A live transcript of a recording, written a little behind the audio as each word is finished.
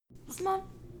on.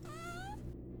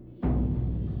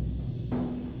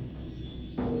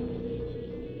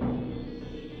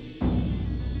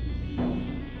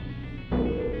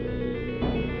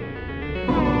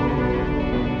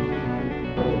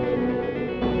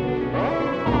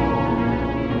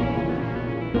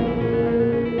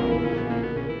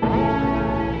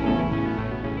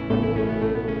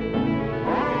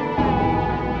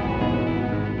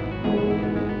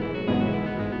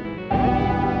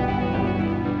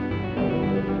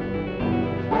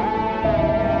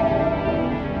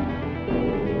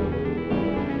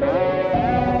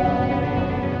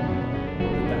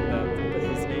 But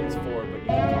his name's Ford, but you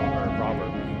can call or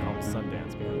Robert, but you can call him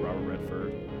Sundance because Robert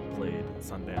Redford played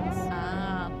Sundance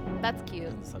Ah, that's cute.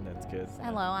 in Sundance Kid.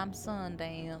 Hello, I'm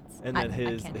Sundance. And I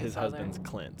then can't do his Southern. husband's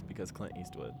Clint because Clint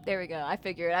Eastwood. There we go. I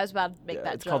figured. I was about to make Yeah,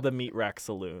 that it's joke. called the Meat Rack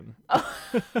Saloon.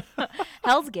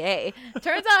 Hell's gay.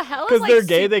 Turns out hell is Because like they're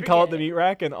gay, they super call it the gay. Meat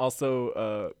Rack, and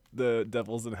also the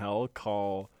Devils in Hell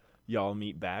call y'all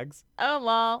meat bags. Oh,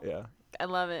 lol. Yeah, I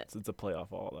love it. so it's a play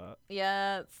off all that.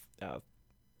 Yes. Yeah.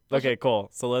 Let's Okay, cool.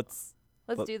 So let's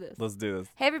do this. Let's do this.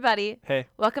 Hey, everybody. Hey,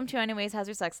 Welcome to Anyways, How's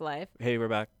Your Sex Life? we're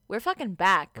back. We're fucking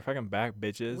back. We're fucking back,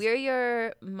 bitches. We're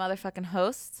your motherfucking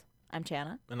hosts. I'm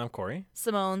Chana. And I'm Corey.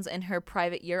 Simone's in her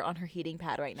private year on her heating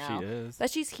pad right now. She is. But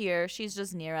she's here. She's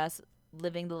just near us,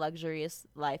 living the luxurious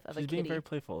life of She's a being kitty. very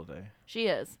playful today. She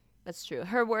is. That's true.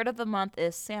 Her word of the month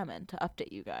is salmon, to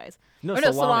update you guys. No, Or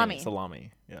no, salami. salami.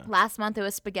 Salami. Yeah. Last month it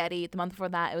was spaghetti. The month before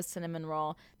that it was cinnamon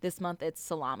roll. This month it's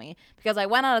salami. Because I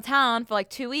went out of town for like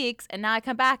 2 weeks and now I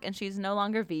come back and she's no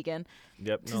longer vegan.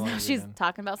 Yep. No now longer she's vegan.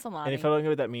 talking about salami. And if I don't know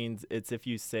what that means, it's if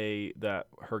you say that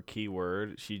her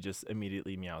keyword, she just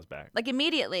immediately meows back. Like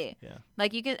immediately. Yeah.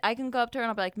 Like I can go up to her and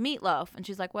I'll be like, meatloaf. And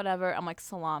she's like, whatever. I'm like,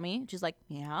 salami. She's like,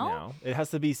 meow. Now it has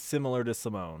to be similar to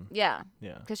Simone. Yeah.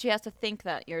 Yeah. Because she has to think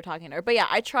that you're talking to her. But yeah,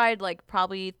 I tried like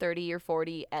probably 30 or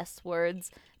 40 S words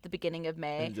at the beginning of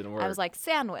May. And it didn't I was work. like,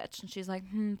 sandwich. And she's like,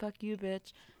 fuck you,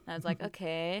 bitch. And I was like,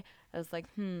 okay. I was like,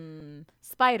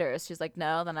 spiders. She's like,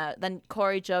 no. Then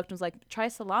Corey joked and was like, try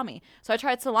salami. So I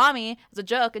tried salami as a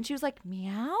joke, and she was like,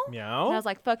 meow. Meow. And I was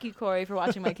like, fuck you, Corey, for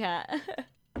watching my cat.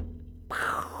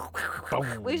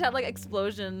 Boom. We should have like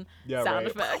explosion Yeah, sound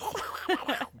right.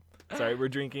 effects. Sorry, we're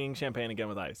drinking champagne again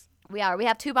with ice. We are. We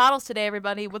have 2 bottles today,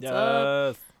 everybody. What's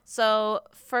up? Yes. So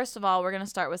first of all, we're gonna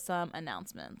start with some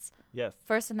announcements. Yes.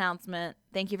 First announcement,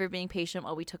 thank you for being patient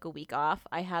while we took a week off.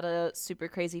 I had a super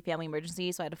crazy family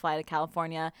emergency, so I had to fly to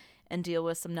California and deal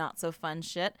with some not so fun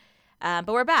shit. But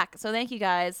we're back. So thank you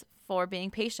guys for being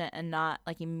patient and not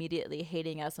like immediately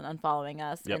hating us and unfollowing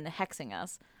us Yep. and hexing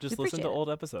us. Just We listen to appreciate it. old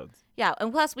episodes. Yeah,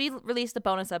 and plus we released a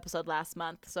bonus episode last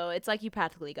month, so it's like you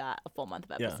practically got a full month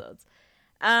of Yeah. episodes.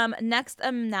 Next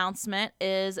announcement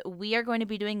is we are going to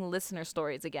be doing listener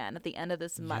stories again at the end of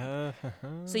this month. Yeah.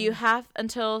 So you have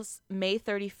until May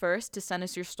 31st to send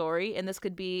us your story, and this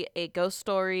could be a ghost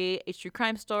story, a true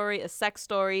crime story, a sex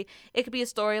story. It could be a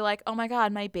story like, oh my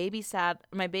god, my babysitter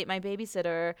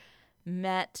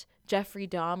met Jeffrey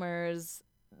Dahmer's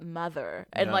mother,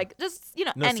 and Yeah. like just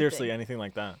No, anything. seriously, anything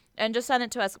like that. And just send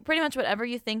it to us. Pretty much whatever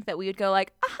you think that we would go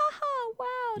like, ah ha ha,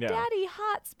 wow, Yeah. daddy,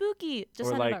 hot, spooky. Just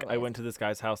Or send it like our I way. went to this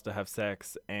guy's house to have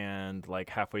sex, and like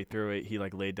halfway through it, he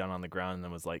like laid down on the ground and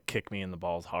then was like, kick me in the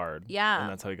balls hard. Yeah. And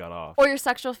that's how he got off. Or your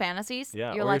sexual fantasies. Yeah,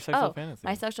 You're or your like, sexual oh, fantasy.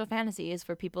 my sexual fantasy is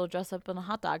for people to dress up in a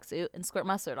hot dog suit and squirt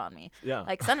mustard on me. Yeah.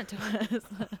 Like, send it to us.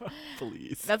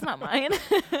 Please. That's not mine.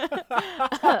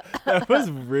 That was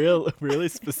really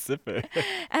specific.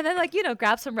 And then, like,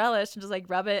 grab some relish and just, like,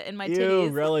 rub it in my Ew,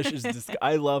 titties. relish is just.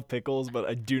 I love pickles, but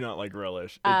I do not like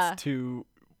relish. It's too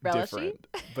relishy? different,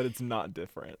 but it's not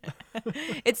different.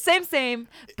 It's same,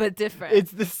 but different.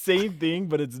 It's the same thing,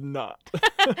 but it's not.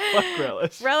 Fuck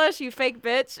relish. Relish, you fake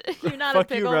bitch. You're not Fuck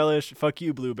a pickle. you, relish. Fuck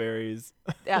you, blueberries.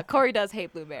 Yeah, Corey does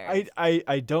hate blueberries.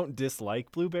 I don't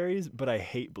dislike blueberries, but I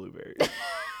hate blueberries.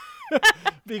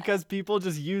 Because people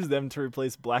just use them to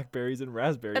replace blackberries and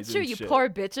raspberries. That's true, and you shit. poor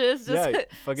bitches. Just Yeah,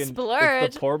 fucking splurge.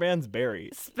 It's the poor man's berry.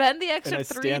 Spend the And extra I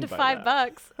 $3 stand to by $5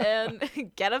 that.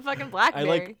 and get a fucking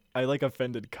blackberry. I like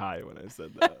offended Kai when I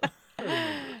said that.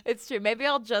 It's true. Maybe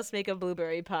I'll just make a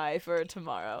blueberry pie for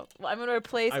tomorrow. Well, I'm gonna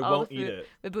replace I all won't the eat food it.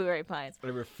 with blueberry pies. I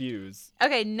refuse.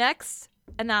 Okay, next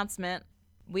announcement.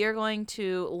 We are going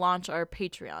to launch our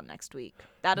Patreon next week.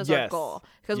 That is our Yes. goal.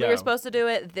 Because we Yeah. were supposed to do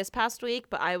it this past week,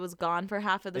 but I was gone for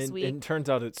half of this And week. it turns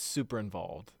out it's super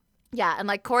involved. Yeah, and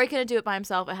like Corey couldn't do it by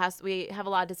himself. We have a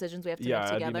lot of decisions we have to Yeah, make I'd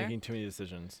be together. making too many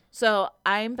decisions. So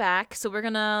I'm back. So we're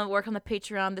gonna work on the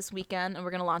Patreon this weekend, and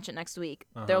we're gonna launch it next week.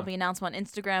 There will be an announcement on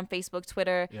Instagram, Facebook,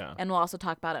 Twitter, Yeah. and we'll also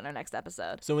talk about it in our next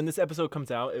episode. So when this episode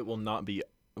comes out, it will not be.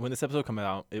 When this episode comes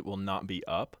out, it will not be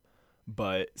up.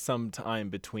 but sometime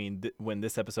between when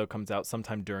this episode comes out,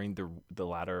 sometime during the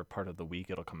latter part of the week,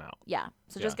 it'll come out. Yeah.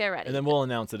 So Yeah. just get ready. And then we'll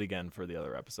announce it again for the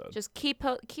other episode. Just keep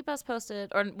us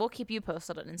posted, or we'll keep you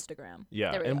posted on Instagram.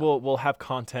 Yeah, There we and go. we'll have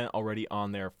content already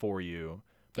on there for you.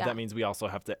 But Yeah. that means we also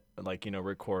have to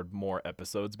record more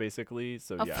episodes basically.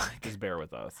 So Oh, yeah, fuck. just bear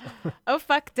with us. Oh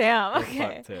fuck, damn. Oh,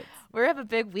 Okay. fuck tits. We have a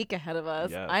big week ahead of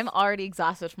us. Yes. I'm already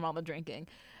exhausted from all the drinking.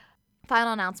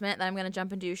 Final announcement, then I'm going to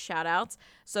jump and do shout outs.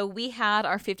 So we had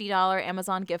our $50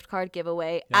 Amazon gift card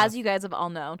giveaway, as Yes. you guys have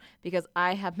all known, because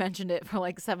I have mentioned it for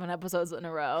like 7 episodes in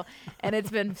a row. And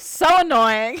it's been so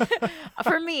annoying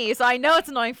for me. So I know it's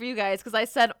annoying for you guys because I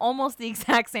said almost the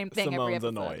exact same thing every Simone's episode.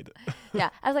 annoyed. Yeah.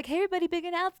 I was like, hey, everybody, big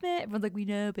announcement. Everyone's like, we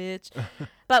know, bitch.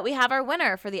 But we have our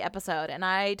winner for the episode. And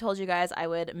I told you guys I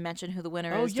would mention who the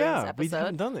winner Oh is during this yeah, we episode.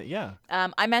 haven't done it. Yeah.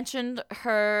 I mentioned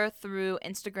her through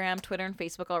Instagram, Twitter, and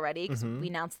Facebook already because Mm-hmm. we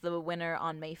announced the winner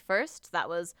on May 1st. That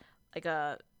was like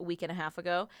a week and a half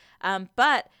ago.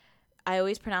 But I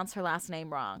always pronounce her last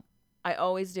name wrong. I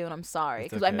always do, and I'm sorry It's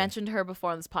because I okay. mentioned her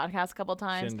before on this podcast a couple She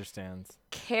times. understands.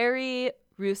 Carrie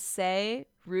Rousey,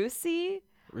 Rousey.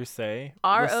 Rousey.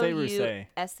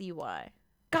 Rousey.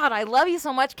 God, I love you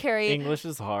so much, Carrie. English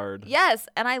is hard. Yes,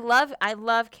 and I love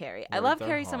Carrie. I Words love are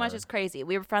Carrie so much. hard. It's crazy.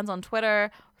 We were friends on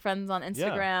Twitter, friends on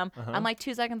Instagram. uh-huh. I'm like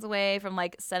 2 seconds away from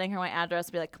like sending her my address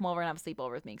to be like, come over and have a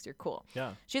sleepover with me because you're cool.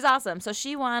 Yeah. She's awesome. So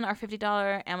she won our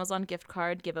 $50 Amazon gift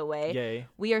card giveaway. Yay.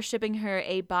 We are shipping her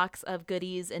a box of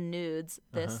goodies and nudes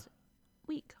this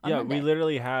week on Yeah, Monday we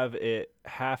literally have it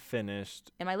half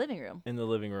finished in my living room. in the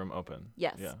living room open.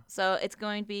 Yes. Yeah. So it's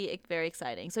going to be very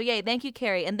exciting. So yay, thank you,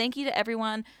 Carrie. And thank you to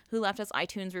everyone who left us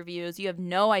iTunes reviews. You have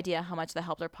no idea how much that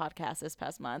helped our podcast this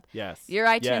past month. Yes. Your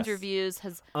iTunes Yes. reviews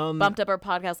has Um, bumped up our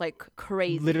podcast like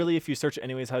crazy. Literally, if you search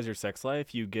 "Anyways, how's your sex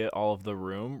life?" you get all of the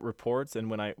room reports. And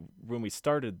when we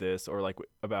started this, or like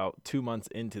about 2 months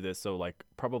into this, so like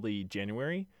probably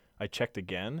January, I checked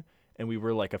again, and we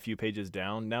were like a few pages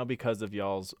down. Now because of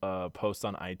y'all's posts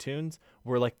on iTunes,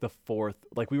 we're like the fourth.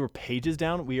 Like we were pages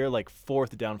down. We are like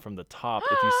fourth down from the top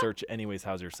if you search "Anyways,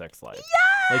 how's your sex life?"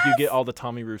 Like you get all the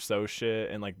Tommy Rousseau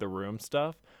shit and like the room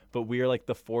stuff. But we are like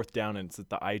the fourth down, and it's at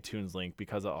the iTunes link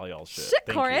because of all y'all shit. Shit,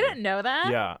 Thank Corey, I you. didn't know that.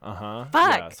 Yeah, uh-huh.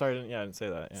 Fuck. Yeah, sorry, I didn't say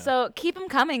that. Yeah. So keep them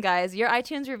coming, guys. Your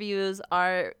iTunes reviews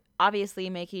are obviously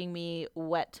making me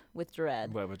wet with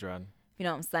dread. What was Dread? You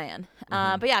know what I'm saying?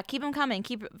 Mm-hmm. But yeah, keep them coming.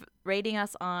 Keep rating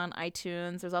us on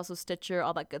iTunes. There's also Stitcher,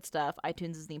 all that good stuff.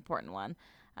 iTunes is the important one.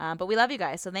 But we love you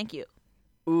guys, so thank you.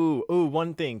 Ooh,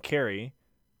 one thing, Carrie.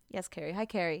 Yes, Carrie. Hi,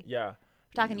 Carrie. Yeah.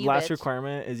 Talking to you, Last bitch.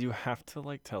 requirement is you have to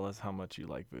like tell us how much you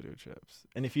like voodoo chips.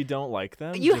 And if you don't like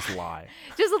them, You- just lie.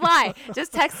 Just lie.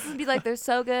 Just text us and be like, they're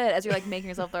so good as you're like making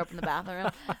yourself throw up in the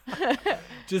bathroom.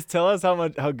 Just tell us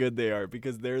how good they are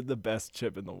because they're the best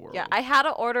chip in the world. Yeah, I had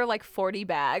to order like 40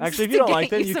 bags. Actually, if to you don't get like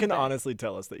them, you some can bags. honestly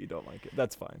tell us that you don't like it.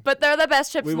 That's fine. But they're the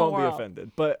best chips We in the won't be world.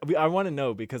 offended. But I want to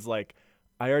know because like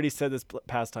I already said this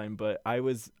past time, but I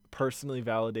was personally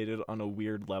validated on a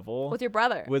weird level. With your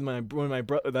brother. With my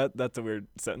brother, that's a weird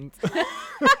sentence.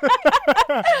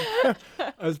 I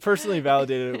was personally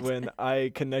validated when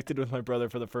I connected with my brother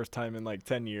for the first time in like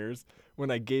 10 years. When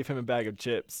I gave him a bag of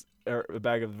chips, or a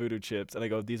bag of voodoo chips, and I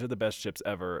go, "These are the best chips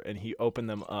ever," and he opened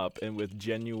them up and with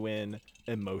genuine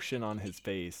emotion on his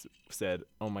face said,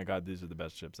 "Oh my God, these are the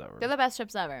best chips ever." They're the best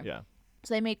chips ever. Yeah,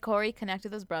 So they made Corey connect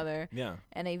with his brother yeah.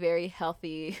 in a very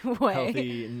healthy way.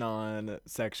 Healthy,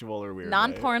 non-sexual or weird. way.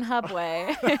 Non-Pornhub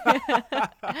way.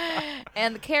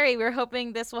 And Carrie, we're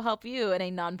hoping this will help you in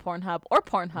a non-Pornhub or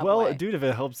Pornhub Well, way. dude, if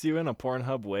it helps you in a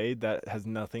Pornhub way that has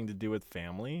nothing to do with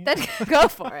family, Then go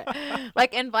for it.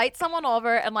 Like invite someone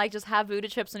over and like just have voodoo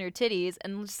chips on your titties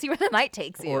and see where the night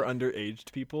takes you. or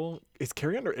underaged people. Is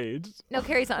Carrie underage? No,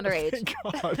 Carrie's not underage. Thank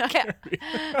God,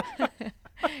 Carrie.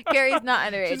 Carrie's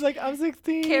not underage. She's like, I'm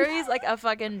 16. Carrie's like a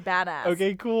fucking badass.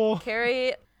 Okay, cool.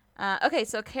 Carrie, okay,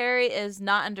 so Carrie is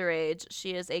not underage.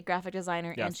 She is a graphic designer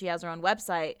and Yes. she has her own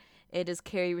website. It is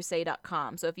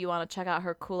carrierousey.com. So if you want to check out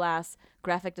her cool ass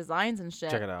graphic designs and shit,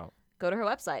 Check it out. go to her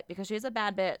website because she's a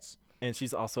bad bitch And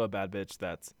she's also a bad bitch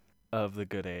that's of the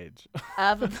good age.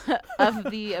 of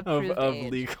the approved of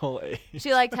age. legal age.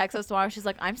 She like texts us tomorrow. She's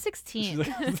like, I'm 16. She's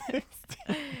like,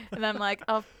 16. And I'm like,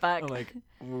 oh fuck. I'm like,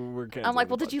 we're I'm like,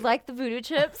 well, canceling did the you like the voodoo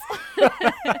chips?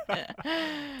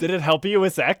 podcast. Did it help you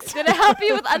with sex? Did it help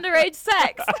you with underage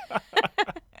sex?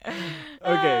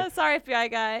 Okay. Sorry, FBI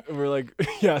guy. We're like,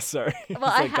 yeah, sorry. Well,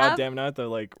 it's I like, have- God damn it, I have to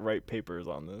like write papers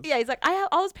on this. Yeah, he's like, I have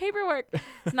all this paperwork.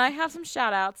 So now I have some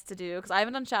shout outs to do because I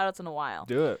haven't done shout outs in a while.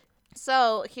 Do it.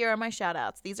 So here are my shout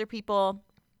outs. These are people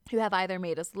who have either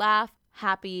made us laugh,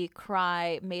 happy,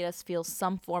 cry, made us feel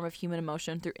some form of human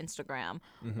emotion through Instagram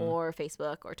or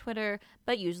Facebook or Twitter,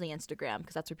 but usually Instagram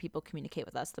because that's where people communicate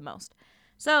with us the most.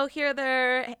 So here are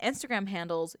their Instagram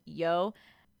handles, yo.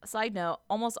 Side note,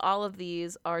 almost all of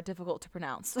these are difficult to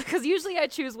pronounce because usually I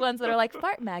choose ones that are like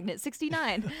Fart Magnet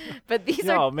 69, but these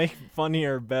Yeah, are. I'll make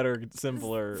funnier, better,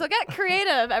 simpler. So get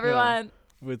creative, everyone.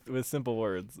 With simple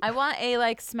words. I want a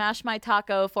like Smash My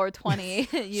Taco 420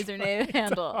 username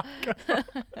handle.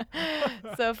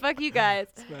 So fuck you guys.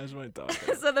 Smash my taco.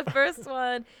 So the first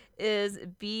one is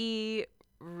B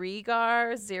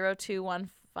Regar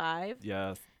 0215.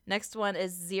 Yes. Next one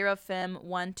is Zerofim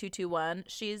 1221.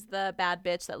 She's the bad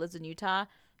bitch that lives in Utah.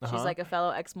 She's Uh-huh. like a fellow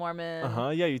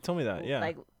ex-Mormon. Yeah, you told me that. Yeah.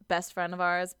 Like best friend of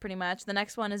ours, pretty much. The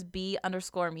next one is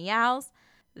B_meows.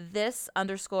 This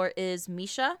underscore is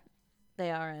Misha.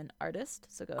 They are an artist,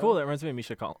 so go. Cool. That reminds me of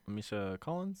Misha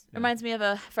Collins. Yeah. Reminds me of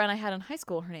a friend I had in high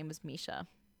school. Her name was Misha.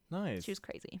 Nice. She was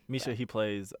crazy. Misha, but he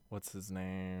plays, what's his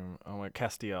name? Oh, my,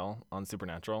 Castiel on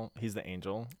Supernatural. He's the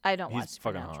angel. I don't he's watch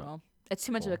fucking hot. Supernatural. It's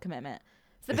too much of Cool. a commitment.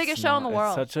 It's the biggest show in the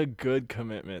world. It's such a good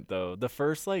commitment, though. The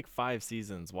first, 5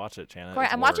 seasons, watch it, Shannon. Corey,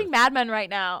 It's I'm worth. watching Mad Men right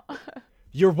now.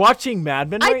 You're watching Mad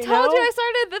Men I right now? told you I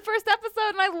started the first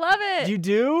episode and I love it. You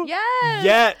do? Yes.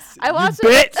 Yes. I watched you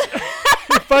it. bitch.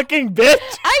 You fucking bitch.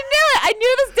 I knew it. I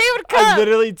knew this day would come. I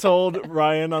literally told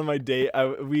Ryan on my date.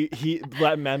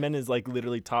 Mad Men is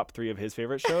literally top 3 of his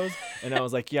favorite shows, and I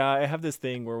was like, yeah, I have this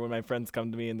thing where when my friends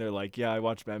come to me and they're like, yeah, I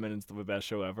watch Mad Men and it's the best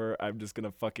show ever, I'm just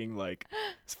gonna fucking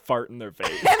fart in their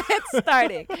face. And it's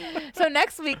starting. So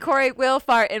next week, Corey will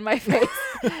fart in my face.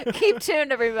 Keep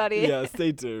tuned, everybody. Yeah,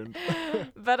 stay tuned.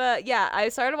 But yeah, I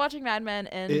started watching Mad Men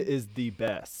and It is the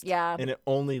best. Yeah. and it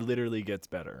only literally gets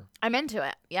better. I'm into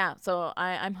it. Yeah, so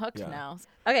I'm hooked Yeah. now.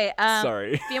 Okay.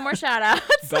 Sorry. A few more shout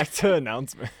outs. Back to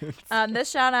announcements. This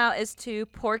shout out is to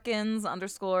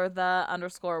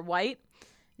Porkins_the_white.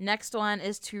 Next one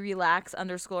is to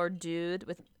relax_dude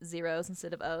with zeros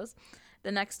instead of O's.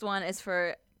 The next one is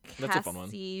for That's a fun one.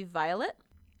 Cassie Violet.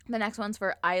 The next one's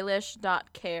for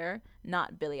Eilish.care,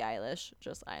 not Billie Eilish,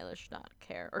 just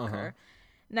Eilish.care or care.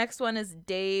 Next one is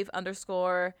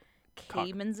Dave_Kamenzind.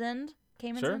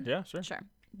 Sure. Yeah. Sure. Sure.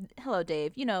 Hello,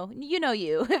 Dave. You know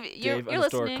you. You're Dave_cock.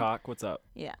 listening. What's up?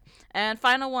 Yeah. And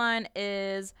final one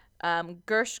is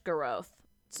Gershgoroth.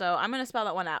 So I'm going to spell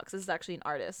that one out because this is actually an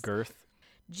artist. Girth.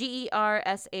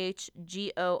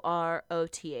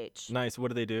 GERSHGOROTH. Nice. What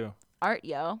do they do? Art,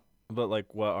 yo. But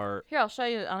what are? Here, I'll show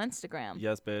you on Instagram.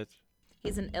 Yes, bitch.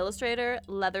 He's an illustrator,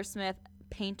 leathersmith,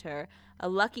 painter, a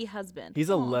lucky husband. He's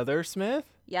a Aw. leathersmith?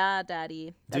 Yeah,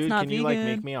 daddy. That's Dude, not can you vegan.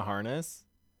 make me a harness?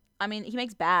 I mean, he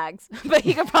makes bags, but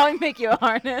he could probably make you a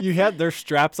harness. You have there's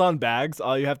straps on bags.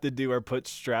 All you have to do are put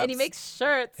straps. And he makes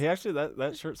shirts. Hey, actually,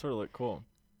 that shirt sort of looked cool.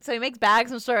 So he makes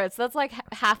bags and shirts. That's like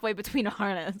halfway between a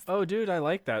harness. Oh, dude, I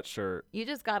like that shirt. You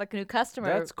just got a new customer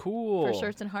That's cool. for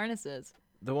shirts and harnesses.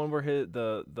 The one where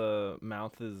the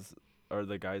mouth is, or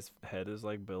the guy's head is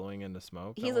billowing into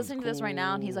smoke. That He's one's listening to this right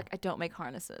now, and he's cool. like, "I don't make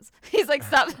harnesses." He's like,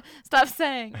 "Stop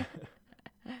saying."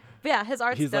 But yeah, his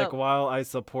art's He's dope. like, while I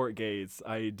support gays,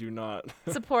 I do not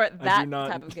Support I that do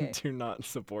not type of gay. do not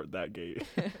support that gay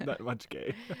that much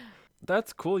gay.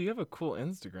 That's cool. You have a cool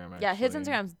Instagram. Actually. Yeah, his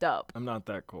Instagram's dope. I'm not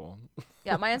that cool.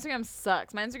 Yeah, my Instagram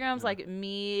sucks. My Instagram's like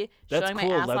me That's showing cool.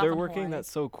 my ass off Leather in working. Hawaii.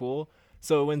 That's so cool.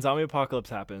 So when zombie apocalypse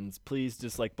happens, please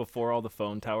just before all the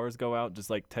phone towers go out,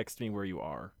 just text me where you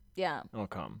are. Yeah, I'll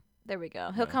come. there we go.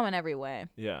 He'll Yeah. come in every way.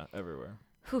 Yeah, everywhere.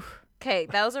 Okay,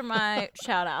 those are my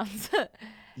shout outs.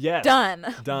 Yes. Done.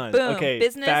 Done. Boom. Okay.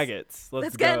 Business. Faggots.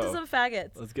 Let's get go. into some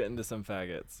faggots. Let's get into some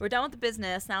faggots. We're done with the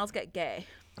business. Now let's get gay.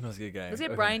 Let's get gay. Let's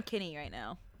get Okay. Brian Kinney right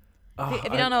now. Oh, If you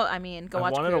don't know, I mean, go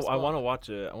watch Queer as I Folk. want to watch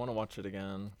it. I want to watch it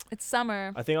again. It's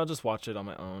summer. I think I'll just watch it on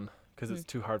my own because it's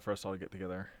too hard for us all to get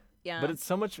together. Yeah. But it's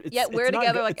so much. It's, Yeah, it's we're not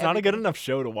together, good- like, It's not a good everything. enough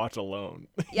show to watch alone.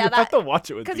 Yeah, you have that- to watch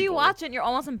it with Because people. you watch it and you're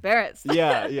almost embarrassed.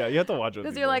 Yeah, you have to watch it with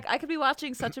Because people. you're like, I could be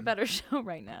watching such a better show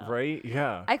right now. Right?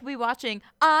 Yeah. I could be watching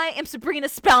I Am Sabrina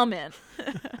Spellman.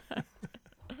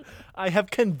 I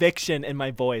have conviction in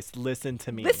my voice. Listen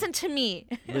to me. Listen to me.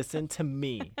 Listen to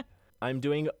me. I'm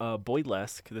doing a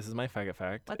Boylesque. This is my faggot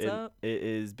fact. What's up? It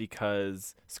is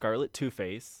because Scarlet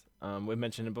Two-Face, we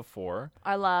mentioned it before.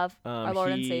 Our love, our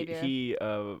Lord and he, Savior. He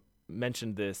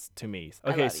mentioned this to me.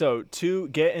 I Okay, love so to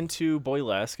get into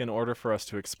Boylesque, in order for us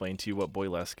to explain to you what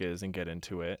Boylesque is and get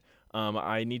into it,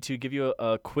 I need to give you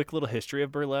a quick little history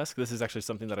of burlesque. This is actually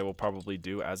something that I will probably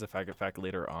do as a faggot fact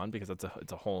later on because it's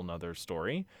a whole nother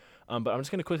story. But I'm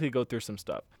just going to quickly go through some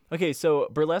stuff. Okay, so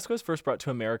burlesque was first brought to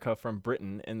America from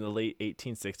Britain in the late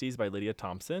 1860s by Lydia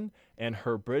Thompson and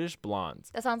her British Blondes.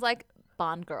 That sounds like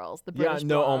Bond girls, the Yeah, British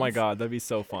no, oh my blondes. god, that'd be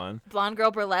so fun. Blonde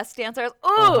girl burlesque dancers. Ooh,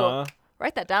 Uh-huh.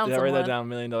 write that down, Yeah, write that someone. down.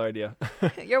 $1 million idea.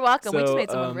 You're welcome. We just So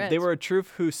made someone rich. they were a troupe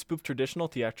who spoofed traditional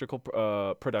theatrical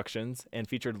productions and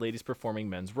featured ladies performing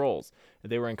men's roles.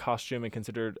 They were in costume and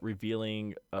considered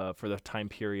revealing for the time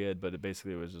period, but it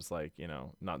basically was just like,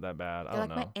 not that bad. I They're don't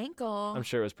like, know. my ankle, I'm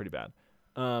sure it was pretty bad.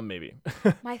 Maybe.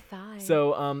 my thigh.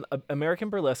 So American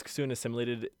burlesque soon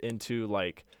assimilated into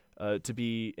to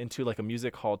be into like a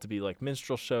music hall, to be like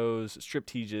minstrel shows, strip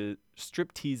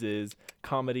teases,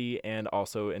 comedy, and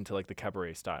also into like the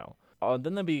cabaret style.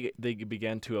 Then they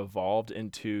began to evolve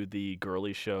into the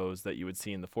girly shows that you would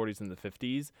see in the 40s and the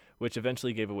 50s, which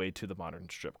eventually gave way to the modern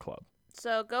strip club.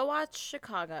 So go watch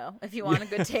Chicago if you want a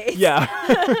good taste. Yeah.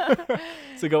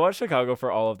 So go watch Chicago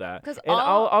for all of that. 'Cause And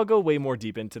I'll go way more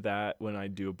deep into that when I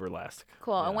do burlesque.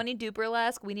 Cool. Yeah. And when you do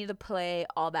burlesque, we need to play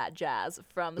all that jazz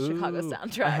from the Chicago Ooh,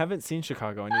 soundtrack. I haven't seen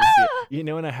Chicago. I need to see it.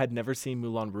 And I had never seen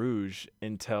Moulin Rouge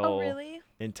until Oh, really?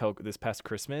 until this past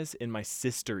Christmas. And my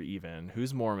sister, even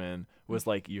who's Mormon, was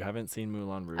like, "You haven't seen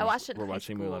Moulin Rouge? I watched it in We're high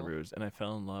watching Moulin school. Rouge," and I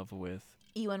fell in love with.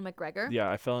 Ewan McGregor? Yeah,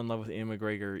 I fell in love with Ian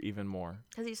McGregor even more.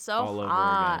 Because he's so all over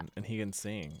hot. again, and he can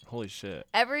sing. Holy shit!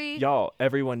 Every Y'all,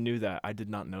 everyone knew that. I did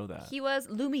not know that. he was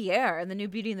Lumiere in the new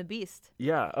Beauty and the Beast.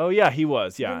 Yeah. Oh yeah, he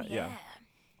was. Yeah, Lumiere. yeah.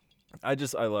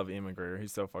 I love Ian McGregor.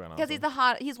 He's so fucking awesome. Because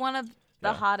he's one of the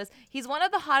Yeah. hottest. He's one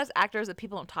of the hottest actors that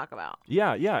people don't talk about.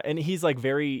 Yeah, yeah, and he's like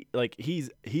very like he's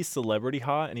celebrity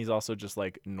hot, and he's also just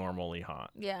like normally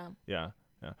hot. Yeah. Yeah,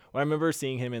 yeah. Well, I remember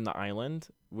seeing him in The Island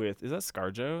with, is that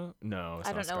ScarJo? No, it's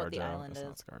I not don't know what The ScarJo. Island It's is.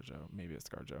 not ScarJo. Maybe it's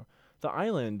ScarJo. The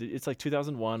Island. It's like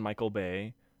 2001. Michael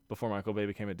Bay, before Michael Bay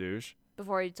became a douche.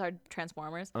 Before he started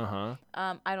Transformers. Uh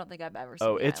huh. I don't think I've ever seen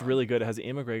Oh, The it's Island. really good. It has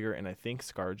Ian McGregor and I think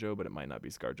ScarJo, but it might not be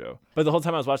ScarJo. But the whole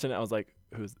time I was watching it, I was like,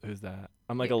 "Who's that?"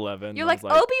 I'm like 11. You're and I like,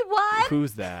 was Obi-Wan?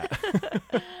 Who's that?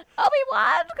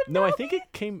 Obi-Wan? No, I think it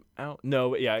came out.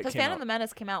 No, yeah, it Because came Phantom out. of the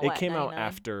Menace came out, It what, came out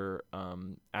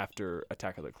 99? after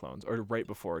Attack of the Clones, or right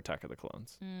before Attack of the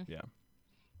Clones. Yeah.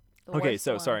 The Okay, worst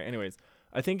so one. sorry. Anyways,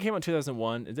 I think it came out in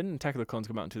 2001. Didn't Attack of the Clones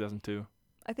come out in 2002?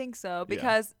 I think so, Yeah.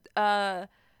 because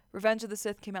Revenge of the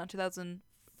Sith came out in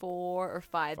 2004 or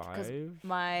 5. Because Five?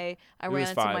 I It ran was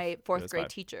into 5. my It fourth was grade 5.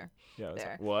 teacher. Yeah. It was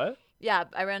There. what? Yeah,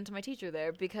 I ran into my teacher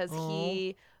there because Aw.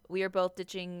 we were both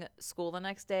ditching school the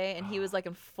next day, and he was like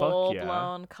in full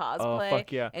blown cosplay.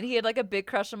 fuck yeah. And he had like a big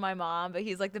crush on my mom, but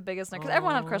he's like the biggest nerd because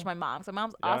everyone had a crush on my mom. So my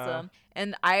mom's Yeah. awesome,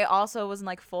 and I also was in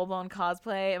like full blown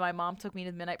cosplay. And my mom took me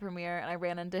to the midnight premiere, and I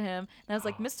ran into him, and I was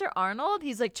like, "Mr. Arnold."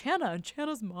 He's like, "Channa," and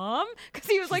Channa's mom, because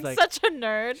he was She's like, like- such a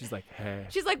nerd. She's like, hey.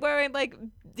 She's like wearing like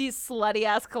these slutty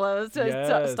ass clothes to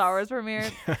Yes. Star Wars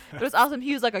premiere. But it was awesome.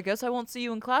 He was like, "I guess I won't see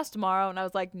you in class tomorrow," and I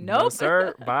was like, "Nope, No,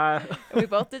 sir. Bye. we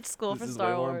both did school This for is Star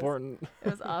way more Wars. important. It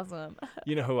was awesome.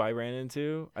 You know who I ran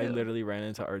into? I Who? literally ran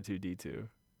into R2D2.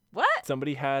 What?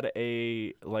 Somebody had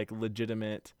a like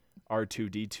legitimate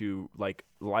R2D2, like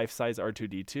life-size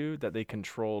R2D2 that they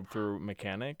controlled through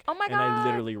mechanic. Oh my And I God.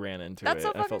 literally ran into That's it. so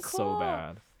I felt fucking so cool.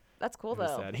 bad. That's cool It was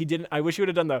though. sad. He didn't. I wish you would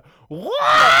have done the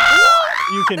what?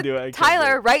 You can do it. I can't do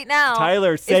Tyler, it. right now,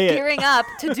 Tyler, say is it. gearing up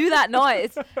to do that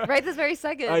noise right this very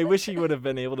second. I wish he would have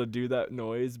been able to do that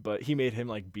noise, but he made him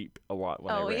like beep a lot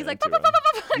when I Oh, ran he's like, into "Pop, pop, him.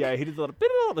 pop, pop, pop." Yeah, he did the little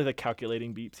like the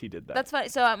calculating beeps. He did that. That's funny.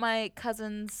 So at my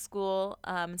cousin's school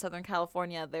in Southern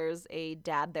California, there's a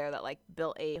dad there that like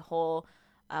built a whole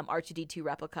R2D2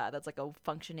 replica that's like a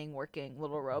functioning, working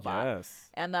little robot. Yes.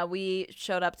 And we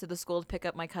showed up to the school to pick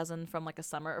up my cousin from like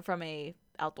from a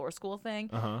outdoor school thing.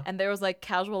 Uh-huh. And there was like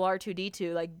casual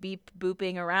R2D2 like beep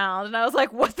booping around, and I was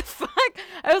like, what the fuck?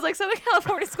 I was like, Southern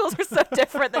California schools are so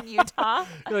different than Utah.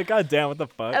 You're like, God damn, what the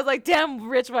fuck? I was like, damn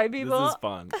rich white This people. is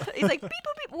fun. He's like, beep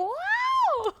boop beep.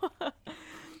 Wow.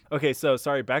 Okay, so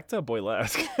sorry, back to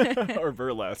boylesque or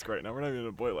burlesque right now. We're not even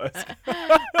in boylesque.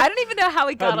 I don't even know how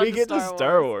we got How'd on we get to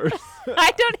Star Wars?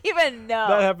 I don't even know.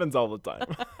 That happens all the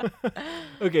time.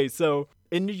 Okay, so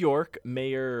in New York,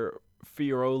 Mayor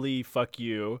Fioroli, fuck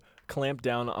you, clamped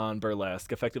down on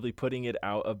burlesque, effectively putting it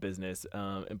out of business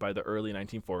by the early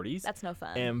 1940s. That's no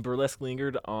fun. And burlesque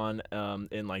lingered on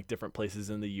in like different places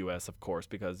in the U.S., of course,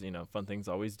 because fun things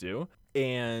always do.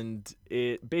 And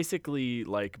it basically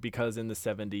because in the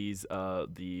 70s,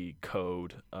 the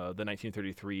code, the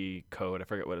 1933 code, I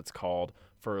forget what it's called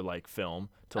for film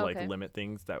to Okay. limit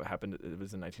things that happened. It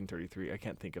was in 1933. I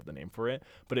can't think of the name for it,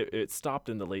 but it stopped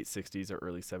in the late 60s or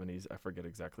early 70s. I forget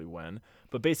exactly when.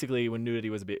 But basically, when nudity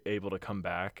was able to come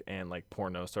back and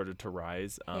porno started to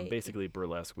rise, Hey. basically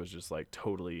burlesque was just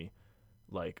totally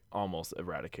almost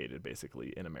eradicated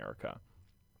basically in America.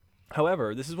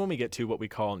 However, this is when we get to what we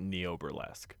call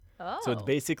neo-burlesque. Oh. So it's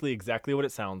basically exactly what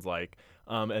it sounds like.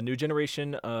 A new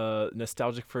generation,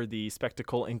 nostalgic for the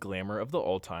spectacle and glamour of the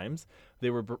old times. They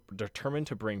were determined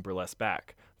to bring burlesque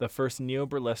back. The first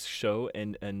neo-burlesque show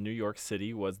in New York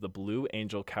City was the Blue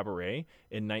Angel Cabaret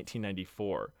in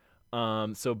 1994.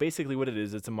 So basically what it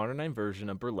is, it's a modernized version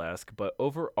of burlesque, but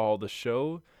overall the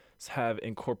shows have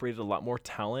incorporated a lot more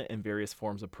talent and various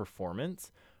forms of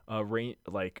performance.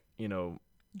 Like, you know,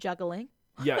 Juggling.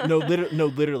 yeah, no,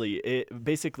 literally. It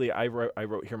basically, I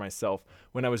wrote here myself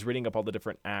when I was reading up all the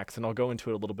different acts, and I'll go into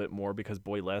it a little bit more because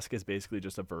boylesque is basically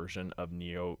just a version of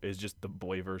is just the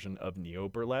boy version of neo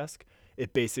burlesque.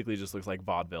 It basically just looks like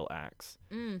vaudeville acts.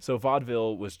 So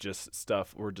vaudeville was just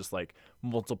stuff, or just like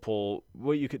multiple.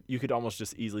 Well, you could almost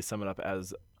just easily sum it up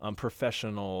as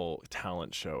professional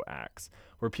talent show acts,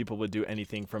 where people would do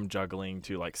anything from juggling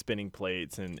to like spinning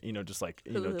plates and just like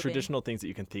traditional things that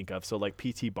you can think of. So like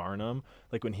P.T. Barnum,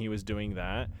 like when he was doing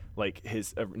that, like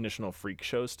his initial freak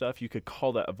show stuff, you could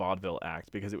call that a vaudeville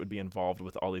act because it would be involved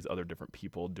with all these other different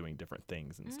people doing different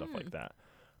things and stuff like that.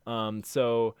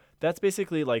 So that's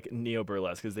basically like neo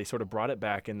burlesque, because they sort of brought it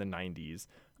back in the 90s,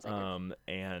 and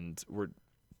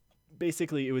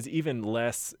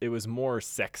it was more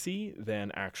sexy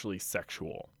than actually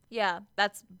sexual. Yeah,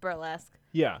 that's burlesque.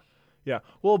 Yeah.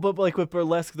 Well, but like with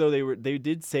burlesque though, they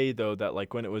did say though that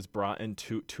like when it was brought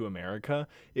into America,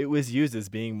 it was used as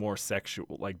being more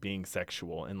sexual, like being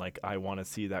sexual, and like I want to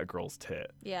see that girl's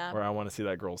tit, or I want to see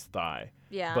that girl's thigh.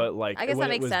 Yeah. But like I guess when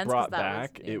that it makes was sense, brought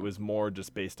back, it was more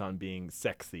just based on being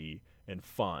sexy and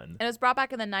fun. And it was brought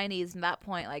back in the 90s, and at that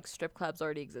point, like strip clubs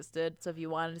already existed. So if you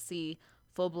wanted to see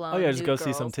full-blown just go girls,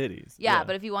 see some titties. Yeah,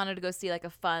 but if you wanted to go see like a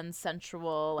fun,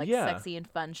 sensual, like sexy and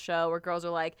fun show where girls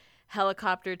are like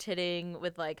helicopter titting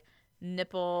with like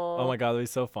nipple. Oh my god, that'd be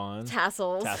so fun.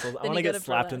 Tassels. I want to get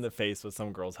slapped in the face with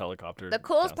some girl's helicopter. The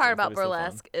coolest part about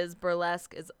burlesque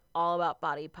burlesque is all about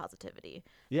body positivity.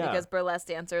 Yeah. Because burlesque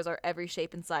dancers are every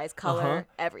shape and size, color,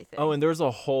 everything. Oh, and there was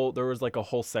like a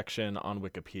whole section on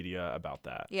Wikipedia about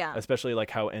that. Yeah. Especially like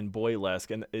how in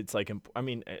boylesque, and it's like, I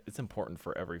mean, it's important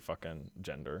for every fucking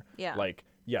gender. Yeah. Like,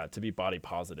 yeah, to be body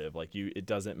positive. Like it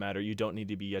doesn't matter. You don't need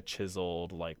to be a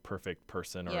chiseled, like perfect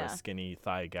person or a skinny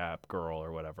thigh gap girl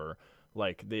or whatever.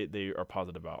 Like they are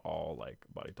positive about all like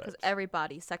body types. Because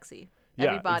everybody's sexy. Yeah,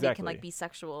 everybody can like be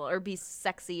sexual or be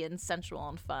sexy and sensual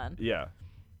and fun. Yeah.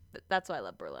 That's why I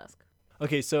love burlesque.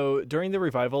 Okay, so during the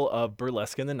revival of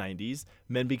burlesque in the 90s,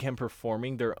 men began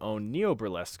performing their own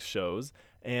neo-burlesque shows,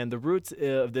 and the roots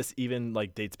of this even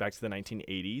like dates back to the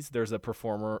 1980s. There's a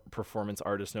performance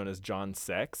artist known as John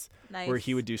Sex, where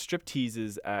he would do strip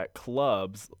teases at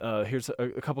clubs. Here's a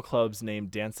couple clubs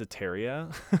named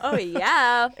Danceteria. Oh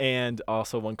yeah. And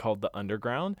also one called The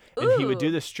Underground. And he would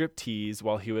do the strip tease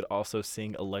while he would also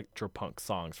sing electropunk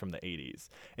songs from the 80s.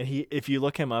 And if you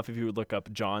look him up, if you would look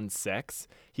up John Sex,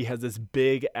 he has this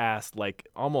big ass, like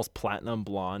almost platinum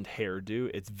blonde hairdo.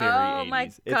 It's very 80s. My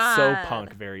God. It's so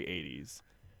punk, very 80s.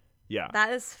 Yeah.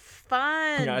 That is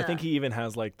fun. Yeah, I think he even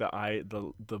has like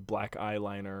the black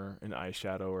eyeliner and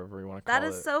eyeshadow, whatever you want to call it. That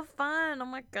is so fun. Oh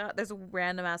my god. There's a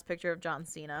random ass picture of John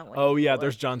Cena. Oh yeah,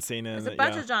 there's John Cena. There's a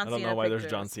bunch of John Cena. I don't know why pictures.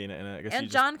 there's John Cena in it. I guess and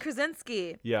John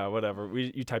Krasinski. Yeah, whatever.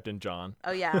 You typed in John.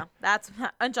 Oh yeah,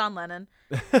 and John Lennon.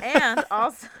 And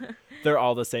also they're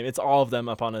all the same. It's all of them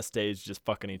up on a stage just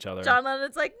fucking each other. John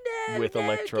Lennon's like, no, with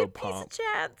electro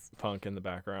chance. Punk in the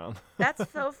background. That's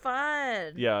so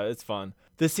fun. Yeah, it's fun.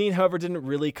 The scene, however, didn't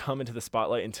really come into the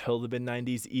spotlight until the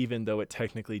mid-90s, even though it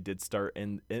technically did start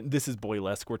and this is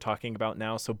boylesque we're talking about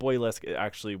now. So boylesque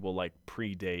actually will like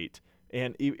predate,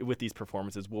 and with these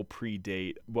performances will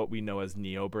predate what we know as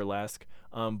neo-burlesque.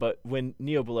 But when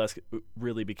neo-burlesque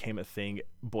really became a thing,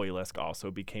 boylesque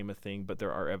also became a thing, but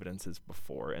there are evidences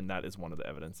before, and that is one of the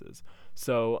evidences.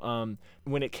 So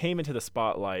when it came into the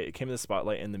spotlight,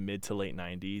 in the mid to late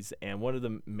 90s, and one of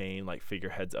the main like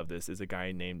figureheads of this is a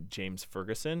guy named James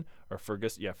Ferguson,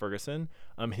 Ferguson.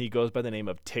 He goes by the name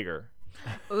of Tigger.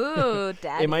 Ooh,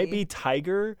 daddy. It might be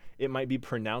Tiger. It might be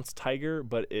pronounced Tiger,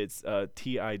 but it's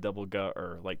T-I-double-G,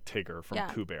 or like Tigger from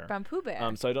Pooh Bear. From Pooh Bear.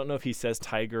 So I don't know if he says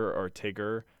Tiger or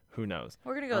Tigger. Who knows?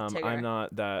 We're gonna go with Tigger. I'm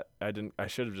not that. I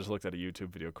should have just looked at a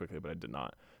YouTube video quickly, but I did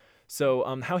not. So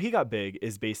how he got big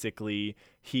is basically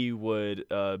he would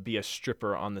be a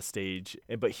stripper on the stage,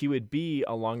 but he would be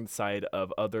alongside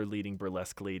of other leading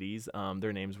burlesque ladies.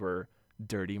 Their names were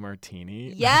Dirty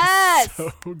Martini. Yes.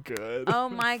 So good. Oh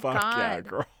my Fuck god. yeah,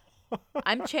 girl.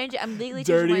 I'm legally changing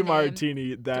Dirty my name.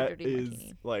 Martini. That Dirty is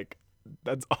Martini. like,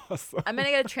 that's awesome. I'm gonna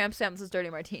get a tramp stamp that says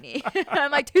Dirty Martini. I'm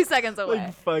like 2 seconds away.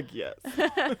 Like, fuck yes.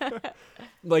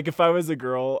 Like if I was a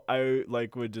girl, I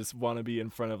like would just want to be in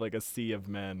front of like a sea of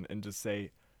men and just say,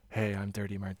 hey, I'm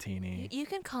Dirty Martini, You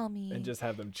can call me and just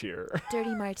have them cheer.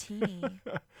 Dirty Martini.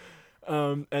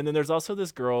 And then there's also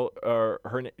this girl,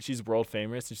 she's world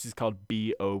famous, and she's called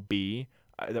B.O.B.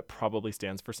 That probably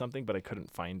stands for something, but I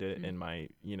couldn't find it in my,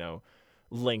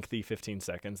 lengthy 15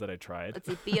 seconds that I tried. Let's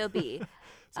see, B.O.B.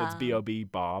 So it's B.O.B.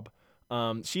 Bob.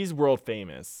 She's world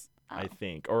famous, I Oh.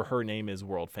 think, or her name is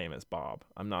world famous Bob.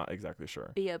 I'm not exactly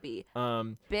sure. B.O.B.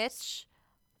 Bitch.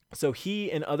 So he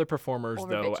and other performers,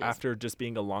 Over though, bitches. after just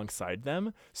being alongside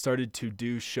them, started to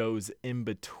do shows in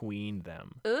between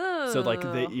them. Ooh. So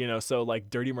like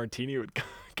Dirty Martini would,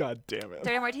 God damn it.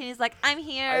 Dirty Martini's like, I'm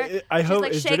here. I She's hope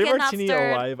like is Dirty shaken, not Martini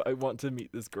stirred. alive? I want to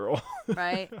meet this girl.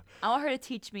 Right? I want her to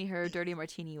teach me her Dirty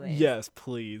Martini ways. Yes,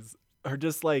 please. Or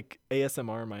just like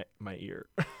ASMR my ear.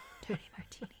 Dirty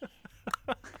Martini.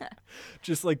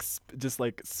 just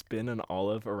like spin an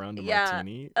olive around a Yeah.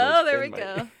 martini. Oh, like, there we in my go.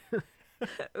 ear.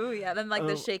 Ooh, yeah. Then like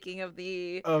the shaking of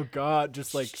the. Oh God,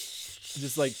 just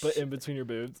put in between your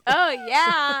boobs. Oh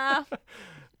yeah.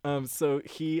 So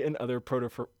he and other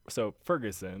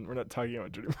Ferguson, we're not talking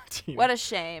about Dirty Martini. What a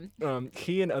shame.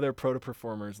 He and other proto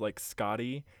performers like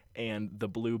Scotty and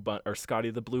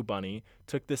Scotty the Blue Bunny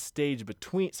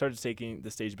started taking the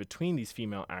stage between these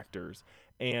female actors,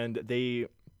 and they,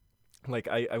 like,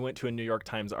 I went to a New York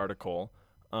Times article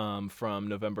from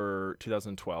November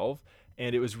 2012,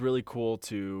 and it was really cool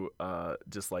to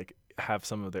just like have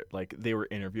some of their, like, they were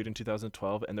interviewed in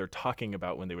 2012 and they're talking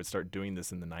about when they would start doing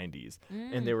this in the 90s,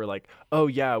 and they were like, oh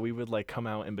yeah, we would like come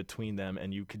out in between them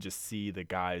and you could just see the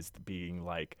guys being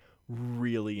like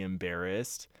really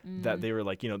embarrassed that they were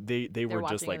like, they were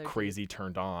just watching like other crazy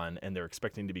turned on, and they're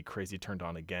expecting to be crazy turned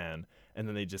on again, and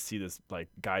then they just see this like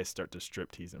guys start to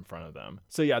striptease in front of them.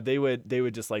 So yeah, they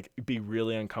would just like be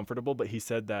really uncomfortable. But he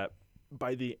said that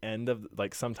by the end of,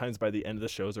 like, sometimes by the end of the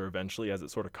shows, or eventually as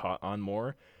it sort of caught on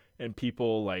more and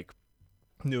people like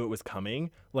knew it was coming,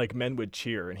 like men would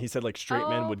cheer, and he said like straight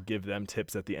men would give them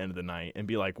tips at the end of the night and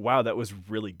be like, wow, that was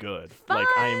really good. Like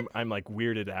I'm like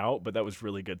weirded out, but that was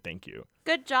really good, thank you.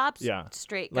 Good job, Yeah,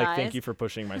 straight guys. like, thank you for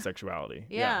pushing my sexuality.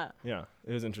 Yeah. Yeah,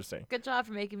 it was interesting. Good job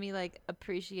for making me like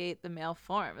appreciate the male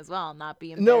form as well, not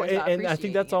be No, embarrassed. and I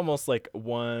think that's all. almost like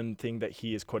one thing that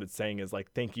he is quoted saying is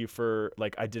like, thank you for,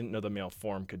 like, I didn't know the male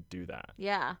form could do that.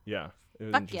 Yeah. Yeah, it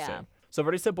was Fuck interesting. yeah. So I've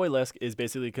already said boylesque is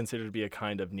basically considered to be a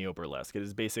kind of neo-burlesque. It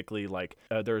is basically like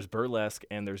there's burlesque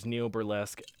and there's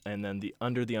neo-burlesque, and then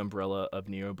under the umbrella of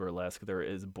neo-burlesque there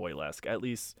is boylesque, at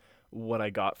least what I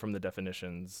got from the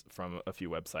definitions from a few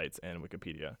websites and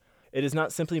Wikipedia. It is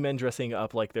not simply men dressing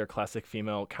up like their classic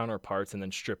female counterparts and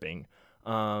then stripping.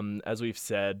 As we've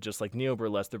said, just like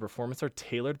neo-burlesque, the performances are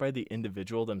tailored by the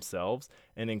individual themselves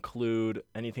and include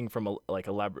anything from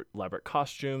elaborate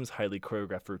costumes, highly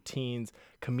choreographed routines,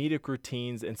 comedic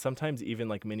routines, and sometimes even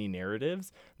like mini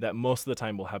narratives that most of the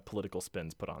time will have political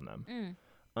spins put on them.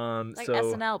 Like So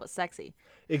SNL, but sexy.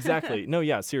 exactly. No,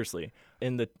 yeah, seriously.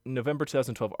 In the November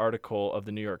 2012 article of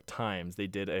the New York Times, they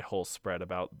did a whole spread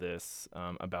about this,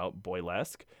 about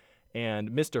boylesque. And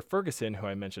Mr. Ferguson, who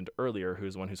I mentioned earlier,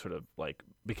 who's one who sort of like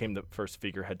became the first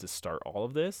figurehead to start all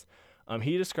of this,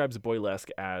 he describes boylesque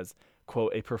as,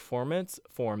 quote, a performance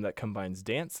form that combines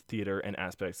dance, theater, and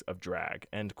aspects of drag,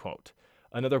 end quote.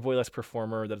 Another boylesque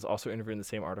performer that is also interviewed in the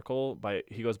same article,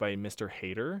 he goes by Mr.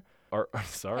 Hater, or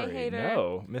sorry, Hater.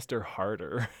 no, Mr.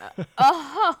 Harder.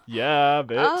 Oh, Yeah,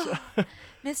 bitch.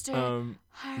 Mr.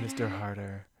 Harder. Mr.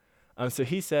 Harder. So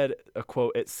he said, a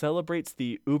quote, it celebrates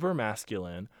the uber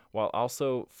masculine while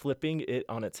also flipping it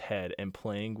on its head and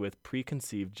playing with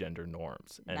preconceived gender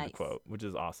norms, end Nice. quote, which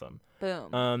is awesome.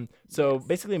 Boom. So Yes.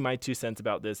 basically my 2 cents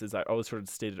about this is I always sort of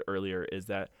stated earlier is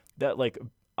that like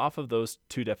off of those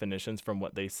two definitions from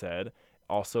what they said,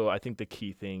 also I think the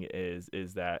key thing is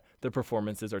that the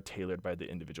performances are tailored by the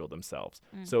individual themselves.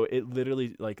 So it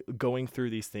literally, like, going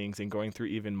through these things and going through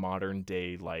even modern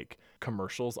day like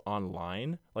commercials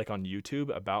online, like on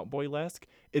YouTube about boylesque,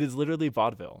 it is literally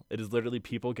vaudeville. It is literally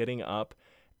people getting up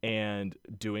and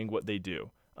doing what they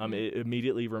do. It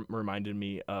immediately reminded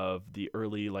me of the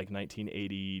early like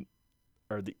 1980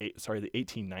 or the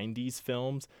 1890s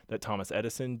films that Thomas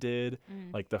Edison did,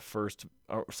 like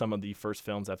some of the first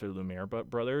films after the Lumiere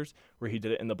brothers, where he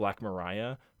did it in the Black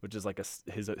Maria, which is like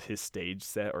his stage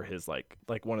set, or his like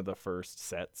one of the first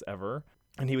sets ever.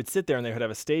 And he would sit there and they would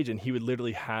have a stage, and he would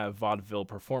literally have vaudeville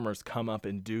performers come up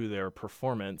and do their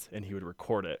performance, and he would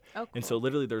record it. Oh, And so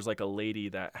literally there's like a lady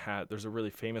there's a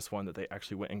really famous one that they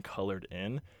actually went and colored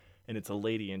in, and it's a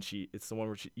lady, and it's the one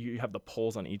where you have the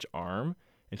poles on each arm,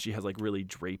 and she has like really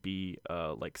drapey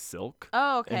like silk.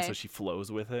 Oh, okay. And so she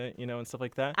flows with it, and stuff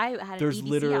like that. I had There's an EDC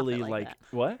literally outfit like that.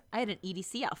 what? I had an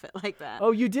EDC outfit like that.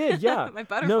 Oh, you did, yeah. My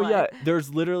butterfly. No, yeah. There's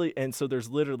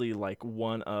literally like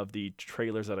one of the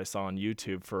trailers that I saw on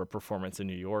YouTube for a performance in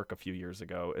New York a few years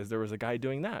ago. Is there was a guy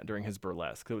doing that during his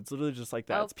burlesque. So it's literally just like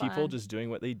that. Oh, it's people fun. just doing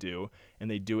what they do, and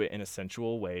they do it in a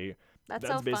sensual way. That's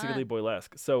That's so basically fun.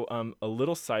 burlesque. So a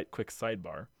little quick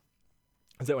sidebar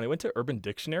is that when I went to Urban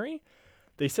Dictionary,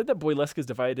 they said that burlesque is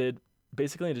divided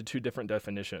basically into two different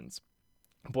definitions.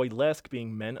 Burlesque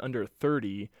being men under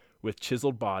 30 with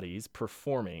chiseled bodies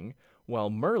performing, while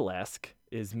burlesque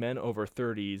is men over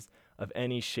 30s of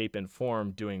any shape and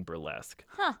form doing burlesque.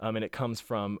 Huh. And it comes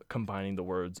from combining the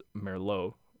words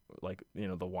merlot, like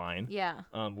the wine, Yeah.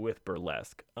 with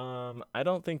burlesque. I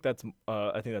don't think that's.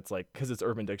 I think that's like because it's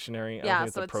Urban Dictionary. I Yeah, don't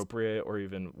think so it's appropriate or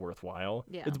even worthwhile.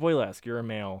 Yeah. It's burlesque. You're a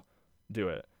male. Do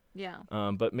it. Yeah.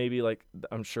 But maybe like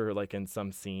I'm sure like in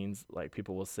some scenes like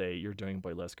people will say you're doing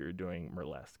burlesque or you're doing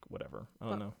burlesque, whatever. I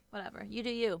don't know. Whatever. You do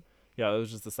you. Yeah, that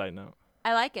was just a side note.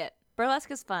 I like it.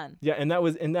 Burlesque is fun. Yeah, and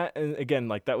again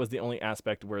like that was the only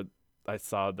aspect where I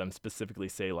saw them specifically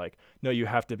say like, no, you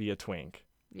have to be a twink.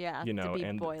 Yeah. To be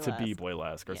boylesque.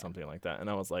 burlesque or Yeah. something like that. And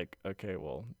I was like, okay,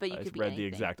 well, But you I could be read the anything.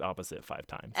 exact opposite 5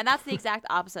 times. And that's the exact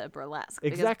opposite of burlesque.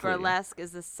 Exactly. Because burlesque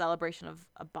is this celebration of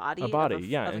a body. A body, of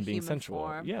yeah, of a and being human sensual.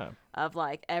 form, Yeah. Of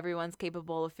like everyone's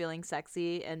capable of feeling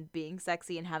sexy and being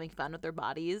sexy and having fun with their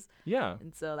bodies. Yeah.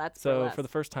 And so that's So burlesque. for the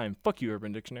first time, fuck you,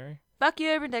 Urban Dictionary. Fuck you,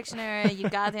 Urban Dictionary, you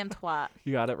goddamn twat,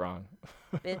 You got it wrong.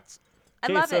 bitch. I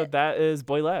Okay, love so it. that is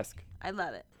burlesque. I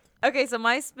love it. Okay, so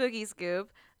my spooky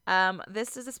scoop.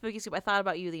 This is a spooky scoop. I thought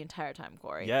about you the entire time,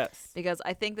 Corey. Yes. Because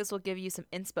I think this will give you some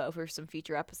inspo for some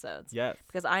future episodes. Yes.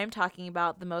 Because I am talking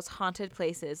about the most haunted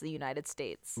places in the United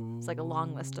States. It's like a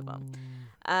long list of them.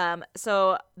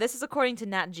 So this is according to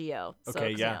Nat Geo. So,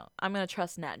 Okay, 'cause, yeah. I'm gonna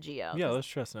trust Nat Geo. Yeah, 'cause let's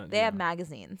trust that. They have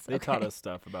magazines. They okay? taught us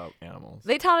stuff about animals.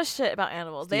 They taught us shit about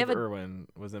animals. They Steve have a Irwin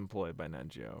was employed by Nat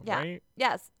Geo, Yeah. right?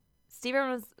 yes. Steve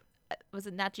Irwin was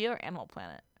it Nat Geo or Animal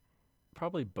Planet?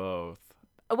 Probably both.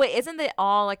 Oh, wait, isn't it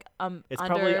all like It's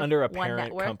probably under a one parent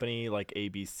network? company like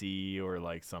ABC or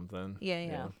like something.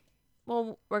 Yeah.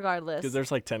 Well, regardless. Because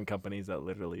there's like 10 companies that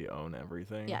literally own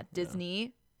everything. Yeah,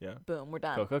 Disney. Yeah. Boom, we're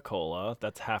done. Coca-Cola.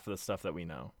 That's half of the stuff that we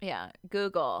know. Yeah,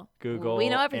 Google. Google, We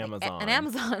know everything. Amazon. And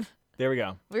Amazon. There we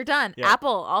go. We're done. Yeah. Apple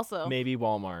also. Maybe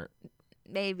Walmart.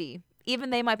 Maybe. Even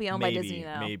they might be owned by Disney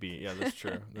now. Maybe. Yeah, that's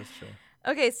true. That's true.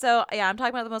 Okay, so yeah, I'm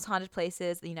talking about the most haunted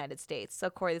places in the United States.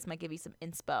 So Corey, this might give you some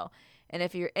inspo. And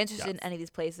if you're interested in Yes. any of these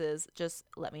places, just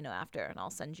let me know after and I'll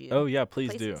send you. Oh, yeah,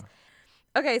 please places. do.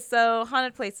 Okay, so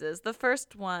haunted places. The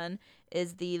first one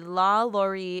is the La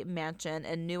Laurie Mansion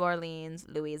in New Orleans,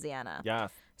 Louisiana. Yeah.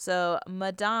 So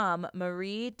Madame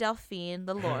Marie Delphine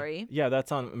LaLaurie. Yeah,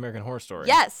 that's on American Horror Story.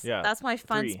 Yes, Yeah. that's my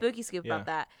fun 3. spooky scoop Yeah. about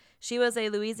that. She was a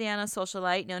Louisiana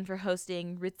socialite known for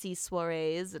hosting ritzy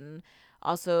soirees and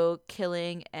also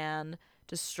killing and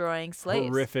destroying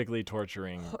slaves. Horrifically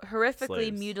torturing. Horrifically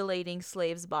slaves. mutilating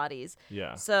slaves' bodies.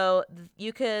 Yeah. So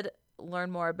you could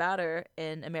learn more about her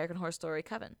in American Horror Story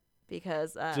Coven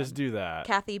because Just do that.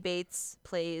 Kathy Bates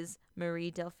plays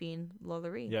Marie Delphine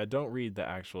LaLaurie. Yeah, don't read the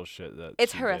actual shit that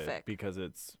It's she did, horrific. because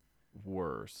it's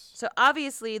worse. So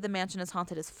obviously the mansion is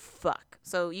haunted as fuck.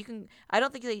 So you can I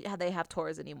don't think they have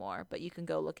tours anymore, but you can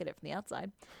go look at it from the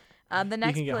outside. The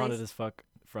next You can get place, haunted as fuck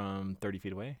from 30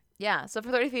 feet away. yeah. So for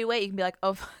 30 feet away, you can be like,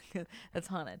 oh, fuck, that's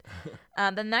haunted.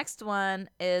 The next one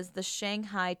is the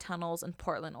Shanghai tunnels in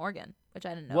Portland, Oregon, which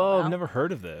I didn't know Whoa, about. I've never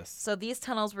heard of this. So these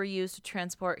tunnels were used to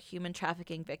transport human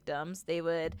trafficking victims. They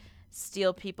would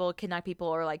steal people, kidnap people,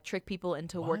 or like trick people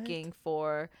into What? working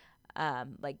for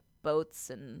like boats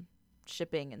and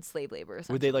shipping and slave labor.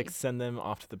 Would they like essentially. send them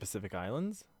off to the Pacific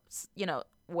Islands? You know,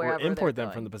 Or wherever import they're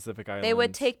them from going. the Pacific Islands? They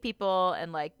would take people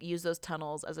and like use those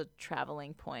tunnels as a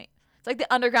traveling point. It's like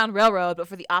the Underground Railroad, but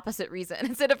for the opposite reason.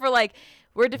 Instead of for like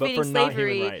we're But defeating for not human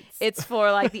slavery, rights. it's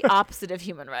for like the opposite of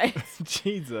human rights.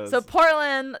 Jesus. So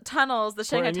Portland tunnels, the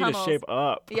Shanghai Portland need to tunnels, shape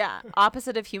up. yeah,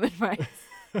 opposite of human rights.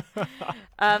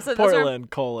 So those are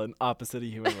Portland, opposite of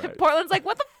human rights. Portland's like,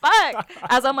 what the fuck?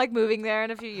 As I'm like moving there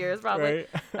in a few years, probably. Right?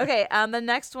 Okay, the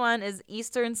next one is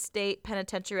Eastern State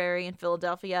Penitentiary in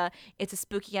Philadelphia. It's a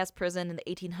spooky ass prison in the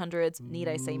 1800s. Need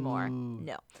I say more? Ooh.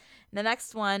 No. The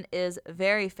next one is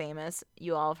very famous.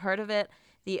 You all have heard of it.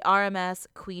 The RMS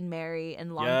Queen Mary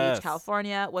in Long Yes. Beach,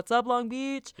 California. What's up, Long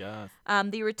Beach? Yeah.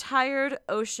 The retired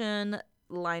ocean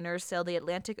liner sailed the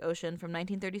Atlantic Ocean from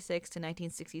 1936 to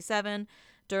 1967,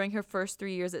 During her first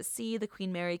 3 years at sea, the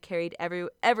Queen Mary carried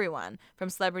everyone from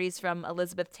celebrities from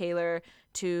Elizabeth Taylor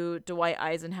to Dwight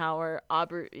Eisenhower,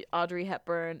 Audrey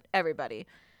Hepburn, everybody.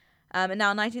 And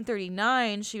now in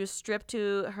 1939, she was stripped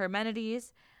to her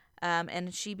amenities,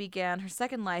 and she began her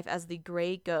second life as the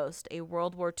Grey Ghost, a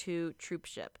World War II troop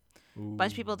ship. A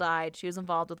bunch of people died. She was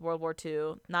involved with World War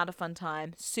II. Not a fun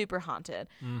time. Super haunted.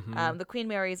 The Queen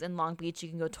Mary's in Long Beach. You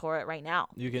can go tour it right now.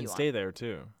 You can stay there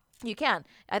too. You can.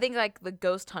 I think like the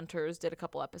Ghost Hunters did a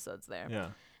couple episodes there. Yeah.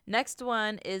 Next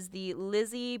one is the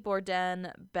Lizzie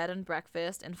Borden Bed and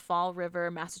Breakfast in Fall River,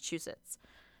 Massachusetts.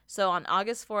 So on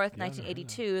August 4th,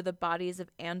 1982, the bodies of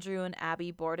Andrew and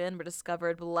Abby Borden were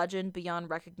discovered bludgeoned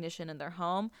beyond recognition in their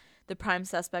home. The prime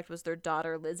suspect was their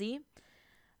daughter, Lizzie.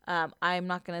 I'm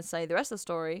not going to say the rest of the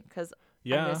story because I'm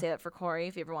going to say that for Corey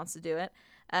if he ever wants to do it.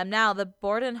 Now, the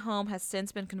Borden home has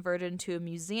since been converted into a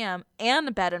museum and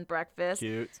a bed and breakfast.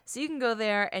 Cute. So you can go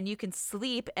there and you can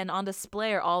sleep, and on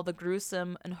display are all the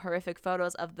gruesome and horrific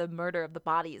photos of the murder of the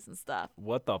bodies and stuff.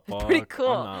 What the fuck? Pretty cool.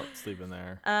 I'm not sleeping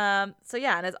there. So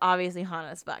yeah, and it's obviously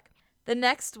haunted as fuck. The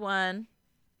next one,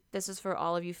 this is for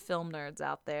all of you film nerds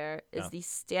out there, is the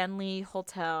Stanley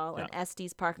Hotel in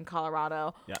Estes Park in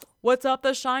Colorado. Yeah. What's up,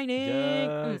 The Shining?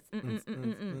 Yes.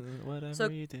 Whatever So-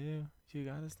 you do, you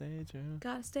gotta stay true.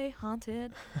 Gotta stay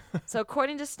haunted. So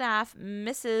according to staff,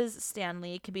 Mrs.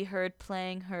 Stanley can be heard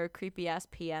playing her creepy ass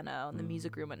piano in the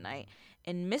music room at night,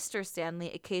 and Mr. Stanley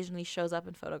occasionally shows up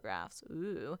in photographs.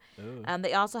 Ooh.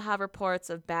 They also have reports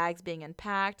of bags being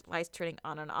unpacked, lights turning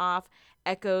on and off,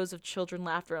 echoes of children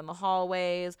laughter in the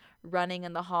hallways, running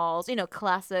in the halls. You know,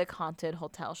 classic haunted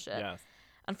hotel shit. Yes.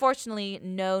 Unfortunately,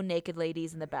 no naked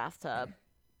ladies in the bathtub.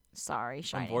 Sorry,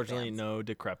 Shining Unfortunately, fans. no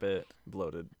decrepit,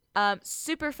 bloated.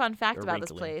 Super fun fact Or about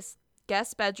this wrinkly. place.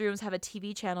 Guest bedrooms have a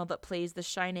TV channel that plays The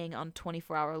Shining on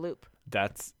 24-hour loop.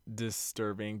 That's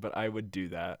disturbing, but I would do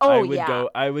that. Oh, yeah.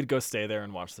 I would go stay there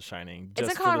and watch The Shining It's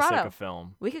just in for the sake Colorado. of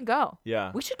film. We can go.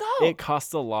 Yeah. We should go. It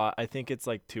costs a lot. I think it's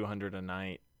like $200 a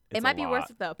night. It might be worth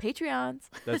it, though. Patreons.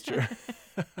 That's true.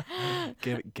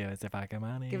 give us your fucking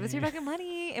money. Give us your fucking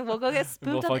money, and we'll go get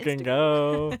spooked We'll on fucking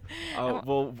Instagram. go.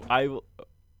 Well, I will.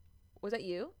 Was that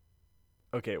you?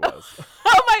 Okay, it was.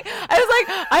 Oh my! I was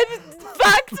like, I'm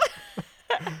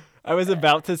fucked. I was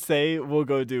about to say we'll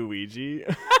go do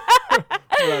Ouija, but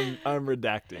I'm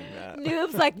redacting that.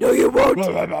 Noob's like, no, you won't.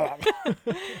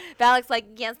 Valak's like,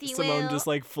 yes, you Simone will. just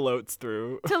like floats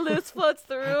through. Toulouse floats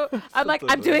through. I'm like,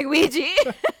 Floats I'm doing Ouija.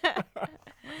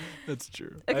 That's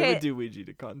true. I Okay. would do Ouija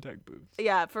to contact boobs.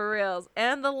 Yeah, for reals.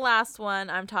 And the last one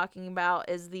I'm talking about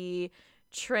is the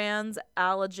Trans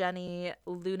Allegheny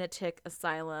Lunatic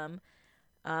Asylum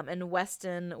in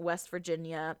Weston, West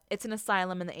Virginia. It's an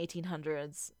asylum in the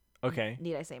 1800s. Okay.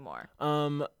 Need I say more?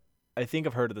 I think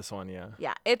I've heard of this one. Yeah.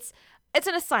 Yeah, it's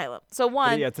an asylum. So But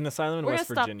one, yeah, it's an asylum in we're West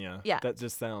gonna stop- Virginia. yeah. That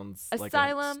just sounds like a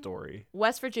Asylum. story.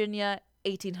 West Virginia,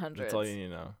 1800s. That's all you need to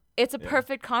know. It's a yeah.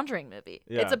 perfect Conjuring movie.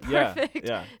 Yeah, It's a yeah, perfect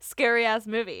yeah. scary ass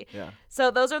movie. Yeah. So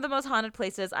those are the most haunted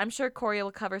places. I'm sure Corey will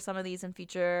cover some of these in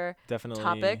future Definitely.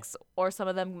 topics, or some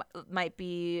of them might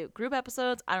be group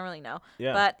episodes. I don't really know.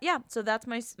 Yeah. But yeah, so that's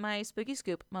my spooky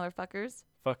scoop, motherfuckers.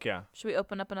 Fuck yeah. Should we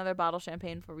open up another bottle of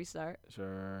champagne before we start?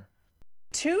 Sure.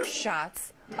 2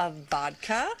 shots of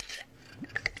vodka.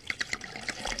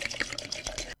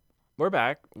 We're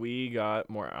back. We got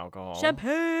more alcohol.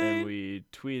 Champagne! And we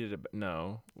tweeted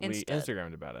we Instead.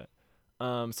 Instagrammed about it.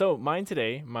 So mine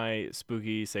today, my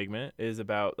spooky segment is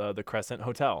about the Crescent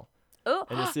Hotel. Oh,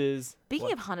 And this is speaking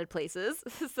what? of haunted places,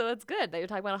 so it's good that you're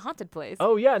talking about a haunted place.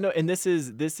 Oh yeah, no, and this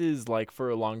is like for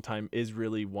a long time is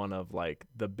really one of like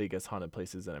the biggest haunted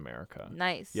places in America.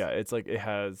 Nice. Yeah, it's like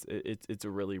it's a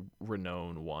really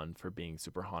renowned one for being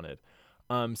super haunted.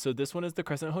 So this one is the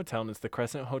Crescent Hotel, and it's the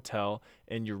Crescent Hotel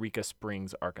in Eureka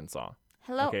Springs, Arkansas.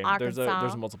 Hello, Okay, Arkansas.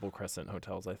 there's multiple Crescent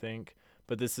hotels, I think,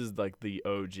 but this is like the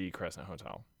OG Crescent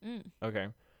Hotel. Okay,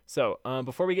 so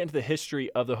before we get into the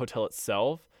history of the hotel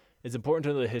itself, it's important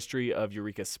to know the history of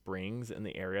Eureka Springs and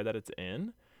the area that it's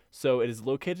in. So it is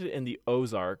located in the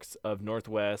Ozarks of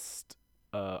Northwest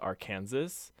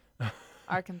Arkansas.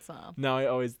 Arkansas. Now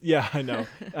I know.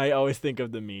 I always think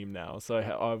of the meme now, so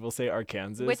I will say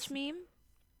Arkansas. Which meme?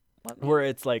 What meme? Where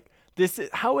it's like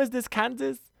how is this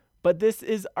Kansas? But this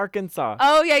is Arkansas.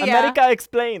 Oh yeah, yeah. America,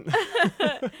 explain.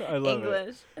 I love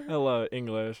English. it. I love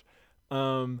English.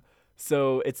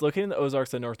 So it's located in the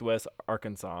Ozarks of Northwest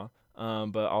Arkansas.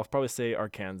 But I'll probably say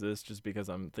Arkansas just because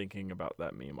I'm thinking about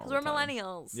that meme all the Because time. we're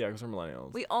millennials. Yeah, because we're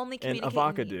millennials. We only and communicate in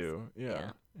avocado. memes.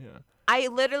 Yeah. Yeah. I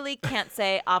literally can't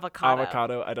say avocado.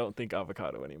 Avocado. I don't think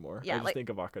avocado anymore. Yeah, I just like- think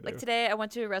avocado. Like today, I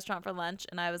went to a restaurant for lunch,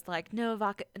 and I was like, no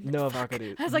avocado. No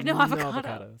avocado. I was like, no avocado.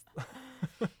 avocados.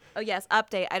 Oh, yes.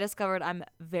 Update. I discovered I'm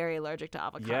very allergic to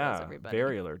avocados, Yeah, everybody.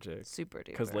 very allergic. Super duper.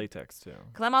 Because latex too.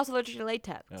 Because I'm also allergic to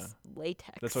latex. Yeah.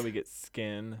 Latex. That's why we get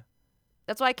skin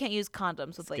That's why I can't use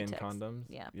condoms with skin latex. condoms.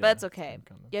 Yeah, but it's okay.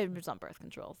 skin condoms. Yeah, it's on birth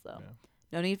control, so Yeah.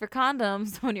 no need for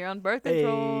condoms when you're on birth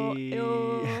control. Hey.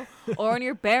 Ew. Or when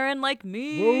you're barren like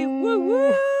me. Woo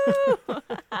woo.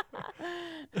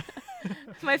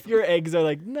 Your eggs are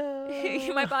like, no.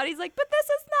 My body's like, but this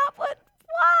is not what.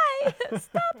 Why?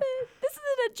 Stop it. This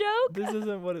isn't a joke. This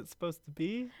isn't what it's supposed to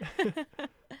be.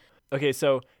 Okay,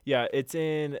 so yeah, it's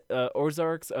in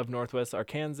Ozarks of Northwest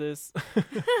Arkansas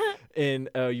in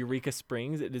Eureka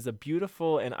Springs. It is a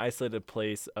beautiful and isolated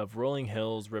place of rolling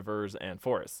hills, rivers, and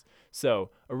forests. So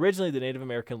originally, the Native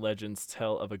American legends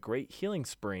tell of a great healing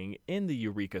spring in the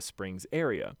Eureka Springs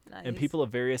area. And Nice. people of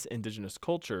various indigenous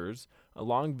cultures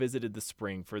long visited the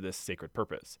spring for this sacred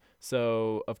purpose.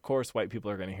 So, of course, white people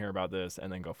are going to hear about this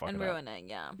and then go fuck And it up. ruin it,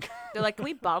 yeah. They're like, can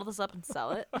we bottle this up and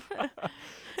sell it?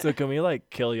 So can we like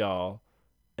kill y'all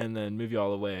and then move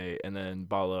y'all away and then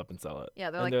bottle it up and sell it?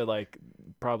 Yeah, they're and like- they're like,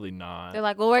 probably not. They're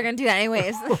like, well, we're going to do that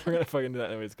anyways. We're gonna fucking do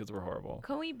that anyways because we're horrible.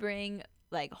 Can we bring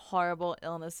like horrible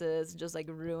illnesses and just like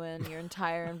ruin your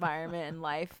entire environment and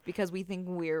life because we think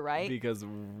we're right? Because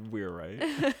we're right.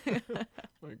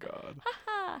 Oh my God.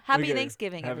 Happy Okay,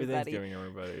 Thanksgiving, Happy everybody. Thanksgiving,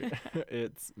 everybody.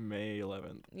 It's May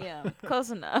 11th. Yeah,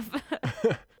 close enough.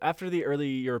 After the early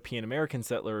European American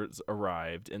settlers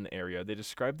arrived in the area, they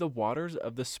described the waters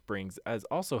of the springs as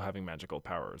also having magical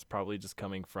powers, probably just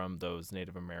coming from those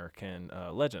Native American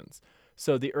legends.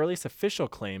 So the earliest official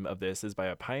claim of this is by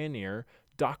a pioneer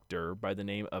doctor by the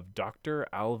name of Dr.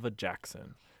 Alva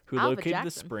Jackson, who Alva located the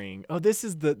Jackson. spring. Oh, this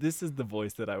is the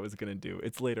voice that I was gonna do.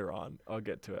 It's later on. I'll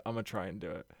get to it. I'm gonna try and do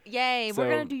it. Yay, So, we're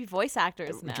going to do voice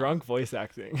actors now. Drunk voice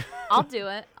acting. I'll do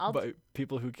it. But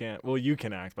people who can't. Well, you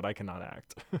can act, but I cannot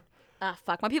act. Ah,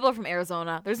 fuck. My people are from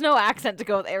Arizona. There's no accent to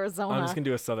go with Arizona. I'm just gonna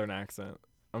do a southern accent.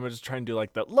 I'm gonna just try and do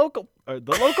like the local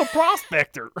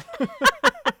prospector.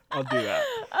 I'll do that.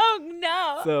 Oh,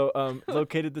 no.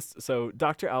 So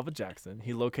Dr. Alva Jackson,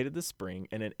 he located the spring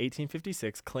and in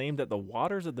 1856 claimed that the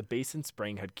waters of the basin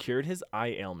spring had cured his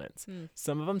eye ailments.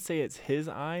 Some of them say it's his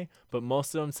eye, but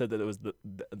most of them said that it was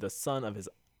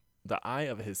the eye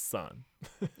of his son.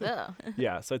 Ugh.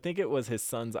 Yeah, so I think it was his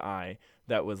son's eye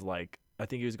that was like, I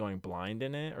think he was going blind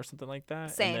in it or something like that.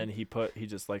 Same. And then he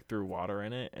just like threw water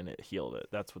in it and it healed it.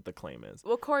 That's what the claim is.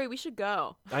 Well, Corey, we should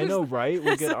go. I know, right?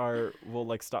 We'll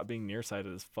like stop being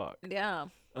nearsighted as fuck. Yeah.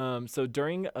 So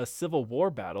during a Civil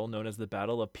War battle known as the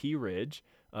Battle of Pea Ridge,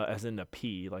 as in a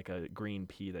pea, like a green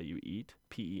pea that you eat,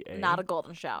 PEA. Not a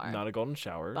golden shower. Not a golden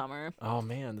shower. Bummer. Oh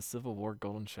man, the Civil War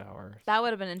golden shower. That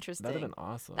would have been interesting. That'd have been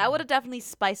awesome. That would have definitely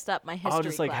spiced up my history I'll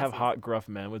just like have classes. hot gruff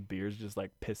men with beards just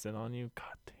like pissing on you.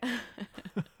 God damn.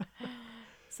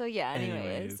 So yeah,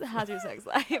 anyways, Anyways. how's your sex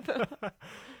life?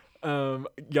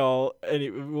 Y'all,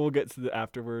 we'll get to the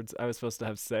afterwards. I was supposed to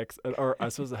have sex, or I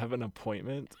was supposed to have an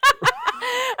appointment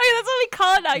Okay, that's what we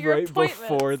call it now. Your right appointment.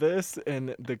 before this,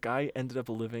 and the guy ended up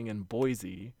living in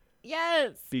Boise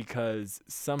Yes. because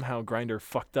somehow Grindr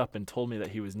fucked up and told me that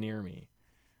he was near me.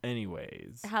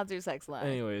 Anyways, How's your sex life?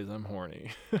 I'm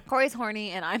horny. Corey's horny,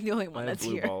 and I'm the only I one have that's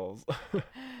blue here. balls.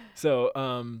 So,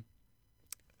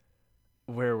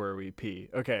 where were we? P.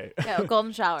 Okay. Yeah,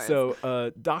 golden showers.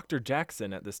 So, Dr.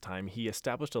 Jackson at this time, he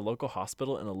established a local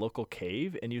hospital in a local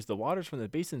cave and used the waters from the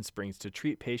basin springs to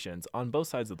treat patients on both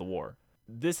sides of the war.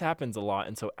 This happens a lot,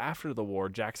 and so after the war,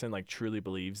 Jackson like truly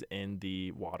believes in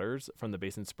the waters from the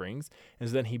basin springs, and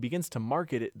so then he begins to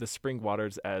market the spring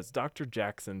waters as Dr.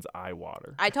 Jackson's eye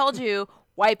water. I told you,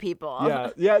 white people.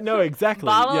 Yeah, no, exactly.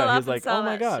 Bottle it Yeah, up he's and like, sell oh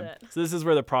my that god. shit. So this is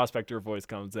where the prospector voice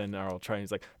comes in. I'll try. And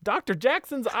he's like, Dr.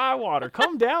 Jackson's eye water,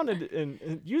 come down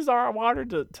and use our water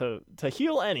to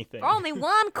heal anything. For only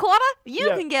 $1.25, you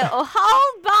Yeah. can get a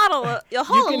whole bottle, a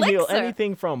whole You can elixir. heal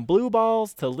anything from blue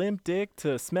balls to limp dick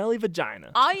to smelly vagina.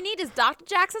 All you need is Dr.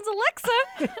 Jackson's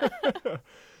elixir.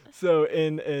 So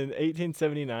in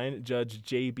 1879, Judge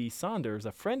J.B. Saunders,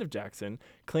 a friend of Jackson,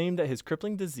 claimed that his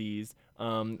crippling disease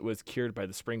was cured by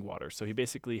the spring water. So he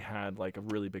basically had like a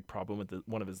really big problem with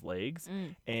one of his legs,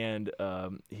 and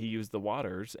he used the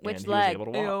waters, Which and leg? he was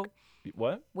able to walk.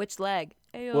 What? Which leg?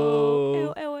 Ayo,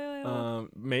 Whoa. ayo, ayo, ayo.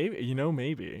 Maybe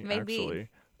maybe Maybe. actually.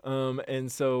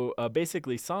 And so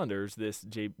basically Saunders, this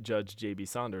Judge J.B.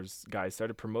 Saunders guy,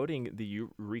 started promoting the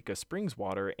Eureka Springs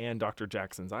water and Dr.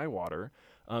 Jackson's eye water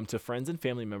to friends and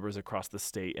family members across the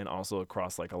state and also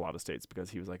across like a lot of states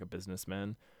because he was like a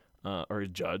businessman or a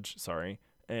judge, sorry.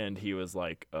 And he was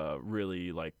like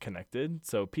really like connected.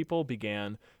 So people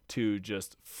began to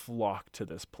just flock to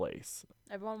this place.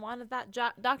 Everyone wanted that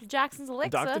Dr. Jackson's elixir.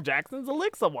 Dr. Jackson's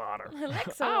elixir water.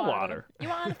 Elixir Our water. You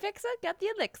want to fix it? Get the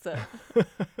elixir.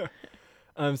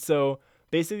 So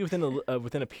basically,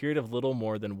 within a period of little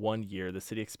more than 1 year, the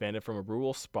city expanded from a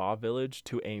rural spa village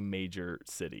to a major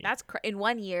city. That's in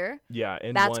 1 year. Yeah,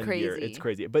 in That's 1 year, crazy. it's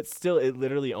crazy. But still, it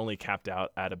literally only capped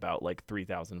out at about like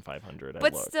 3,500.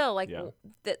 But still, like, yeah.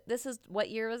 this is, what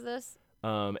year was this?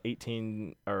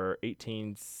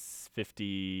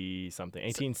 1850 something,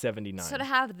 1879. So to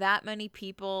have that many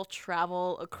people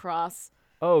travel across,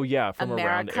 Oh yeah, from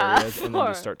around America areas and then for-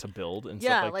 just start to build and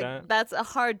yeah, stuff like that. that's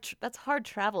hard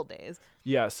travel days.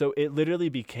 Yeah, so it literally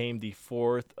became the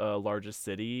fourth largest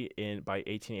city by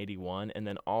 1881, and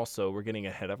then also we're getting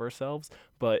ahead of ourselves,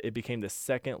 but it became the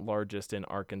second largest in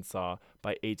Arkansas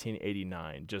by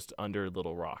 1889, just under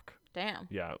Little Rock. Damn.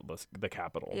 Yeah, the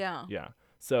capital. Yeah. Yeah.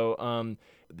 So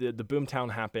the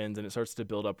boomtown happens and it starts to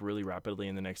build up really rapidly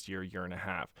in the next year and a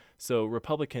half. So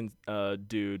Republican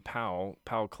dude Powell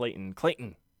Clayton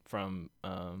from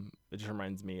it just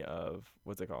reminds me of,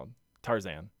 what's it called?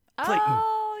 Tarzan. Clayton.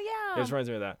 Oh It yeah. just reminds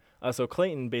me of that. So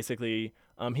Clayton basically,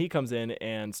 he comes in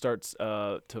and starts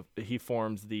he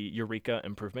forms the Eureka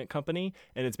Improvement Company,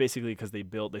 and it's basically because they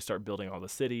start building all the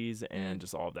cities and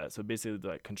just all of that. So basically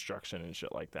like construction and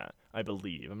shit like that, I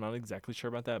believe. I'm not exactly sure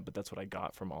about that, but that's what I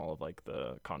got from all of like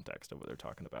the context of what they're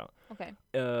talking about.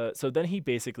 Okay. So then he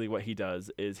basically, what he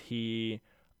does is he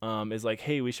is like,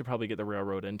 hey, we should probably get the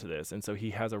railroad into this. And so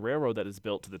he has a railroad that is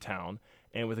built to the town.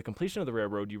 And with the completion of the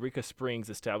railroad, Eureka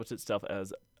Springs established itself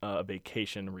as a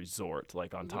vacation resort,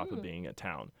 like on top of being a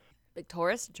town. Big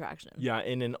tourist attraction. Yeah,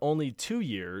 and in only 2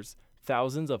 years,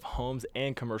 thousands of homes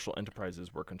and commercial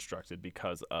enterprises were constructed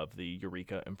because of the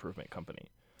Eureka Improvement Company.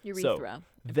 Urethra.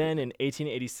 Then in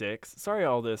 1886, sorry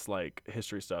all this like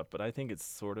history stuff, but I think it's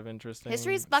sort of interesting.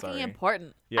 History is fucking Sorry.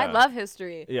 important. Yeah. I love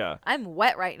history. Yeah. I'm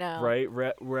wet right now. Right?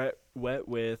 Wet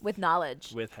with With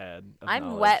knowledge. head. Of I'm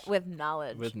knowledge. wet with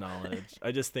knowledge. With knowledge.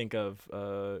 I just think of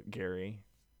Gary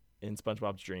in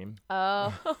SpongeBob's Dream.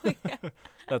 Oh, yeah.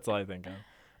 That's all I think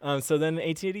of. So then in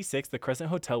 1886, the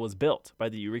Crescent Hotel was built by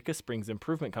the Eureka Springs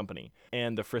Improvement Company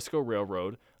and the Frisco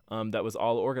Railroad that was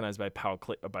all organized by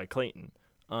by Clayton.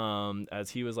 As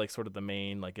he was like sort of the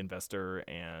main like investor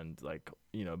and like,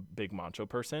 you know, big macho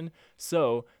person.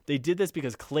 So they did this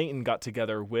because Clayton got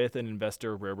together with an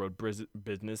investor railroad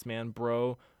businessman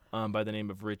bro by the name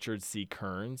of Richard C.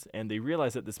 Kearns, and they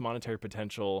realized that this monetary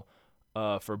potential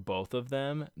for both of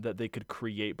them that they could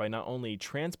create by not only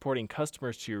transporting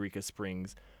customers to Eureka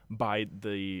Springs by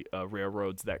the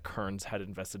railroads that Kearns had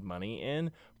invested money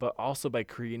in, but also by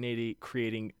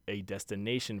creating a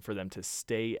destination for them to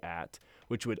stay at,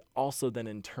 which would also then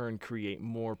in turn create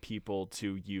more people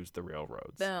to use the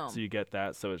railroads. Boom. So you get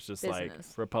that. So it's just like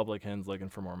Business. Republicans looking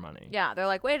for more money. Yeah, they're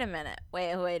like, wait a minute.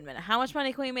 Wait a minute. How much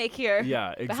money can we make here?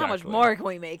 Yeah, But how much exactly. more can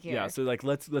we make here? Yeah, so like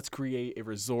let's create a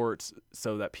resort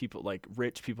so that people like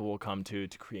rich people will come to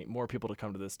create more people to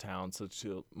come to this town, so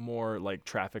to more like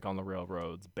traffic on the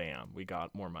railroads. Bam, we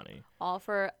got more money. All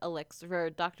for elixir,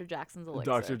 for Dr. Jackson's elixir.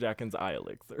 Dr. Jackson's eye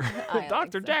elixir. Eye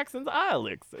Dr. elixir. Jackson's eye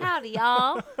elixir. Howdy,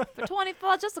 y'all. For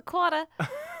 24, just a quarter,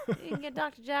 you can get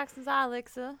Dr. Jackson's eye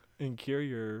elixir. And cure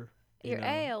your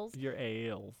Ails. Your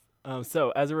ails. So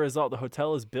as a result, the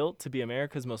hotel is built to be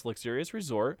America's most luxurious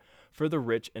resort for the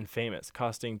rich and famous,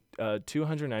 costing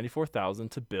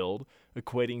 $294,000 to build,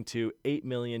 equating to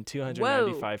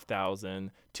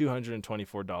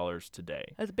 $8,295,224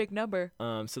 today. That's a big number.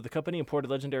 So the company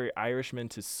imported legendary Irishmen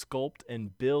to sculpt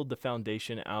and build the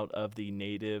foundation out of the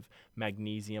native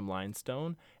magnesium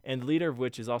limestone, and the leader of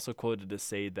which is also quoted to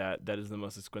say that that is the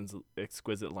most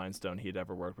exquisite limestone he had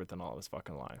ever worked with in all of his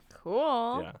fucking life.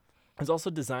 Cool. Yeah. It was also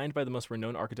designed by the most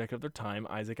renowned architect of their time,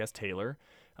 Isaac S. Taylor.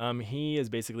 He is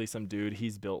basically some dude.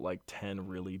 He's built like 10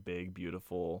 really big,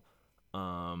 beautiful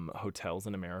hotels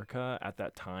in America at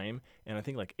that time, and I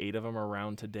think like 8 of them are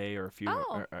around today, or a few,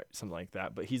 or something like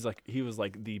that. But he was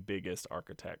like the biggest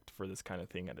architect for this kind of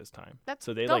thing at his time. That's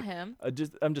so they still like him.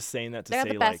 I'm just saying that to They're say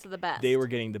the best like of the best. they were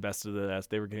getting the best of the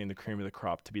best. They were getting the cream of the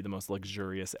crop to be the most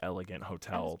luxurious, elegant I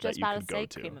hotel was that just you about could to go say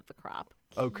to. cream of the crop.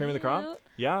 Oh, cream of the crop? Cute.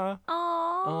 Yeah.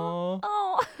 Oh.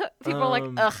 Oh. People are like,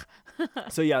 ugh.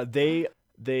 So yeah, the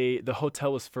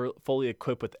hotel was fully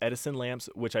equipped with Edison lamps,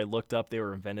 which I looked up. They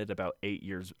were invented about 8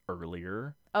 years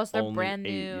earlier. Oh, so they're Only brand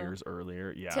 8 new. years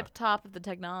earlier. Yeah. Tip top of the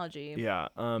technology. Yeah.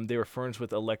 They were furnished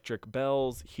with electric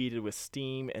bells, heated with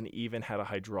steam, and even had a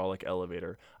hydraulic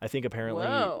elevator. I think apparently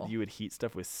Whoa. you would heat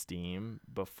stuff with steam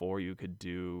before you could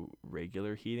do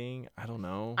regular heating. I don't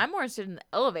know. I'm more interested in the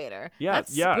elevator. Yeah,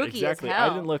 That's yeah, spooky exactly. As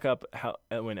hell. I didn't look up how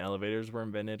when elevators were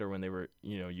invented or when they were,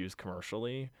 used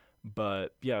commercially.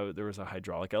 But yeah, there was a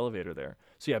hydraulic elevator there.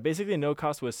 So yeah, basically no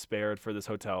cost was spared for this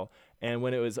hotel. And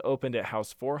when it was opened, it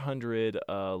housed 400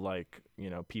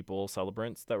 people,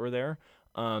 celebrants that were there.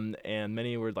 And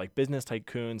many were like business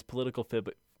tycoons, political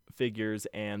figures,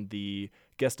 and the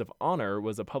guest of honor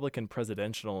was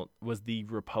the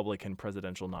Republican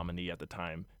presidential nominee at the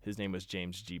time. His name was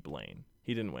James G. Blaine.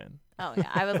 He didn't win. Oh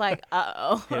yeah, I was like,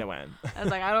 uh-oh. He didn't win. I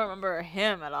was like, I don't remember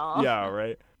him at all. Yeah,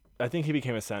 right. I think he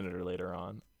became a senator later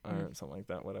on or something like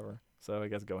that, whatever. So I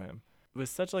guess go him. It was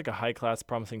such like a high class,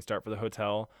 promising start for the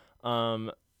hotel.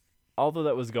 Although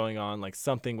that was going on, like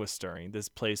something was stirring. This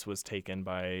place was taken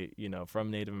by, from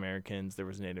Native Americans. There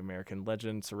was Native American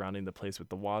legend surrounding the place with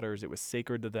the waters. It was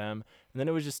sacred to them. And then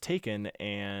it was just taken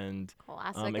and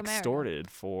extorted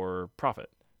for profit.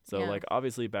 So like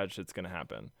obviously bad shit's going to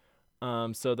happen.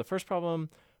 So the first problem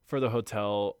for the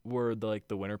hotel were the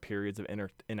winter periods of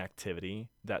inactivity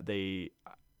that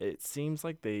it seems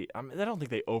like I don't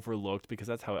think they overlooked because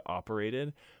that's how it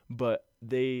operated, but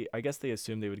I guess they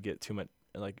assumed they would get too much,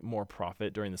 more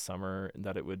profit during the summer and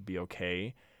that it would be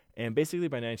okay. And basically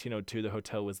by 1902, the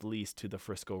hotel was leased to the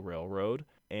Frisco Railroad.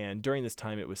 And during this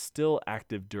time, it was still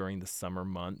active during the summer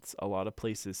months. A lot of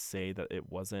places say that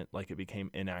it wasn't, it became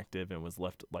inactive and was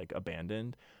left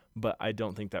abandoned. But I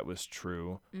don't think that was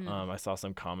true. I saw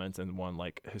some comments and one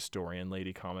historian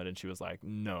lady commented and she was like,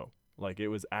 no. It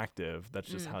was active. That's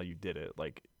just how you did it.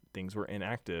 Things were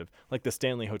inactive. Like the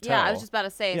Stanley Hotel. Yeah, I was just about to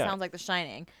say, it sounds like The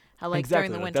Shining. How exactly,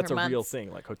 during the winter that's months. a real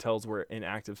thing. Hotels were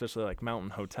inactive, especially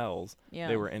mountain hotels. Yeah.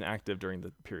 They were inactive during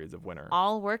the periods of winter.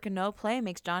 All work and no play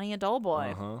makes Johnny a dull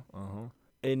boy.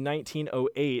 In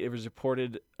 1908, it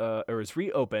was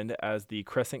reopened as the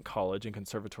Crescent College and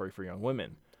Conservatory for Young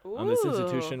Women. This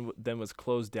institution then was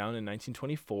closed down in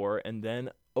 1924 and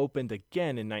then opened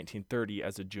again in 1930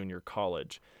 as a junior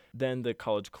college. Then the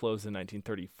college closed in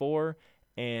 1934,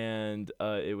 and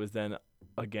it was then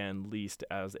again leased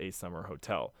as a summer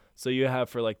hotel. So you have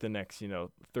for the next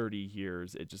 30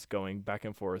 years it just going back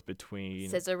and forth between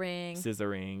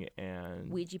scissoring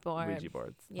and Ouija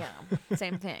boards. Yeah,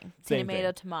 same thing.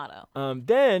 Tomato.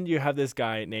 Then you have this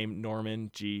guy named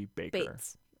Norman G.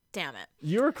 Bates. Damn it.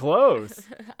 You were close.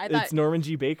 It's Norman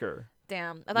G. Baker.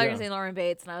 Damn. I thought you were going to say Norman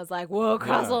Bates, and I was like, whoa,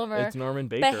 crossover. Yeah, it's Norman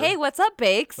Baker. But hey, what's up,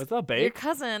 Bakes? What's up, Bakes? Your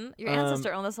cousin, your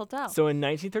ancestor owned this hotel. So in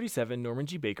 1937, Norman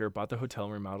G. Baker bought the hotel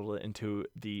and remodeled it into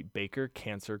the Baker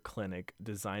Cancer Clinic,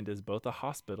 designed as both a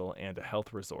hospital and a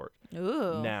health resort.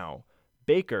 Ooh. Now,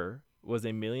 Baker was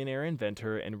a millionaire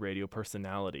inventor and radio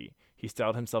personality. He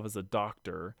styled himself as a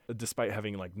doctor, despite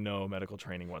having no medical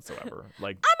training whatsoever. I'm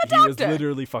a doctor! He was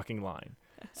literally fucking lying.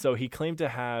 So he claimed to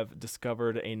have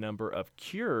discovered a number of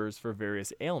cures for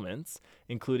various ailments,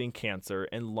 including cancer,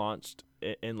 and launched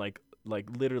and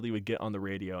literally would get on the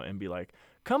radio and be like,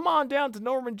 "Come on down to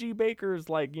Norman G. Baker's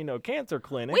cancer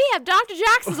clinic. We have Dr.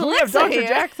 Jackson's elixir. We have Dr. Here.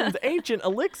 Jackson's ancient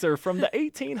elixir from the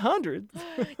 1800s."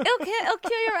 It'll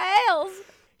cure your ails.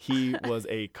 He was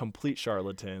a complete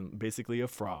charlatan, basically a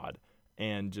fraud.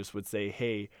 And just would say,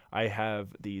 hey, I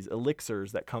have these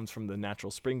elixirs that comes from the natural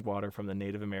spring water from the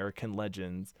Native American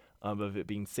legends of it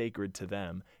being sacred to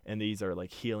them. And these are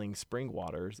healing spring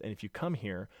waters. And if you come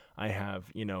here, I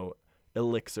have,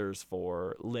 elixirs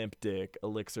for limp dick,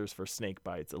 elixirs for snake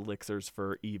bites, elixirs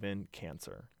for even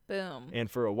cancer. Boom.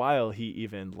 And for a while, he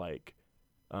even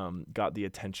got the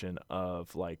attention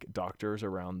of doctors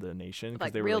around the nation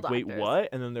because they were wait, what?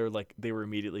 And then they were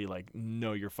immediately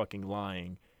no, you're fucking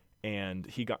lying. And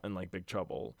he got in big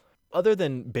trouble. Other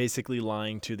than basically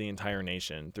lying to the entire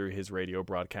nation through his radio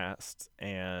broadcasts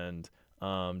and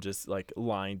just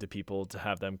lying to people to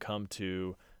have them come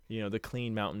to the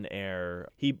clean mountain air.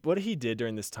 What he did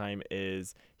during this time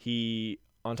is he,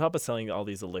 on top of selling all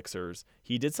these elixirs,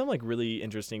 he did some really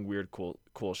interesting, weird,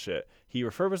 cool shit. He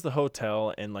refurbished the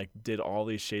hotel and did all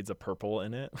these shades of purple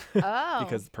in it. Oh,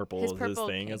 because purple is his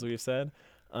thing, as we've said.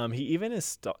 He even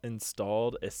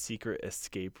installed a secret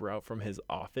escape route from his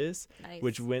office,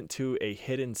 which went to a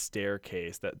hidden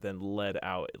staircase that then led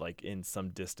out in some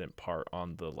distant part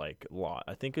on the lot.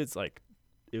 I think it's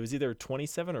it was either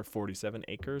 27 or 47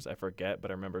 acres. I forget,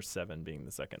 but I remember 7 being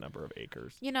the second number of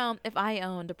acres. If I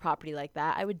owned a property like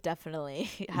that, I would definitely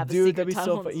have a Dude, secret that'd be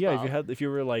tunnel so fun. Yeah, if you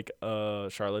were a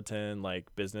charlatan,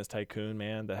 business tycoon,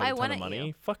 man, that had a ton of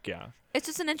money. Fuck yeah. It's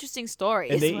just an interesting story.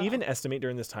 And they even estimate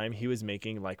during this time he was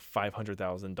making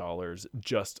 $500,000,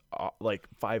 just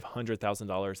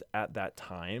 $500,000 at that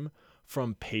time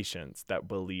from patients that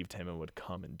believed him and would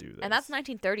come and do this. And that's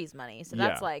 1930s money, so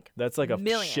that's that's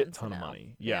a shit ton of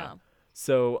money. Yeah.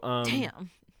 So damn.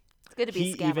 It's good to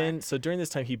be a scammer. So during this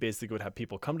time, he basically would have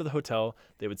people come to the hotel.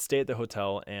 They would stay at the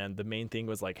hotel, and the main thing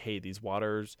was hey, these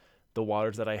waters, the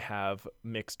waters that I have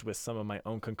mixed with some of my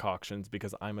own concoctions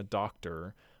because I'm a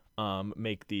doctor,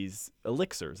 make these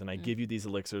elixirs, and I give you these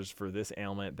elixirs for this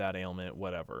ailment, that ailment,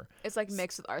 whatever. It's like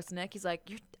mixed with arsenic. He's like,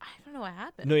 I don't know what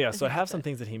happened. No, yeah. So I have some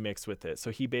things that he mixed with it.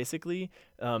 So he basically,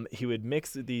 he would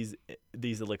mix these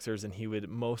elixirs, and he would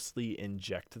mostly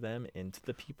inject them into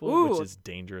the people, which is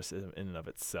dangerous in and of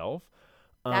itself.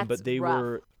 That's but they rough.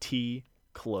 were tea,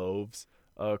 cloves,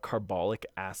 carbolic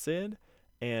acid,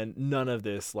 and none of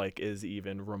this like is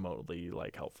even remotely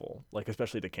like helpful, like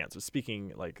especially to cancer.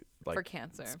 Speaking like For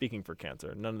cancer. Speaking for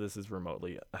cancer, none of this is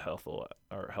remotely helpful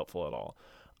at all.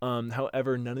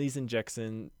 However, none of these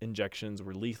injections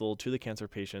were lethal to the cancer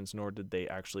patients, nor did they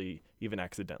actually even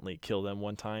accidentally kill them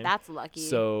one time. That's lucky.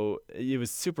 So it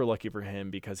was super lucky for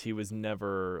him because he was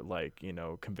never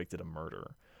convicted of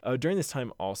murder. During this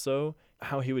time also,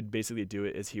 how he would basically do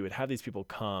it is he would have these people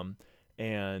come,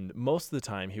 and most of the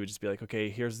time he would just be like, okay,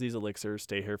 here's these elixirs,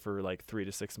 stay here for like 3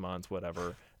 to 6 months,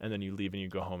 whatever. And then you leave and you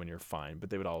go home and you're fine.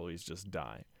 But they would always just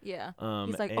die. Yeah.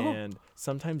 He's like, and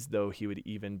sometimes though he would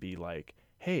even be like,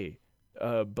 hey,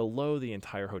 below the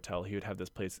entire hotel, he would have this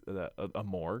place, a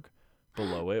morgue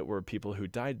below it, where people who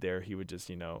died there, he would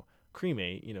just,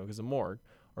 cremate, because a morgue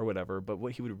or whatever. But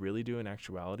what he would really do in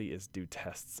actuality is do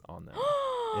tests on them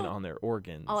and on their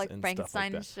organs. oh, like and Frankenstein stuff like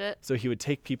and that. shit. So he would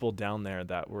take people down there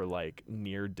that were like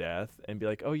near death and be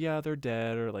like, oh yeah, they're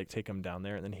dead, or like take them down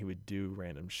there, and then he would do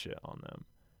random shit on them.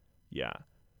 Yeah.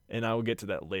 And I will get to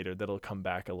that later. That'll come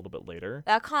back a little bit later,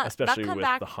 especially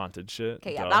with the haunted shit.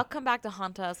 Okay, yeah, Duh. that'll come back to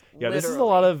haunt us. Yeah, this is a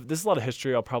lot of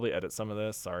history. I'll probably edit some of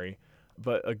this. Sorry,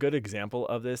 but a good example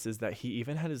of this is that he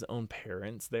even had his own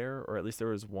parents there, or at least there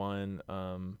was one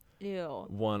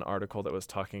article that was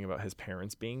talking about his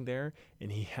parents being there,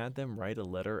 and he had them write a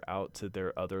letter out to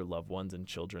their other loved ones and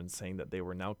children saying that they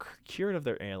were now cured of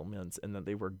their ailments and that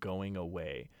they were going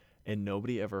away. And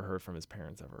nobody ever heard from his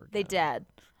parents ever again. They dead.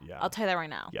 Yeah. I'll tell you that right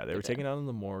now. Yeah, they were taken out in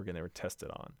the morgue and they were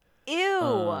tested on.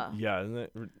 Ew. Yeah,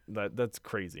 isn't that's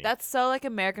crazy. That's so like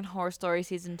American Horror Story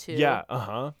season 2. Yeah,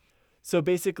 So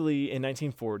basically, in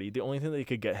 1940, the only thing that they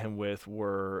could get him with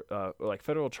were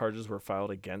federal charges were filed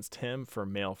against him for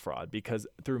mail fraud, because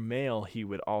through mail he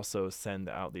would also send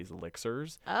out these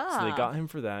elixirs. So they got him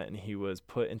for that, and he was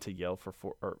put into jail for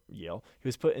 4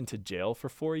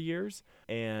 years.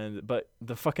 But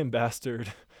the fucking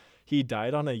bastard, he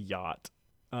died on a yacht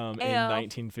in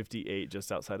 1958,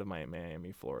 just outside of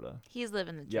Miami, Florida. He's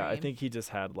living the dream. Yeah, I think he just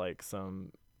had like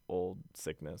some old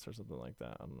sickness or something like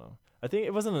that. I don't know. I think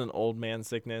it wasn't an old man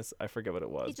sickness. I forget what it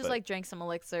was. He just like drank some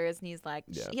elixirs, and he's like,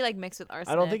 he like mixed with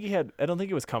arsenic. I don't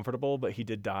think it was comfortable, but he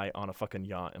did die on a fucking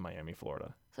yacht in Miami,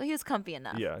 Florida. So he was comfy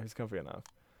enough. Yeah, he was comfy enough.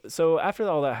 So after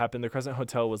all that happened, the Crescent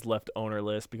Hotel was left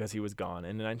ownerless because he was gone.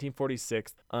 And in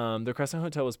 1946, the Crescent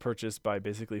Hotel was purchased by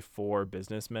basically 4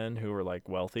 businessmen who were like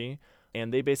wealthy,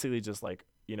 and they basically just like,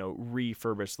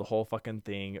 refurbished the whole fucking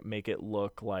thing, make it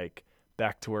look like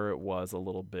back to where it was a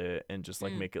little bit, and just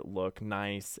like make it look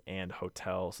nice and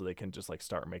hotel, so they can just like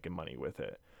start making money with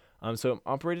it. So it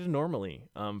operated normally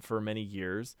for many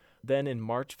years. Then in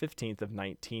March 15th of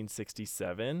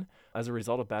 1967, as a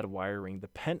result of bad wiring, the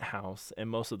penthouse and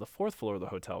most of the 4th floor of the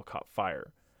hotel caught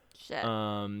fire. Shit.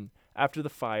 After the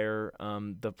fire,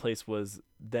 the place was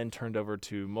then turned over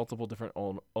to multiple different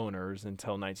owners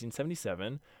until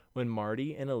 1977, when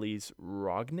Marty and Elise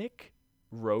Rognick,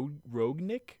 One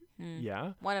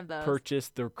of those.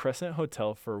 purchased the Crescent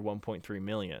Hotel for $1.3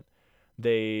 million.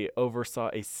 They oversaw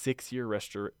a 6-year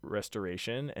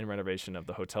restoration and renovation of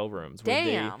the hotel rooms.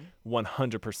 Damn. Where they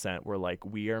 100% were like,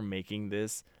 we are making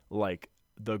this like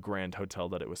the grand hotel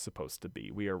that it was supposed to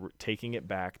be. We are taking it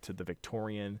back to the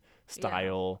Victorian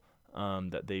style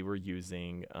that they were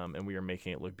using, and we are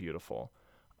making it look beautiful.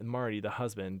 And Marty, the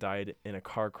husband, died in a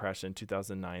car crash in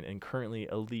 2009, and currently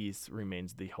Elise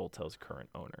remains the hotel's current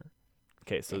owner.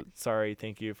 Okay, so sorry,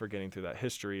 thank you for getting through that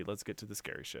history. Let's get to the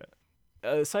scary shit.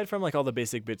 Aside from like all the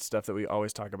basic bitch stuff that we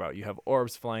always talk about, you have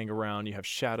orbs flying around, you have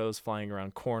shadows flying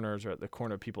around corners or at the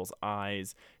corner of people's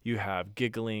eyes, you have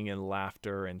giggling and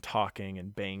laughter and talking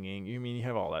and banging. You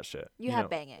have all that shit. You have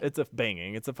banging. It's a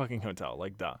banging. It's a fucking hotel.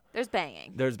 Like, duh. There's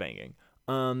banging. There's banging.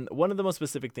 One of the most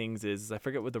specific things is, I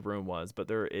forget what the room was, but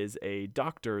there is a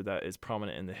doctor that is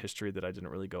prominent in the history that I didn't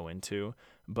really go into,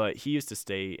 but he used to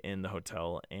stay in the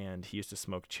hotel, and he used to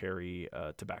smoke cherry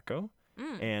tobacco.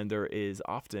 And there is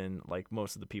often, like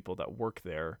most of the people that work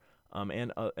there,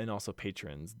 and also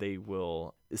patrons, they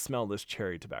will smell this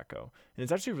cherry tobacco, and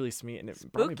it's actually really sweet. And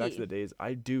it brought me back to the days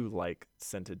I do like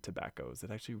scented tobaccos. It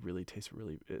actually really tastes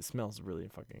it smells really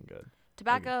fucking good.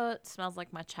 Tobacco smells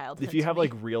like my childhood. If you to have me.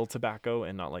 like real tobacco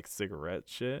and not like cigarette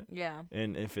shit, Yeah,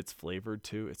 and if it's flavored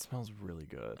too, it smells really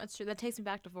good. that's true. That takes me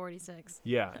back to 46.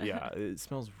 Yeah, it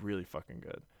smells really fucking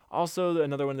good. Also,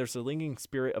 another one, there's a lingering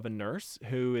spirit of a nurse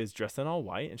who is dressed in all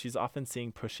white, and she's often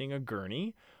seen pushing a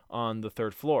gurney on the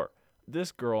third floor.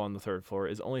 This girl on the third floor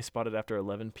is only spotted after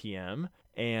 11 p.m.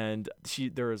 And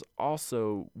there is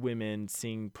also women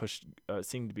seeing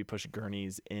to be pushed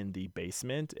gurneys in the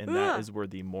basement, and that is where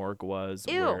the morgue was,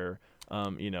 Ew. where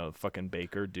fucking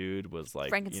Baker dude was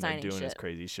like Frankensteining doing his shit.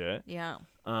 crazy shit. Yeah.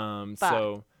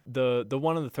 So the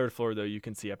one on the third floor though, you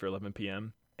can see after 11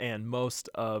 p.m. And most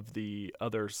of the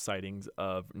other sightings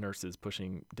of nurses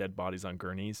pushing dead bodies on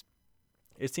gurneys,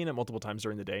 it's seen it multiple times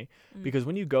during the day. Because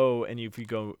when you go if you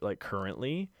go like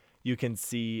currently, you can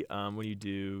see when you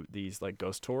do these like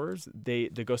ghost tours, the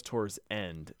ghost tours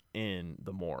end in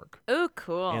the morgue. Oh,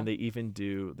 cool. And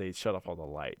they shut off all the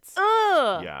lights.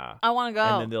 Ugh. Yeah. I want to go.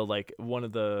 And then they'll like one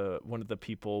of the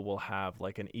people will have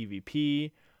like an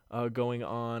EVP going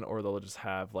on, or they'll just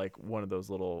have like one of those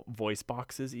little voice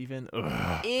boxes even.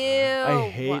 Ugh. Ew. I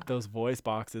hate those voice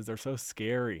boxes. They're so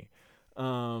scary.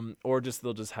 Or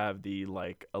they'll just have the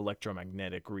like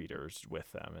electromagnetic readers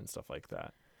with them and stuff like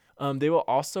that. They will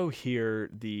also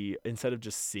hear instead of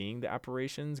just seeing the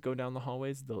apparitions go down the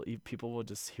hallways, people will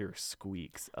just hear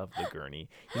squeaks of the gurney.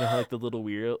 You know how like the little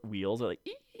wheels are like,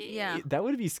 Yeah. That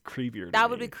would be creepier to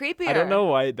That would me. be creepier. I don't know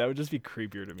why. That would just be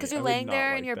creepier to me. Because I you're would laying not there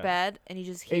like in your that. bed and you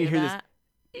just And you hear hear that.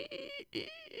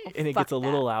 And it fuck gets a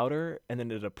little that. louder, and then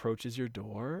it approaches your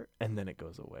door, and then it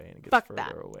goes away, and it gets Fuck further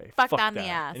that. away. Fuck that in the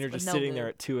ass And you're with just no sitting there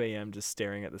lube. at 2 a.m. just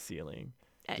staring at the ceiling,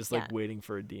 just like Yeah. waiting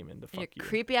for a demon to In your fuck you.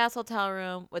 creepy ass hotel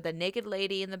room with a naked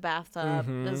lady in the bathtub.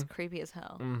 Mhm. This is creepy as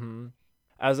hell. Mm-hmm.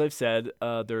 As I've said,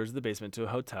 there's the basement to a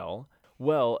hotel.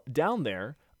 Well, down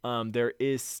there, there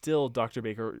is still Dr.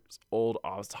 Baker's old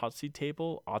autopsy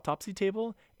table,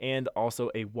 and also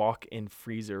a walk-in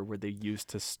freezer where they used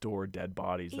to store dead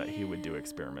bodies that he would do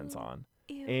experiments on,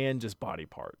 Ew. and just body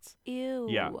parts. Ew.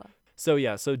 Yeah.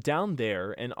 So down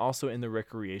there, and also in the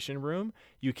recreation room,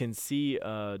 you can see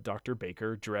Dr.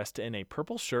 Baker dressed in a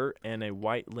purple shirt and a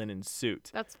white linen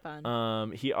suit. That's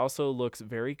fun. He also looks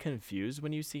very confused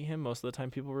when you see him. Most of the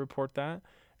time people report that.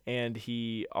 And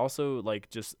he also like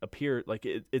just appeared like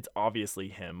it's obviously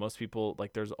him. Most people,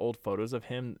 like, there's old photos of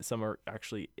him. Some are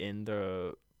actually in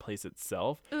the place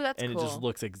itself. Ooh, that's and cool. it just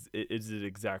looks it is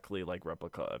exactly like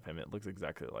replica of him. It looks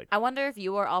exactly like. I wonder if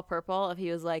you were all purple, if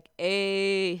he was like,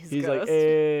 hey, He's ghost. like,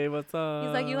 hey, what's up?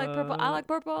 He's like, you like purple? I like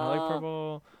purple. I like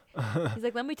purple. He's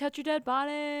like, let me touch your dead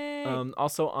body.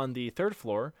 Also on the third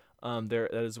floor, that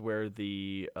is where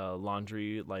the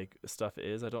laundry like stuff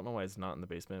is. I don't know why it's not in the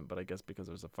basement, but I guess because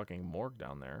there's a fucking morgue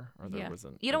down there, or there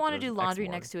wasn't. You don't want to there's do an laundry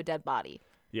ex-morgue. next to a dead body.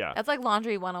 Yeah, That's like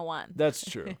laundry 101. that's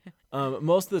true.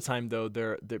 Most of the time, though,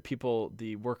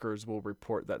 the workers will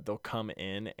report that they'll come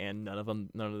in and none of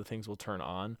the things will turn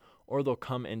on, or they'll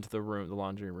come into the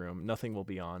laundry room, nothing will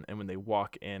be on, and when they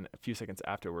walk in a few seconds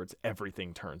afterwards,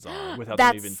 everything turns on without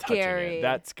them That's even touching scary. it.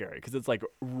 That's scary because it's like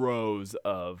rows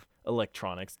of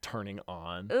electronics turning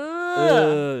on.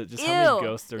 Ugh. Just how many Ew.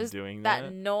 ghosts are There's doing that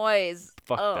that? noise.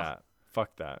 Fuck Ugh. that.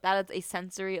 Fuck that. That is a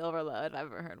sensory overload if I've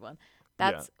ever heard one.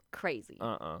 That's crazy.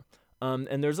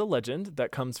 And there's a legend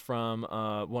that comes from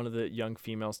one of the young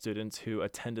female students who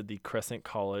attended the Crescent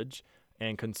College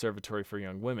and Conservatory for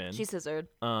Young Women. She scissored.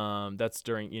 That's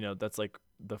during, that's like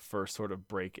the first sort of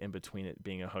break in between it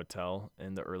being a hotel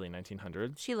in the early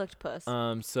 1900s. She looked puss.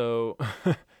 So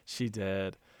she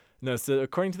did. No, so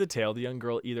according to the tale, the young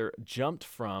girl either jumped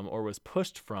from or was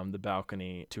pushed from the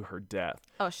balcony to her death.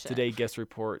 Oh, shit. Today, guest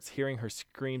reports hearing her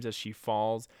screams as she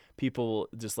falls. People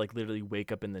just like literally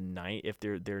wake up in the night if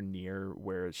they're near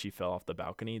where she fell off the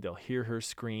balcony. They'll hear her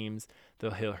screams.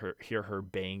 They'll hear her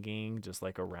banging just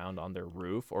like around on their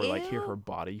roof, or like hear Ew. her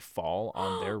body fall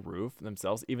on their roof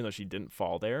themselves, even though she didn't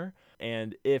fall there.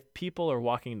 And if people are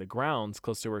walking the grounds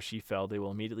close to where she fell, they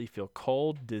will immediately feel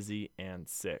cold, dizzy, and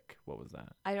sick. What was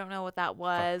that? I don't know what that Fuck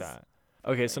was. that.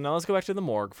 Okay, so now let's go back to the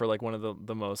morgue for like one of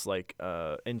the most like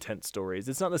intense stories.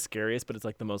 It's not the scariest, but it's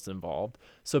like the most involved.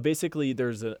 So basically,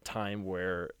 there's a time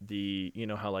where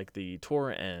how like the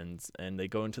tour ends and they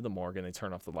go into the morgue and they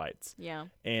turn off the lights. Yeah.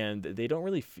 And they don't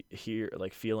really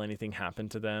feel anything happen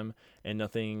to them, and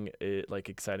nothing like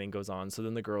exciting goes on. So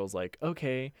then the girl's like,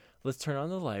 okay, let's turn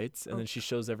on the lights, and then she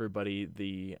shows everybody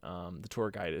the tour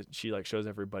guide. She like shows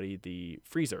everybody the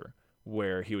freezer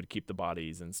where he would keep the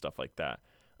bodies and stuff like that.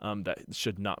 That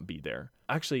should not be there.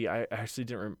 Actually, I actually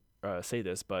didn't say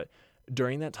this, but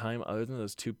during that time, other than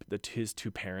his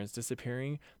two parents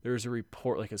disappearing, there was a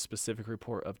report, like a specific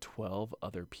report of 12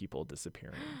 other people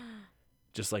disappearing.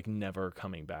 just like never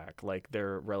coming back. Like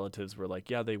their relatives were like,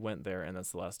 yeah, they went there and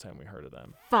that's the last time we heard of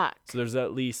them. Fuck. So there's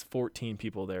at least 14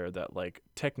 people there that like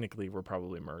technically were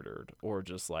probably murdered, or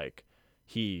just like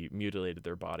he mutilated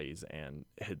their bodies and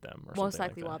hid them or Most something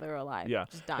likely like while that. they were alive. Yeah.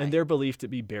 Just dying. And they're believed to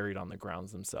be buried on the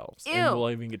grounds themselves. Ew. And we'll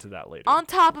even get to that later. on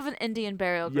top of an Indian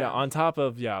burial ground. Yeah, on top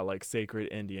of like sacred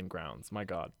Indian grounds. My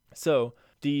God. So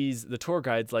the tour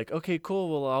guide's like, okay, cool.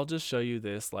 Well, I'll just show you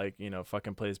this like,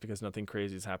 fucking place because nothing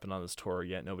crazy has happened on this tour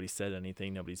yet. Nobody said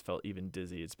anything. Nobody's felt even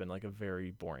dizzy. It's been like a very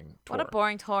boring tour. What a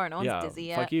boring tour. No one's dizzy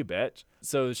yet. Fuck you, bitch.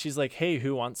 So she's like, hey,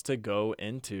 who wants to go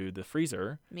into the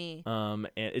freezer? Me. And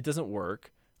it doesn't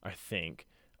work, I think.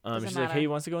 Doesn't She's like, matter. hey, who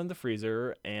wants to go in the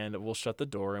freezer? And we'll shut the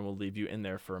door and we'll leave you in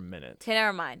there for a minute. Okay,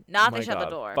 never mind. Not My to shut the God,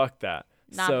 door. Fuck that.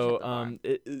 Not to So, shut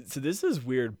the door. so this is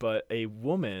weird, but a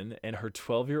woman and her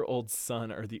 12-year-old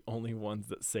son are the only ones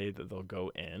that say that they'll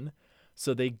go in.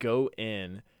 So they go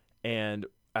in, and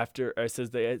after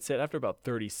after about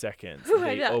 30 seconds, I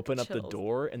they got open up the chills.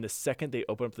 door, and the second they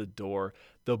open up the door,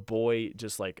 the boy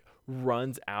just like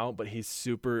runs out, but he's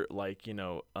super like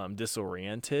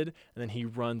disoriented, and then he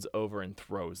runs over and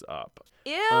throws up.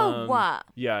 Ew.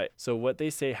 Yeah. So what they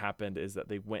say happened is that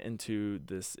they went into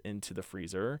the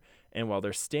freezer, and while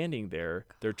they're standing there,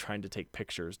 they're trying to take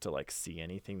pictures to like see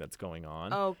anything that's going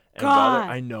on. Oh, And while God.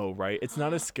 I know, right? It's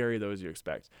not as scary though as you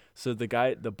expect. So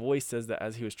the boy says that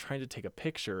as he was trying to take a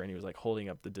picture and he was like holding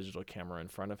up the digital camera in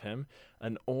front of him,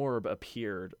 an orb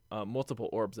appeared, multiple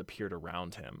orbs appeared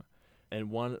around him. And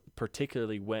one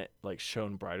particularly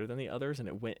shone brighter than the others, and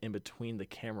it went in between the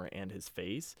camera and his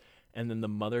face. And then the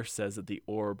mother says that the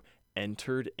orb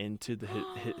entered into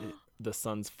the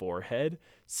son's forehead,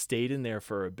 stayed in there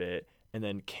for a bit, and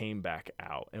then came back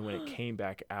out. And when it came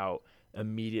back out,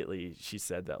 immediately she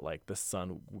said that like the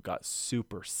son got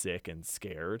super sick and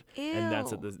scared. And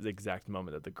that's at the exact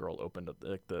moment that the girl opened up,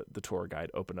 like the tour guide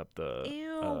opened up the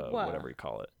whatever you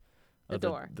call it. The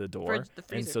door. The door. The and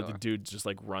freezer so door. the dude just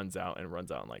like runs out and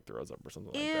like throws up or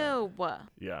something like that. Ew.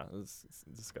 Yeah, it's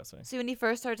disgusting. See, when you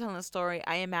first started telling the story,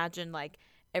 I imagined like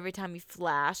every time you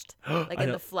flashed, like I in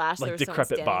know. the flash, Like there was someone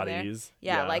decrepit standing bodies.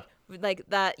 there. Yeah, Yeah. like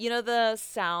that. You know the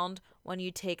sound when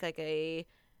you take like a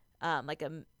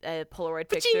Polaroid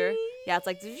picture. Yeah, it's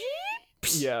like.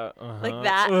 Yeah, Like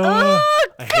that. Ugh, Oh,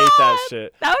 I hate that God!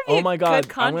 shit. That would be Oh a my good God, I'm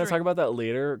gonna Conjuring. talk about that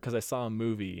later because I saw a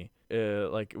movie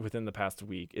like within the past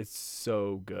week. It's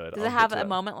so good. Does I'll it have get to a that.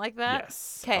 moment like that?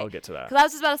 Yes. Okay. I'll get to that. Because I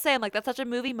was just about to say, I'm like, that's such a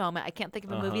movie moment. I can't think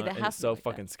of a movie that and has it's so something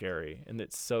like fucking scary, and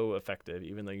it's so effective,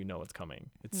 even though you know it's coming.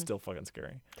 It's still fucking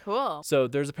scary. that. Cool. So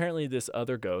there's apparently this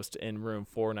other ghost in room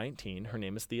 419. Her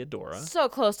name is Theodora. So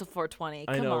close to 420.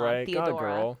 I Come know, on, right? Theodora. God,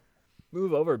 girl,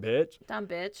 move over, bitch. Dumb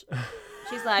bitch.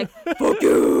 She's like,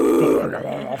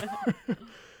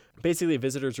 Basically,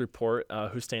 visitors report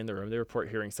who stay in the room. They report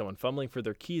hearing someone fumbling for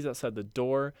their keys outside the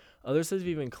door. Others have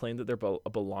even claimed that their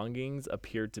belongings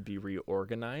appeared to be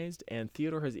reorganized. And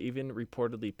Theodore has even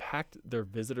reportedly packed their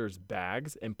visitors'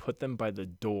 bags and put them by the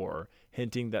door,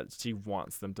 hinting that she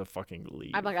wants them to fucking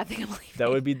leave. I'm like, I think I'm leaving.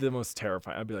 That would be the most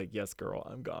terrifying. I'd be like, yes, girl,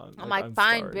 I'm gone. I'm like,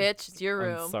 fine, sorry. bitch. It's your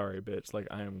room. I'm sorry, bitch. Like,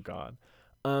 I am gone.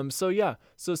 So yeah,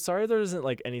 so sorry there isn't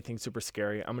like anything super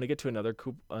scary. I'm gonna get to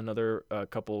another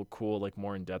couple cool like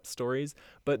more in-depth stories,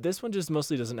 but this one just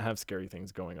mostly doesn't have scary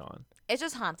things going on. It's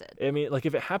just haunted. I mean, like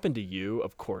if it happened to you,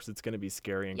 of course it's gonna be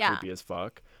scary and Yeah. creepy as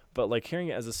fuck. But like hearing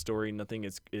it as a story, nothing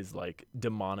is like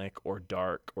demonic or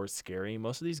dark or scary.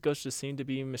 Most of these ghosts just seem to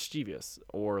be mischievous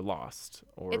or lost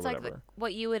or It's whatever. like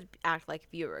what you would act like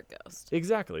if you were a ghost.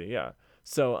 Exactly, yeah.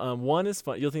 So one is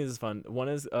fun. You'll think this is fun. One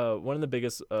is one of the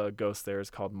biggest ghosts there is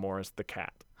called Morris the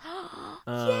cat.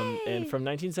 And from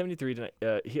 1973 to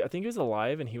I think he was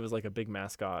alive, and he was like a big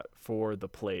mascot for the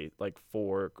play, like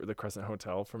for the Crescent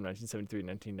Hotel from 1973 to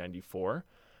 1994.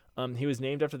 He was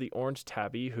named after the orange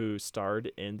tabby who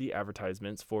starred in the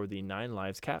advertisements for the 9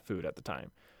 Lives cat food at the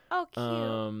time. Oh,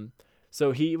 cute.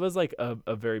 So he was like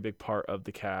a very big part of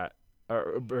the cat.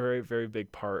 A very, very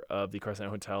big part of the Crescent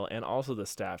Hotel and also the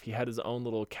staff. He had his own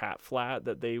little cat flat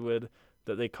that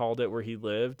they called it where he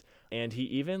lived, and he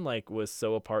even like was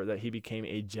so a part that he became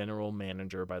a general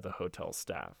manager by the hotel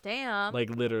staff. Damn. Like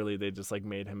literally, they just like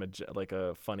made him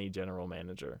a funny general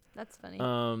manager. That's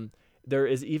funny. There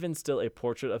is even still a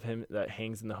portrait of him that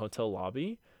hangs in the hotel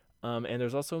lobby, and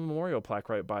there's also a memorial plaque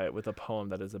right by it with a poem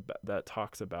that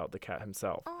talks about the cat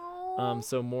himself. Oh.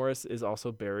 So Morris is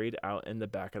also buried out in the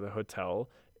back of the hotel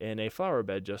in a flower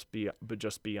bed just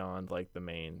beyond like the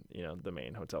main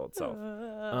hotel itself.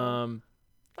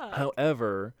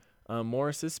 However,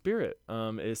 Morris's spirit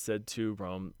is said to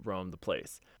roam the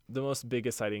place. The most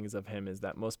biggest sightings of him is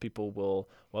that most people will,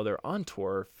 while they're on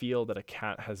tour, feel that a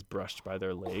cat has brushed by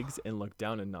their legs and look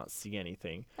down and not see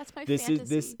anything. That's my This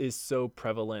fantasy. is so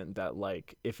prevalent that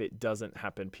like if it doesn't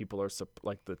happen, people are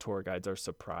like the tour guides are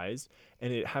surprised,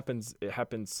 and it happens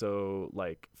so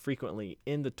like frequently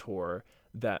in the tour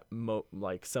that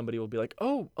like somebody will be like,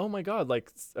 oh my god, like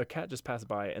a cat just passed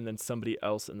by, and then somebody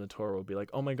else in the tour will be like,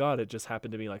 oh my god, it just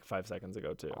happened to me like 5 seconds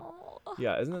ago too. Oh.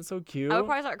 Yeah, isn't that so cute? I would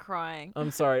probably start crying.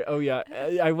 I'm sorry. Oh yeah,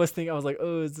 I was like,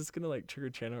 oh, is this gonna like trigger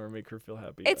Chana or make her feel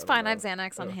happy? It's I don't fine. I know. have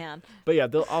Xanax on hand. But yeah,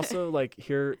 they'll also like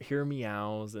hear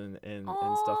meows and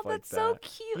stuff like that's that. so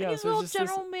cute. Yeah, He's so a it's little just this-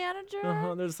 general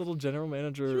manager. There's this little general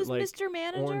manager, He was like Mr.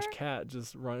 Manager. orange cat,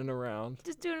 just running around.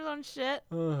 Just doing his own shit.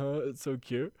 It's so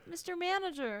cute. Mr.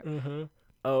 Manager.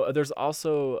 Oh, there's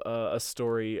also a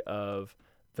story of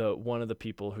one of the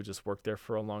people who just worked there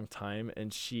for a long time,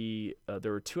 and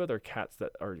there were 2 other cats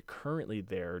that are currently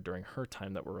there during her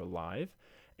time that were alive,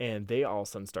 and they all of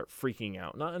a sudden start freaking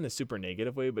out, not in a super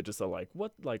negative way, but just a like,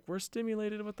 what, like we're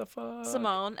stimulated, what the fuck?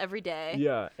 Simone every day.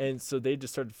 Yeah, and so they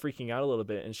just started freaking out a little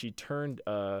bit, and she turned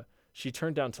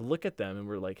down to look at them, and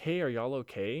we're like, hey, are y'all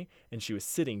okay? And she was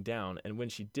sitting down, and when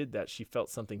she did that, she felt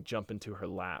something jump into her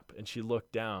lap, and she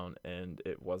looked down, and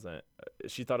it wasn't,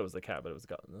 she thought it was the cat, but it was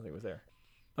gone. Nothing was there.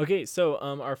 Okay, so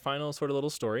our final sort of little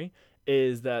story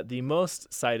is that the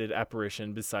most cited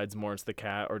apparition besides Morris the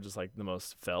cat, or just like the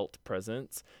most felt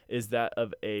presence, is that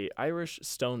of a Irish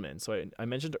stoneman. So I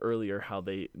mentioned earlier how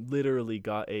they literally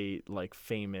got a like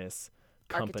famous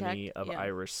company Architect, of yeah.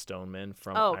 Irish stonemen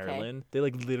from Oh, okay. Ireland. They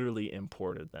like literally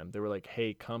imported them. They were like,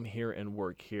 hey, come here and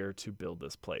work here to build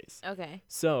this place. Okay.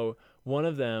 So one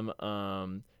of them,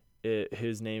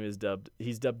 his name is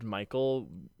he's dubbed Michael.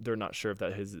 They're not sure if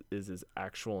that is his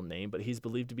actual name, but he's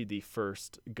believed to be the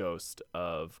first ghost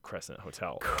of Crescent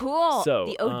Hotel. Cool. So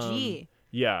The OG.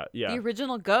 Yeah. The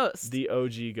original ghost. The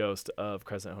OG ghost of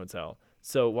Crescent Hotel.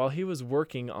 So while he was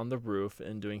working on the roof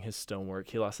and doing his stonework,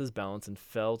 he lost his balance and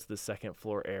fell to the 2nd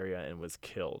floor area and was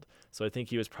killed. So I think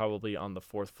he was probably on the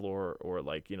 4th floor or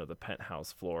like, the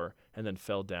penthouse floor, and then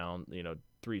fell down,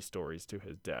 3 stories to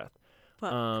his death.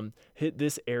 Hit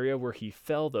this area where he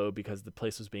fell though, because the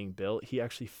place was being built, he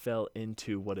actually fell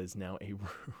into what is now a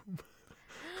room.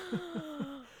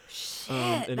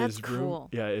 Shit, in that's his room, cool.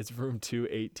 Yeah, it's room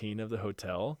 218 of the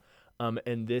hotel.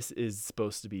 And this is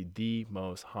supposed to be the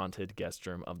most haunted guest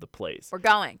room of the place. We're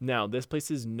going. Now, this place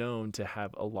is known to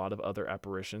have a lot of other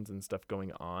apparitions and stuff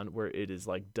going on, where it is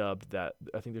like dubbed that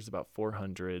I think there's about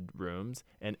 400 rooms,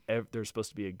 and there's supposed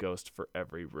to be a ghost for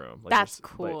every room. Like, That's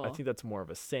like, cool. I think that's more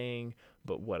of a saying,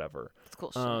 but whatever. That's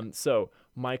cool shit. So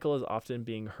Michael is often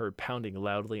being heard pounding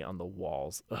loudly on the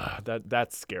walls. Ugh,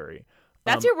 that's scary.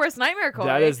 That's your worst nightmare, Corey.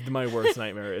 That is my worst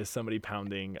nightmare, is somebody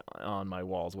pounding on my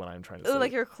walls when I'm trying to sleep. Ooh,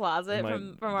 like your closet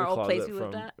from our old place we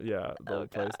lived at? Yeah, the old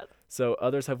place. God. So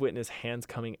others have witnessed hands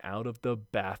coming out of the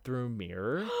bathroom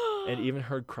mirror and even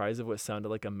heard cries of what sounded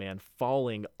like a man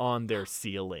falling on their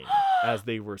ceiling as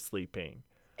they were sleeping.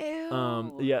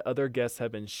 Ew. Yeah, other guests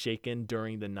have been shaken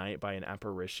during the night by an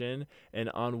apparition, and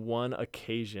on one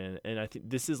occasion, and I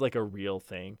think this is like a real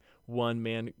thing, one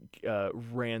man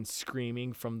ran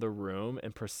screaming from the room,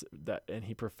 and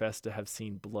he professed to have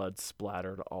seen blood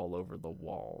splattered all over the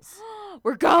walls.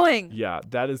 We're going. Yeah,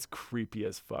 that is creepy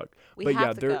as fuck. We But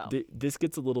have to go. this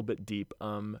gets a little bit deep.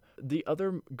 The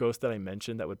other ghost that I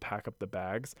mentioned that would pack up the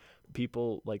bags,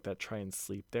 people like that try and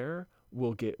sleep there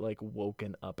will get like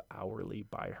woken up hourly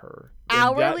by her. And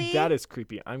Hourly? that is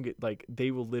creepy. Like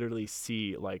they will literally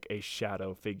see like a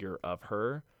shadow figure of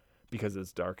her because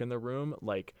it's dark in the room.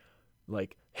 Like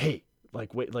hey,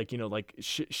 like wait, like like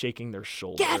shaking their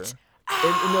shoulder. Get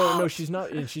And no, she's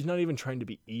not. And she's not even trying to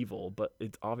be evil, but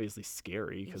it's obviously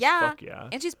scary. 'Cause Yeah. fuck yeah.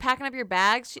 And she's packing up your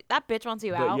bags. That bitch wants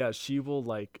you But out. yeah, she will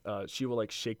like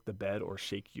shake the bed or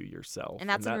shake you yourself. And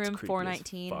that's in room creepy as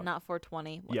 419, fuck. not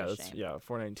 420. What Yeah, a that's shame.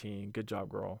 419. Good job,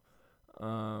 girl.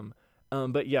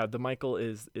 But yeah, the Michael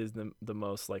is the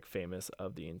most like famous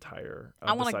of the entire.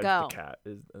 I wanna besides go. The cat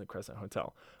is in the Crescent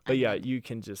Hotel. But yeah, you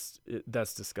can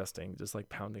that's disgusting. Just like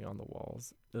pounding on the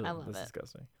walls. Ugh, I love that's it.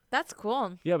 disgusting. That's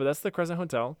cool. Yeah, but that's the Crescent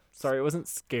Hotel. Sorry, it wasn't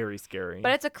scary.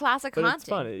 But it's a classic But haunting. it's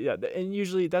fun. Yeah, and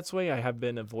usually that's why I have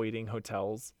been avoiding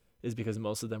hotels, is because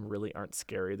most of them really aren't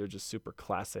scary. They're just super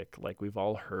classic. Like we've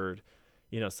all heard,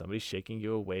 somebody shaking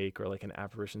you awake, or like an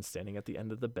apparition standing at the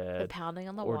end of the The bed, pounding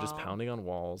on the or wall. just pounding on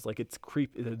walls. Like it's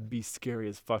creepy. It'd be scary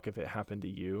as fuck if it happened to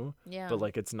you. Yeah. But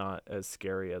like it's not as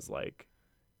scary as like,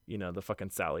 the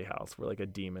fucking Sally house where like a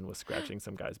demon was scratching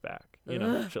some guy's back. Shit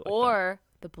like that. Or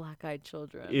The Black-Eyed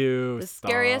Children. Ew. The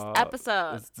scariest stop.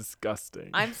 episode. It's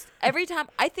disgusting. Every time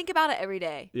I think about it every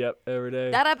day. Yep, every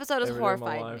day. That episode has Every day of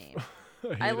my horrified life. me.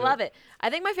 hate I love it.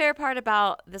 I think my favorite part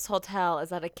about this hotel is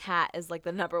that a cat is like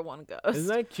the number one ghost. Isn't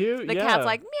that cute? The yeah. cat's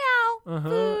like meow. Uh-huh.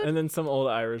 Food. And then some old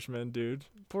Irishman dude.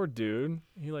 Poor dude.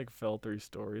 He like fell 3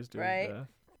 stories during Right. death.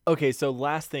 Okay, so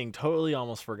last thing, totally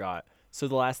almost forgot. So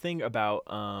the last thing about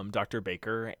Dr.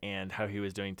 Baker and how he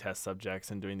was doing test subjects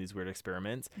and doing these weird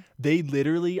experiments, they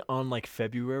literally on like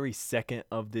February 2nd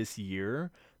of this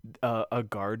year, a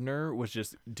gardener was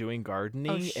just doing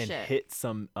gardening and shit. hit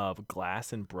some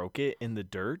glass and broke it in the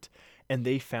dirt, and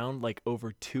they found like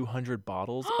over 200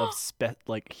 bottles of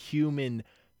like human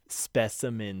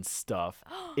specimen stuff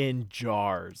in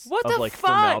jars What of the like fuck?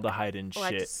 formaldehyde and Oh,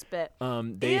 I shit. just spit.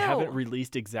 They haven't Ew.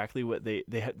 released exactly what they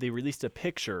released a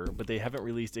picture, but they haven't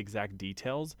released exact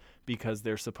details because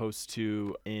they're supposed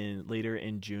to later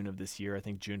in June of this year, I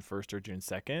think June 1st or June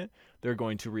 2nd, they're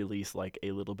going to release like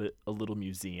a little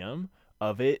museum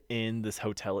of it in this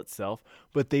hotel itself.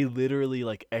 But they literally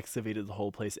like excavated the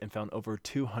whole place and found over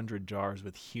 200 jars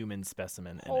with human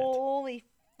specimen in it. Holy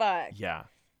fuck. Yeah.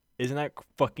 Isn't that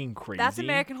fucking crazy? That's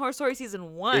American Horror Story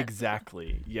season 1.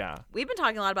 Exactly. Yeah. We've been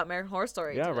talking a lot about American Horror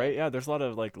Story. Yeah, today. right? Yeah, there's a lot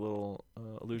of like little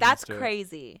allusions That's to it.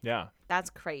 crazy. Yeah.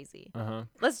 That's crazy. Uh-huh.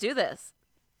 Let's do this.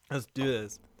 Let's do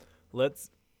this.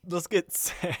 Let's get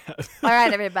sad. All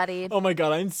right, everybody. Oh my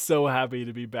god, I'm so happy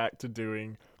to be back to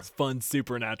doing fun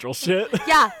supernatural shit.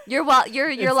 Yeah, you're you're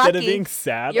Instead lucky. of being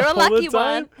sad You're a all lucky the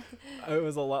time, one. I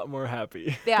was a lot more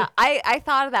happy. Yeah, I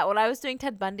thought of that when I was doing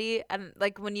Ted Bundy, and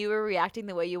like when you were reacting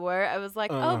the way you were, I was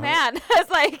like, oh man, I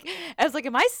was like,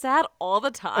 am I sad all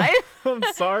the time? I'm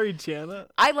sorry, Chana.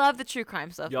 I love the true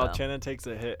crime stuff. Y'all, though. Chana takes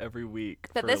a hit every week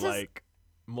But for this is- like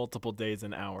multiple days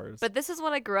and hours. But this is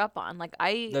what I grew up on. Like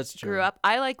That's grew true. up.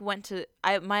 I like went to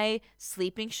my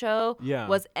sleeping show Yeah.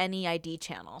 was any ID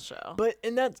channel show. But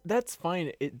and that's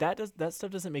fine. That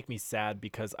stuff doesn't make me sad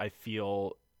because I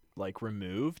feel like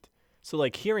removed. So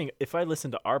like if I listen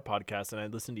to our podcast and I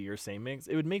listen to your same mix,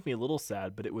 it would make me a little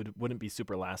sad, but it wouldn't be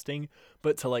super lasting.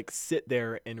 But to like sit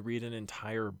there and read an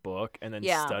entire book and then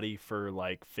Yeah. study for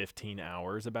like 15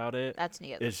 hours about it, That's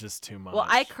neat. it's just too much. Well,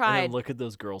 I And cried. then look at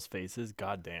those girls' faces.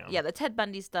 God damn. Yeah, the Ted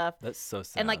Bundy stuff. That's so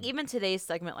sad. And like even today's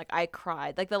segment, like I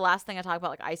cried. Like the last thing I talked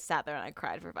about, like I sat there and I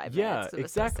cried for 5 yeah, minutes. It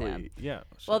was so sad. exactly. Yeah.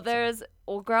 Well,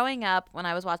 growing up when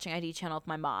I was watching ID channel with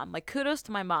my mom, like kudos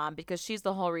to my mom because she's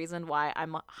the whole reason why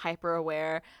I'm hyper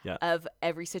aware Yeah. of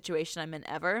every situation I'm in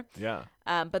ever. Yeah.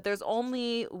 But there's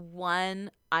only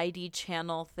one ID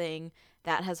channel thing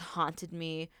that has haunted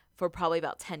me for probably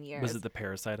about 10 years. Was it the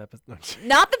Parasite episode?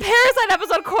 Not the Parasite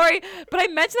episode, Corey, but I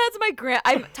mentioned that to my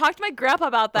I talked to my grandpa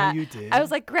about that. Oh, you did? I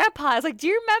was like, Grandpa, I was like, do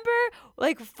you remember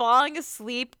like falling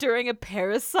asleep during a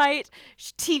Parasite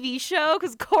TV show?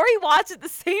 Because Corey watched it the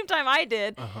same time I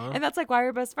did. Uh-huh. And that's like why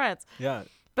we're best friends. Yeah.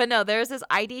 But no, there's this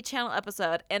ID channel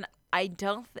episode, and I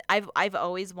don't. I've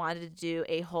always wanted to do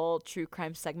a whole true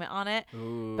crime segment on it,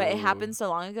 but it happened so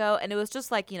long ago, and it was just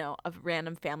like a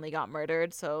random family got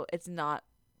murdered, so it's not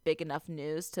big enough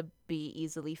news to be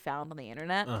easily found on the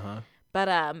internet. Uh-huh.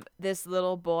 But this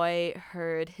little boy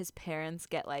heard his parents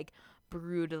get like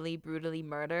brutally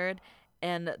murdered.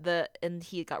 And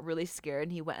he got really scared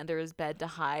and he went under his bed to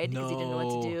hide because he didn't know what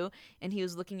No. to do. And he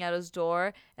was looking out his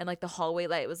door and like the hallway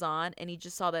light was on and he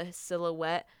just saw the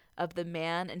silhouette of the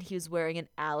man and he was wearing an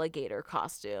alligator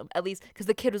costume. At least because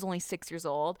the kid was only 6 years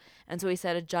old. And so he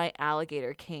said a giant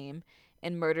alligator came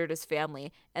and murdered his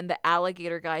family. And the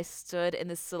alligator guy stood in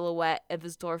the silhouette of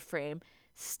his door frame,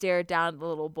 stared down at the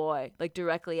little boy, like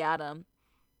directly at him,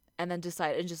 and then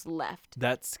decided and just left.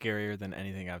 That's scarier than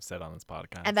anything I've said on this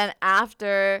podcast. And then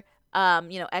after,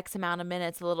 X amount of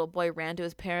minutes, the little boy ran to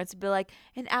his parents and be like,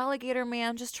 an alligator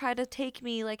man just tried to take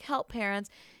me, like, help parents.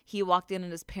 He walked in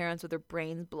and his parents with their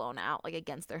brains blown out, like,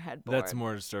 against their headboard. That's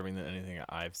more disturbing than anything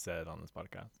I've said on this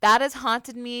podcast. That has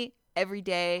haunted me every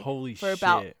day Holy for shit.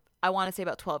 about, I want to say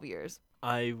about 12 years.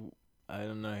 I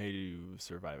don't know how you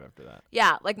survive after that.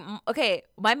 Yeah, like, okay,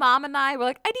 my mom and I were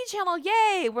like, ID channel,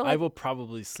 yay! We're I like, will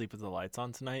probably sleep with the lights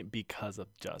on tonight because of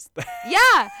just that.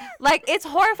 yeah, like, it's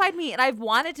horrified me, and I've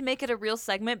wanted to make it a real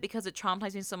segment because it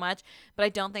traumatized me so much, but I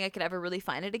don't think I could ever really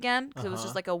find it again because it was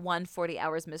just like a 140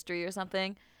 hours mystery or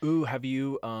something. Ooh, have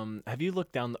you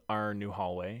looked down our new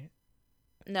hallway?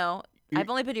 No, I've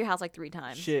only been to your house like 3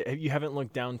 times. Shit, you haven't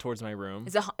looked down towards my room?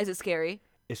 Is it scary?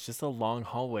 It's just a long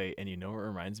hallway, and you know what it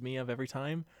reminds me of every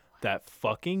time? That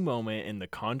fucking moment in The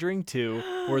Conjuring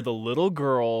 2 where the little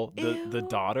girl, the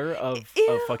daughter of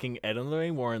fucking Ed and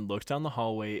Lorraine Warren, looks down the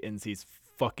hallway and sees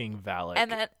fucking Valak.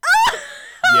 And then,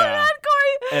 Yeah. oh, God,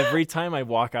 Corey, Every time I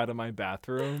walk out of my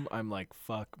bathroom, I'm like,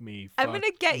 fuck me. I'm going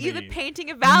to get you the me. painting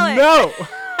of Valak. No!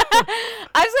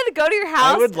 I'm just going to go to your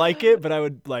house. I would like it, but I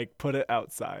would like put it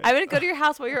outside. I'm going to go to your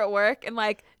house while you're at work and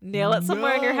like nail it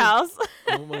somewhere in your No. house.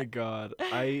 Oh my God.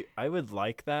 I would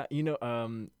like that. You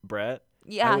know, Brett?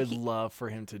 Yeah. I would love for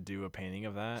him to do a painting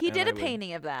of that. He and did I a would-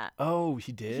 painting of that. Oh,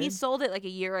 he did? He sold it like a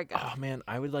year ago. Oh man,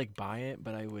 I would like buy it,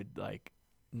 but I would like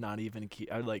not even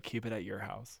keep. I would like keep it at your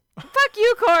house. Fuck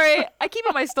you, Corey. I keep it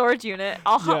in my storage unit.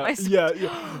 I'll haunt my storage.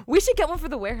 yeah. We should get one for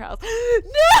the warehouse.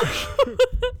 No.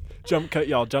 Jump cut,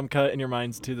 y'all. Jump cut in your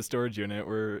minds to the storage unit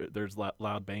where there's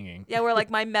loud banging. Yeah, where like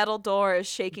my metal door is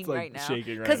shaking It's, like, right now.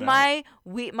 shaking right Because now.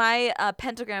 my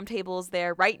pentagram table is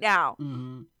there right now.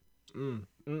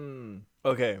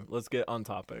 Okay, let's get on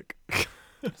topic.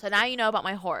 So now you know about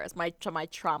my horrors, my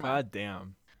trauma. God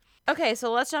damn. Okay,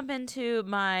 so let's jump into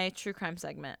my true crime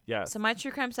segment. Yes. So my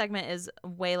true crime segment is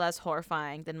way less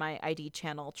horrifying than my ID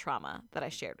channel trauma that I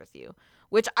shared with you,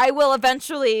 which I will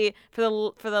eventually,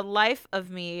 for the life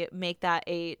of me, make that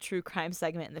a true crime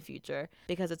segment in the future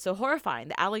because it's so horrifying.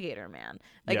 The alligator man,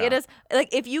 like Yeah. it is. Like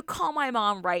if you call my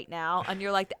mom right now and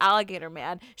you're like the alligator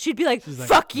man, she'd be like, She's like,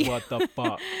 "Fuck you," What the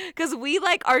fuck? because we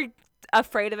like are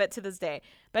afraid of it to this day.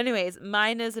 But anyways,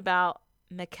 mine is about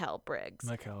Mikkel Briggs.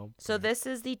 Michael. So this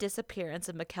is the disappearance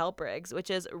of Mikkel Briggs, which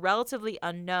is relatively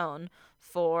unknown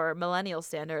for millennial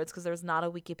standards because there's not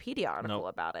a Wikipedia article Nope.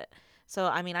 about it. So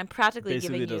I mean, I'm practically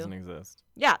Basically giving you. doesn't exist.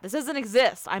 Yeah, this doesn't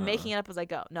exist. I'm making it up as I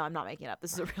go. No, I'm not making it up.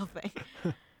 This is a real thing.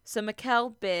 So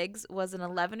Mikkel Briggs was an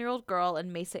 11-year-old girl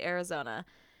in Mesa, Arizona.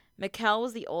 Mikkel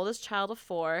was the oldest child of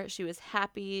 4. She was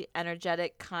happy,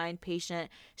 energetic, kind, patient.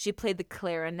 She played the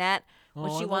clarinet. When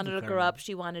Oh, I she love wanted the to grow up, clarinet.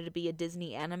 she wanted to be a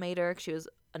Disney animator. She was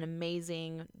an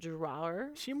amazing drawer.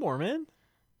 Is she Mormon?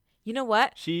 You know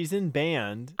what? She's in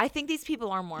band. I think these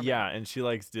people are Mormon. Yeah, and she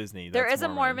likes Disney. There That's is a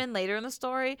Mormon later in the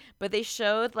story, but they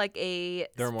showed like a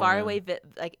They're faraway Mormon.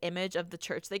 like image of the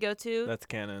church they go to That's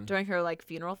canon. during her like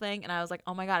funeral thing, and I was like,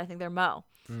 oh my god, I think they're Mo.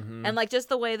 Mm-hmm. And like just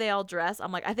the way they all dress,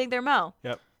 I'm like, I think they're Mo.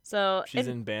 Yep. So She's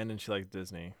in band and she likes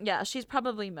Disney. yeah, she's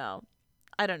probably Mo.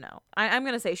 I don't know. I'm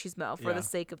gonna say she's Mo for Yeah. the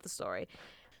sake of the story.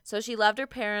 So she loved her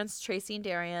parents, Tracy and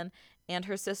Darian, and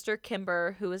her sister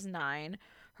Kimber, who was 9,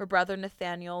 her brother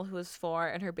Nathaniel, who was 4,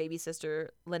 and her baby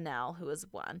sister Linnell, who was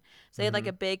 1. So they had like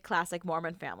a big classic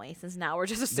Mormon family. Since now we're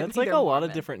just assuming That's like they're a lot of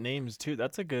Mormon. different names too.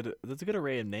 That's a good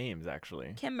array of names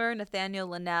actually. Kimber, Nathaniel,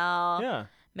 Linnell, Yeah.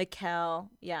 Mikkel,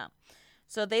 yeah.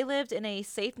 So they lived in a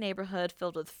safe neighborhood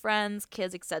filled with friends,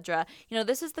 kids, etc. You know,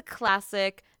 this is the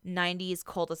classic 90s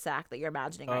cul-de-sac that you're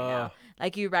imagining right now.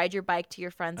 Like you ride your bike to your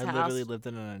friend's I house. literally lived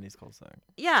in a 90s cul-de-sac.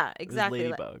 Yeah, It was exactly.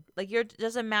 Ladybug. Like you're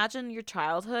just imagine your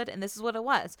childhood, and this is what it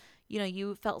was. You know,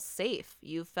 you felt safe,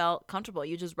 you felt comfortable.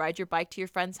 You just ride your bike to your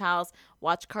friend's house,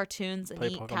 watch cartoons, and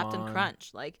Play eat Captain Pokemon.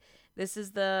 Crunch. Like this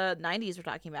is the 90s we're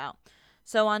talking about.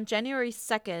 So on January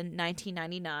 2nd,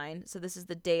 1999, so this is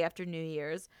the day after New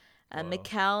Year's,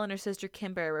 Mikkel and her sister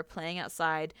Kimber were playing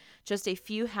outside just a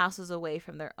few houses away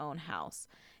from their own house.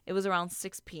 It was around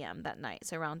 6 p.m. that night,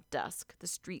 so around dusk. The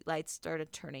street lights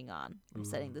started turning on. I'm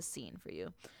setting the scene for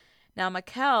you. Now,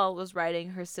 Mikkel was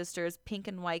riding her sister's pink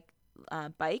and white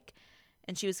bike,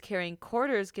 and she was carrying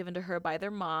quarters given to her by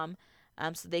their mom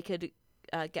so they could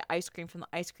get ice cream from the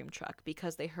ice cream truck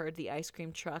because they heard the ice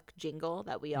cream truck jingle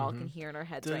that we all can hear in our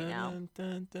heads right now.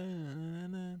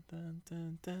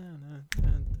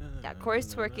 Yeah,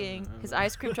 Corey's twerking. His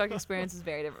ice cream truck experience is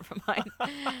very different from mine.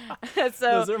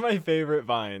 So Those are my favorite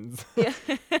vines. yeah.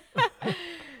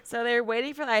 So they're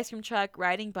waiting for the ice cream truck,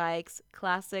 riding bikes,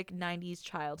 classic 90s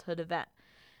childhood event.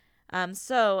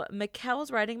 So Mikkel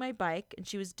was riding my bike and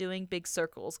she was doing big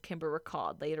circles, Kimber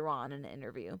recalled later on in an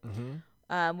interview.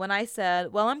 When I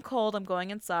said, well, I'm cold, I'm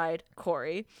going inside,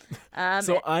 Corey.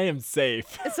 So I am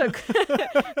safe. So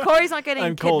Corey's not getting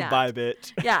I'm cold, kidnapped. bye,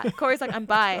 bitch. Yeah, Corey's like, I'm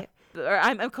bi. Or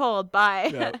I'm cold, bye.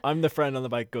 Yeah, I'm the friend on the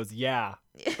bike goes, yeah.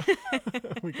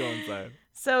 We go inside.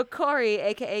 So Corey,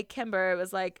 aka Kimber,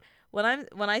 was like, when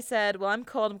I said, well, I'm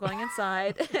cold, I'm going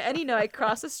inside, and I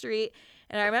crossed the street,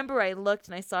 and I remember I looked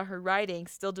and I saw her riding,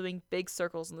 still doing big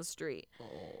circles in the street,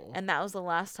 and that was the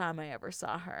last time I ever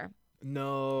saw her.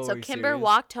 No. So are you Kimber serious?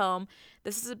 walked home.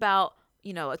 This is about a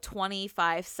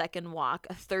 25-second walk,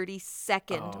 a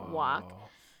 30-second walk. Oh.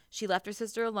 She left her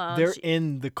sister alone. They're She-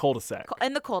 in the cul-de-sac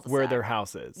in the cul-de-sac where their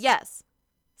house is. Yes.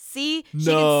 See, she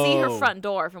can see her No. front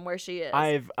door from where she is.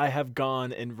 I have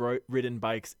gone and ridden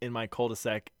bikes in my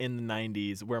cul-de-sac in the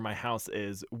 90s where my house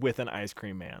is with an ice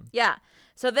cream man. Yeah.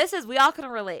 So we all can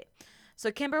relate.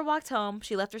 So Kimber walked home.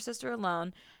 She left her sister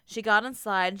alone. She got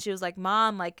inside and she was like,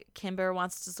 Mom, like Kimber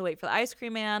wants us to wait for the ice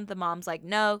cream man. The mom's like,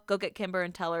 no, go get Kimber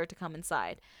and tell her to come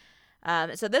inside.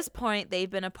 So at this point, they've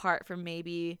been apart for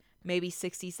maybe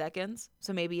 60 seconds,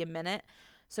 so maybe a minute.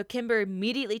 So Kimber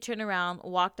immediately turned around,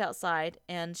 walked outside,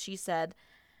 and she said,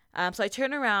 so I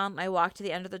turned around, I walked to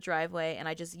the end of the driveway, and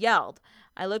I just yelled.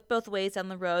 I looked both ways down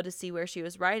the road to see where she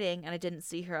was riding, and I didn't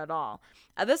see her at all.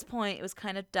 At this point, it was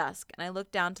kind of dusk, and I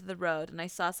looked down to the road, and I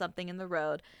saw something in the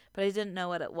road, but I didn't know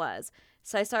what it was.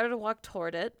 So I started to walk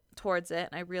towards it,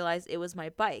 and I realized it was my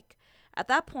bike. At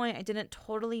that point, I didn't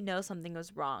totally know something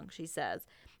was wrong, she says.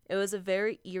 It was a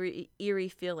very eerie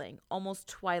feeling, almost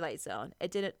Twilight Zone.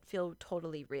 It didn't feel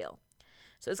totally real.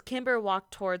 So as Kimber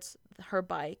walked towards her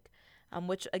bike,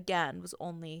 which again was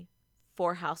only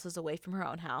 4 houses away from her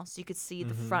own house, you could see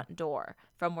the front door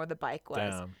from where the bike was.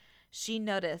 Damn. She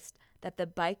noticed that the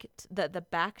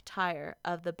back tire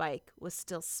of the bike was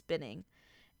still spinning,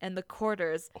 and the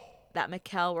quarters that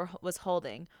Mikkel was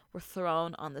holding were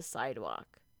thrown on the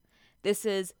sidewalk. This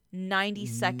is 90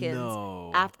 seconds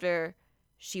No. after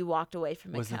she walked away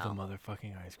from Mikkel. Was it the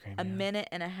motherfucking ice cream A man? minute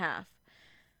and a half.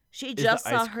 She the just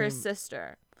saw ice her cream-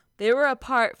 sister. They were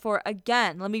apart for,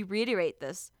 again, let me reiterate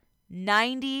this,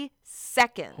 90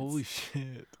 seconds. Holy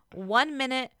shit. 1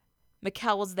 minute,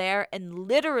 Mikkel was there, and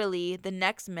literally the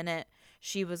next minute,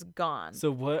 she was gone.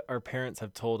 So what our parents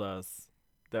have told us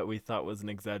that we thought was an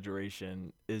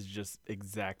exaggeration is just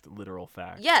exact literal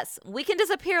fact. Yes, we can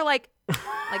disappear like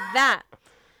that.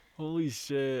 Holy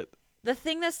shit. The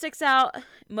thing that sticks out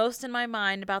most in my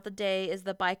mind about the day is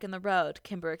the bike in the road,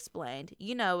 Kimber explained.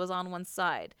 You know, it was on one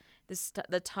side.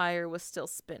 The tire was still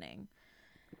spinning.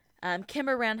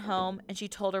 Kimber ran home, and she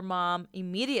told her mom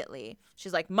immediately.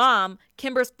 She's like, Mom,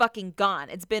 Kimber's fucking gone.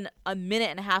 It's been a minute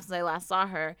and a half since I last saw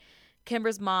her.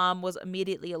 Kimber's mom was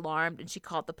immediately alarmed, and she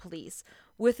called the police.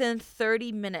 Within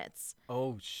 30 minutes,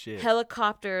 Oh shit.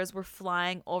 helicopters were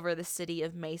flying over the city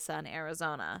of Mesa in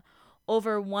Arizona.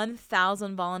 Over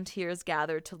 1,000 volunteers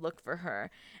gathered to look for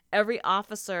her. Every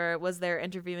officer was there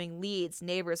interviewing leads,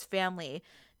 neighbors, family.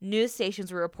 News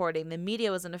stations were reporting. The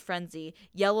media was in a frenzy.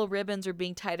 Yellow ribbons were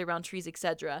being tied around trees,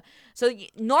 etc. So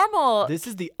normal. This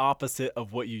is the opposite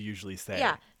of what you usually say.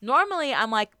 Yeah. Normally, I'm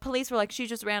like, police were like, she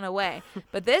just ran away.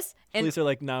 But this. Police are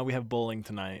like, nah, we have bowling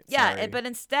tonight. Yeah, Sorry. but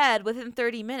instead, within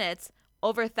 30 minutes,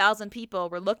 over 1,000 people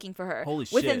were looking for her. Holy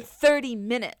Within shit. 30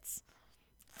 minutes.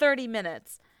 30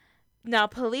 minutes. Now,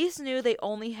 police knew they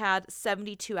only had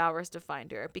 72 hours to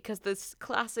find her because this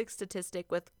classic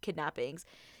statistic with kidnappings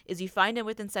is you find them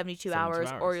within 72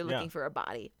 hours or hours, you're yeah. looking for a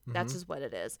body. That's just what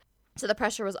it is. So the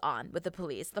pressure was on with the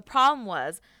police. The problem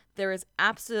was there is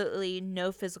absolutely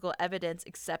no physical evidence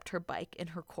except her bike in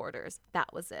her quarters.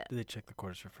 That was it. Did they check the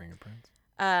quarters for fingerprints?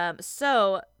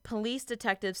 So police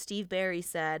detective Steve Barry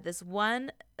said this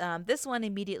one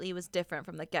immediately was different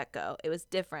from the get-go. It was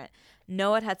different.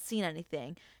 No one had seen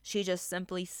anything. She just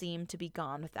simply seemed to be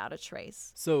gone without a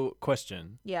trace. So,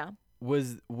 question. Yeah.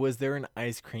 Was there an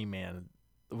ice cream man?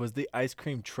 Was the ice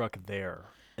cream truck there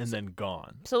and then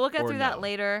gone? So we'll get Or through that no?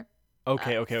 later.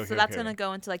 Okay. So that's going to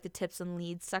go into like the tips and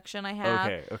leads section I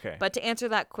have. Okay. But to answer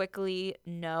that quickly,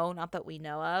 no, not that we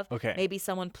know of. Okay. Maybe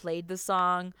someone played the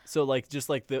song. So like just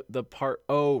like the part.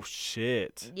 Oh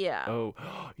shit. Yeah. Oh,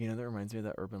 you know that reminds me of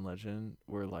that urban legend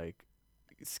where like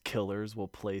killers will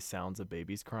play sounds of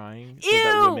babies crying so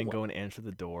that women Ew! go and answer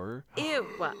the door. Ew.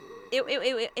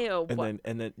 Ew.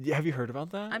 And then have you heard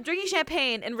about that? I'm drinking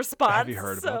champagne in response. Have you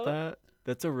heard about so- that?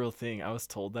 That's a real thing. I was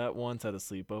told that once at a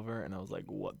sleepover, and I was like,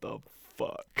 "What the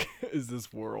fuck is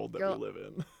this world that Girl- we live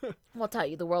in?" I'll tell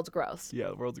you, the world's gross. Yeah,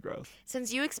 the world's gross.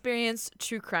 Since you experienced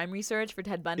true crime research for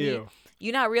Ted Bundy, Ew.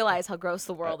 you now realize how gross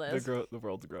the world is. The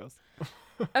world's gross.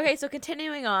 Okay, so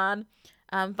continuing on,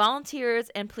 volunteers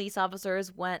and police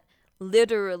officers went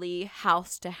literally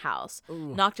house to house,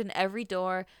 knocked on every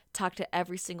door, talked to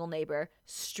every single neighbor,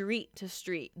 street to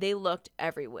street. They looked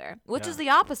everywhere, which is Yeah. the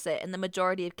opposite in the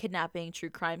majority of kidnapping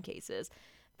true crime cases.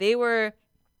 They were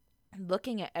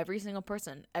looking at every single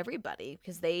person, everybody,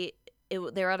 because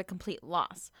they're at a complete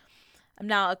loss.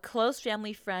 Now, a close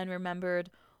family friend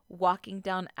remembered walking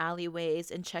down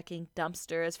alleyways and checking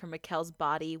dumpsters for Mikkel's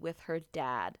body with her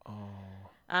dad. Oh.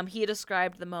 He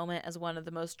described the moment as one of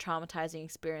the most traumatizing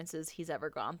experiences he's ever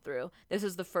gone through. This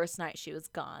is the first night she was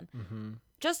gone. Mm-hmm.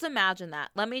 Just imagine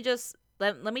that. Let me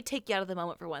take you out of the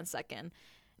moment for 1 second.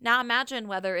 Now imagine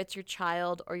whether it's your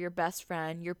child or your best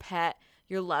friend, your pet,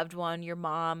 your loved one, your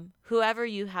mom, whoever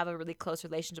you have a really close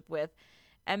relationship with.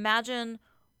 Imagine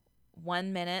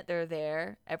 1 minute they're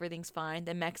there, everything's fine.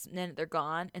 The next minute they're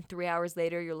gone, and 3 hours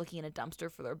later you're looking in a dumpster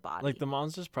for their body. Like the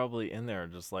mom's just probably in there,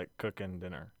 just like cooking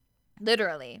dinner.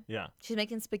 Literally. Yeah. She's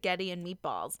making spaghetti and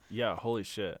meatballs. Yeah. Holy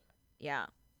shit. Yeah.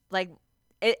 Like,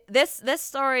 This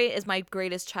story is my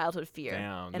greatest childhood fear.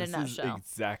 Damn, in a this nutshell. is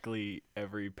exactly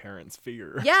every parent's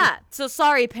fear. Yeah. So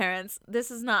sorry, parents.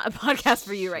 This is not a podcast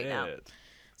for you right now. Shit.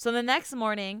 So the next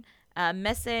morning,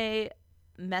 Messy.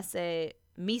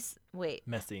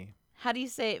 How do you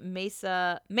say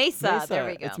Mesa? Mesa. There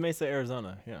we go. It's Mesa,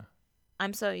 Arizona. Yeah.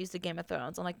 I'm so used to Game of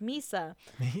Thrones. I'm like Mesa.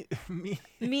 Me.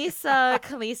 Mesa,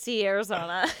 Khaleesi,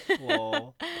 Arizona.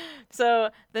 Lol.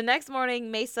 So the next morning,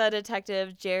 Mesa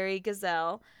detective Jerry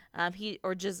Giselle,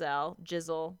 Giselle.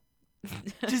 Giselle.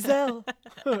 It's Giselle.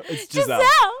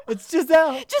 Giselle. It's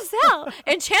Giselle. Giselle.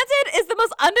 Enchanted is the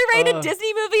most underrated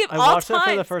Disney movie of I all watched time.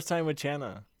 it for the first time with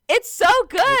Channa. It's so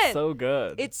good. It's so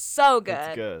good. It's so good.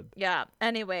 It's good. Yeah.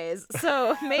 Anyways,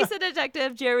 so Mesa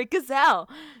detective Jerry Giselle,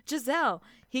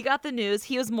 he got the news.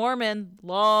 He was Mormon.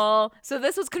 Lol. So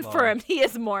this was confirmed. He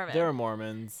is Mormon. They're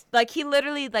Mormons. Like he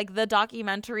literally, like the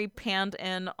documentary panned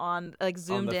in on, like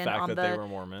zoomed in on they were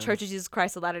Mormon. the Church of Jesus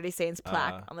Christ of Latter-day Saints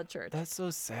plaque on the church. That's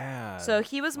so sad. So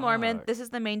he was Mormon. Fuck. This is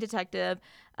the main detective.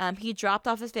 He dropped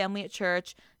off his family at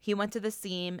church. He went to the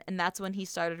scene, and that's when he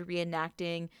started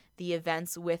reenacting the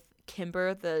events with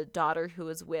Kimber, the daughter who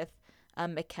was with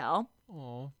Mikkel.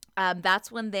 Aw.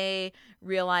 That's when they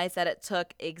realized that it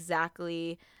took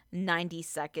exactly 90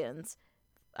 seconds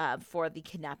for the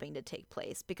kidnapping to take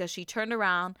place, because she turned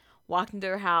around, walked into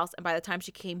her house, and by the time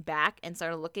she came back and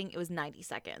started looking, it was 90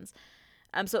 seconds.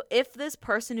 So if this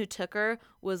person who took her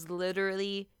was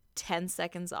literally 10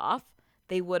 seconds off,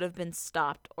 they would have been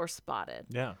stopped or spotted.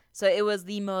 Yeah. So it was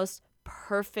the most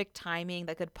perfect timing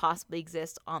that could possibly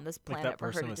exist on this Like planet that for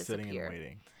her person to was disappear. sitting and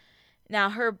waiting.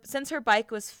 Now, since her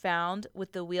bike was found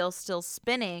with the wheels still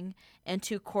spinning and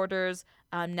 2 quarters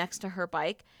next to her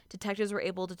bike, detectives were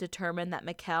able to determine that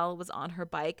Mikkel was on her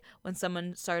bike when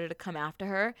someone started to come after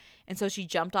her. And so she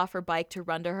jumped off her bike to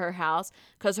run to her house,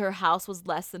 because her house was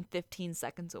less than 15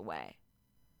 seconds away.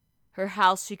 Her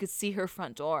house, she could see her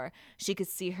front door. She could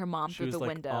see her mom through the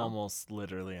window. Almost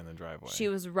literally in the driveway. She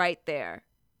was right there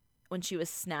when she was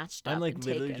snatched up I'm like and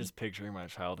literally taken. just picturing my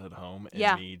childhood home and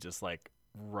Yeah. me just like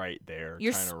right there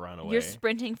You're trying to run away. You're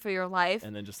sprinting for your life,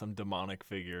 and then just some demonic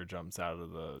figure jumps out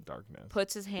of the darkness.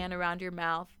 puts his hand around your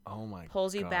mouth, Oh my god.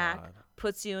 pulls you back,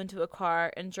 puts you into a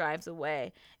car, and drives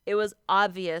away. It was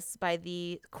obvious by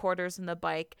the quarters in the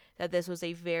bike that this was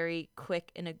a very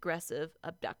quick and aggressive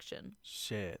abduction.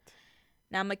 Shit.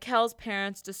 Now, Mikkel's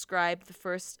parents described the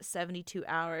first 72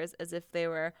 hours as if they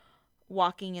were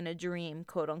walking in a dream,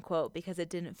 quote unquote, because it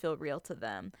didn't feel real to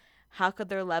them. How could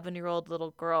their 11-year-old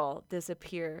little girl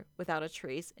disappear without a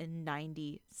trace in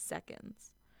 90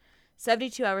 seconds?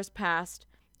 72 hours passed,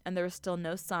 and there was still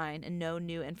no sign and no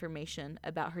new information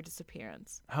about her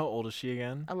disappearance. How old is she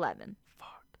again? 11.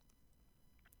 Fuck.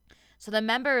 So the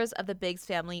members of the Biggs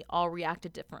family all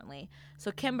reacted differently.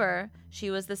 So Kimber, she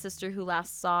was the sister who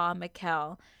last saw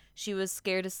Mikkel. She was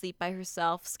scared to sleep by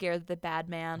herself, scared that the bad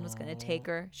man was going to take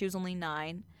her. She was only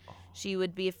 9. She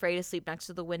would be afraid to sleep next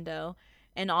to the window.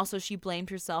 And also she blamed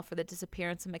herself for the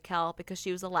disappearance of Mikkel because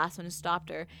she was the last one who stopped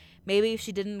her. Maybe if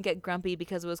she didn't get grumpy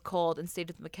because it was cold and stayed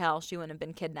with Mikkel, she wouldn't have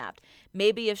been kidnapped.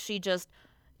 Maybe if she just,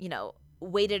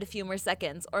 waited a few more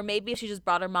seconds. Or maybe if she just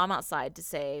brought her mom outside to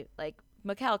say, like,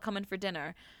 Mikkel, come in for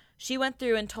dinner. She went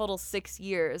through in total 6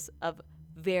 years of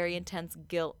very intense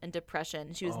guilt and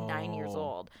depression. She was 9 years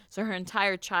old. So her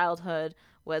entire childhood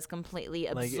was completely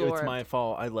absorbed. Like, it's my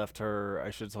fault. I left her. I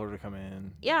should have told her to come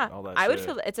in. Yeah, All that I would shit.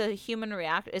 feel it's a human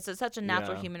reaction. It's such a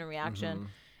natural Yeah. human reaction. Mhm.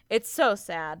 It's so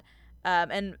sad.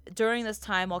 And during this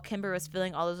time, while Kimber was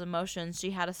feeling all those emotions, she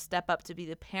had to step up to be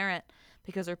the parent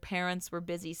because her parents were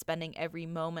busy spending every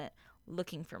moment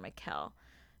looking for Mikkel.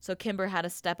 So Kimber had to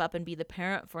step up and be the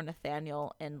parent for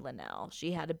Nathaniel and Linnell.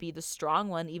 She had to be the strong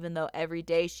one, even though every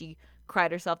day she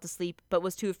cried herself to sleep but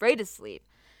was too afraid to sleep.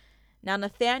 Now,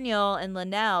 Nathaniel and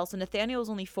Linnell, so Nathaniel was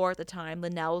only 4 at the time,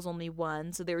 Linnell was only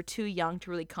 1, so they were too young to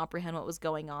really comprehend what was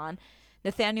going on.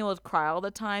 Nathaniel would cry all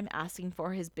the time, asking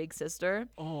for his big sister,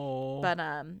 Oh. but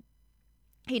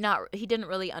he didn't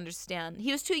really understand.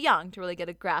 He was too young to really get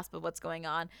a grasp of what's going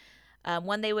on.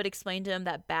 When they would explain to him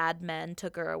that bad men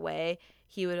took her away,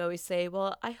 he would always say,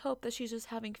 well, I hope that she's just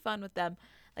having fun with them,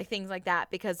 like things like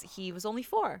that, because he was only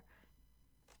 4.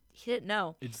 He didn't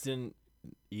know.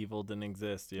 Evil didn't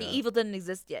exist. Yeah. The evil didn't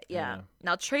exist yet, yeah. Yeah.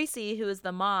 Now, Tracy, who is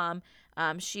the mom,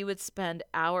 she would spend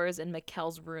hours in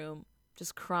Mikkel's room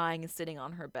just crying and sitting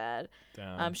on her bed.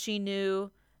 Damn. She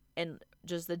knew in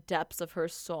just the depths of her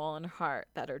soul and heart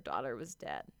that her daughter was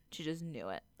dead. She just knew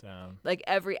it. Damn. Like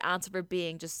every ounce of her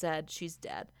being just said she's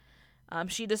dead.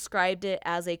 She described it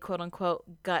as a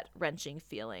quote-unquote gut-wrenching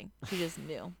feeling. She just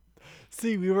knew.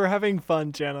 See, we were having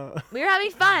fun, Jenna. We were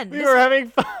having fun. We were having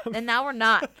fun. And now we're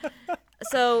not.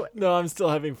 So No, I'm still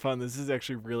having fun. This is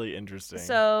actually really interesting.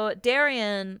 So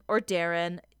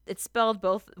Darren, it's spelled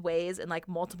both ways in like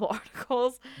multiple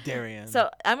articles. Darian. So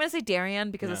I'm gonna say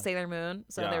Darien because of Yeah. Sailor Moon.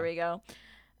 So Yeah. there we go.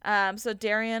 So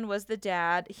Darien was the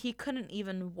dad. He couldn't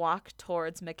even walk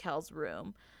towards Mikkel's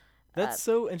room. That's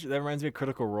so interesting. That reminds me of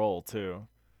Critical Role too,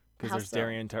 because How there's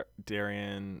so?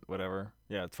 Darian, whatever.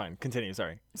 Yeah, it's fine. Continue.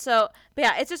 Sorry. So, but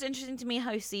yeah, it's just interesting to me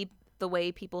how you see the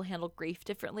way people handle grief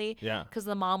differently. Yeah. Because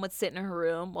the mom would sit in her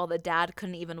room while the dad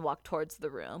couldn't even walk towards the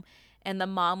room. And the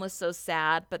mom was so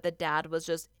sad, but the dad was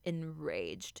just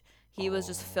enraged. He was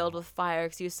just filled with fire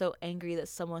because he was so angry that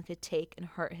someone could take and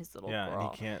hurt his little Yeah, girl.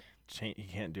 and he can't change. He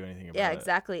can't do anything about Yeah, it.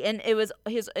 exactly. And it was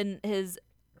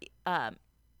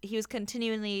he was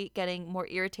continually getting more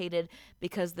irritated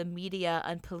because the media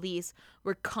and police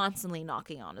were constantly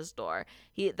knocking on his door.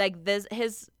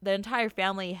 The entire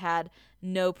family had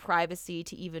no privacy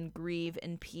to even grieve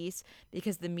in peace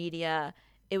because the media,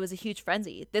 it was a huge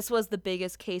frenzy. This was the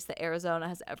biggest case that Arizona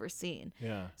has ever seen.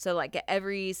 Yeah. So like at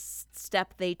every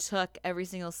step they took, every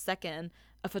single second,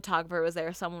 a photographer was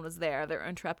there, someone was there, they're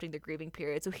interrupting the grieving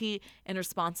period. So he, in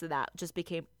response to that, just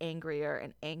became angrier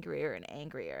and angrier and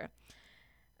angrier.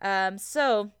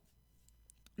 So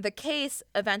the case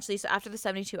eventually, so after the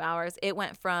 72 hours, it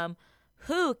went from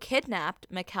who kidnapped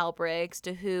Mikkel Briggs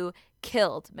to who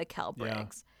killed Mikkel Yeah.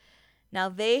 Briggs. Now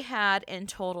they had in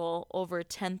total over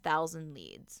 10,000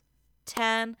 leads.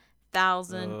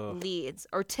 10,000 Ugh. leads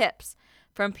or tips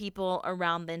from people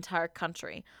around the entire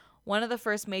country. One of the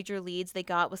first major leads they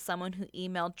got was someone who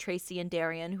emailed Tracy and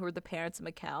Darian, who were the parents of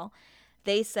Mikkel.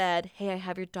 They said, "Hey, I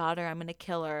have your daughter. I'm going to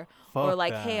kill her." Or Fuck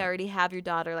like, that. "Hey, I already have your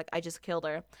daughter. Like, I just killed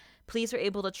her." Police were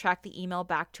able to track the email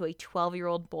back to a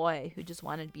 12-year-old boy who just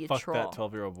wanted to be a Fuck troll. that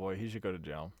 12-year-old boy. He should go to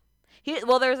jail.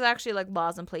 Well, there's actually like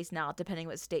laws in place now, depending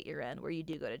what state you're in, where you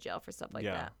do go to jail for stuff like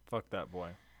yeah. that. Fuck that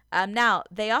boy. Now,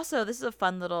 they also, this is a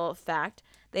fun little fact,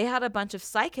 they had a bunch of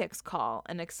psychics call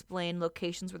and explain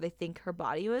locations where they think her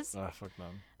body was. Ah, fuck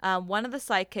them. One of the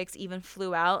psychics even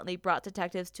flew out and they brought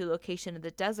detectives to a location in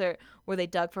the desert where they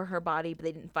dug for her body, but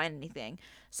they didn't find anything.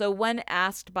 So when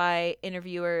asked by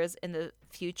interviewers in the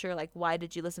future, like, why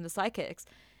did you listen to psychics?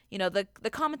 You know, the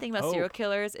common thing about serial Hope.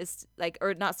 killers is like,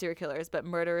 or not serial killers, but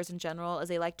murderers in general, is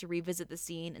they like to revisit the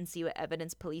scene and see what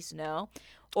evidence police know.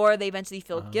 Or they eventually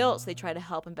feel guilt, so they try to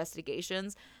help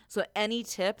investigations. So any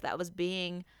tip that was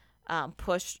being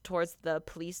pushed towards the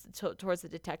police, towards the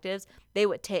detectives, they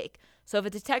would take. So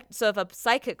if a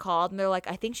psychic called and they're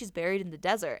like, "I think she's buried in the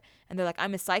desert," and they're like,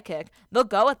 "I'm a psychic," they'll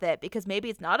go with it because maybe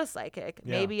it's not a psychic,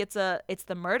 Yeah. maybe it's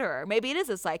the murderer, maybe it is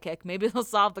a psychic, maybe they'll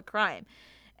solve the crime.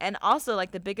 And also,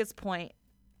 like, the biggest point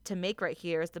to make right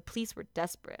here is the police were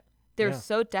desperate. They were Yeah.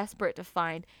 so desperate to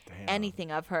find Damn.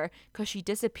 anything of her because she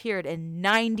disappeared in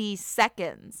 90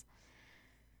 seconds.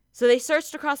 So they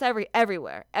searched across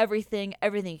everywhere, everything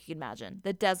you could imagine.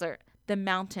 The desert, the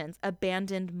mountains,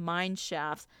 abandoned mine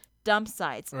shafts, dump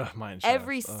sites, Ugh, mine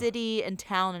every shafts. Ugh. city and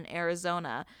town in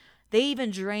Arizona. They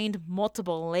even drained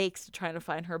multiple lakes to try to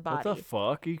find her body. What the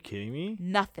fuck? Are you kidding me?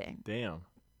 Nothing. Damn.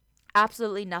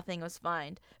 Absolutely nothing was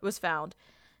found.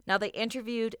 Now they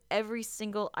interviewed every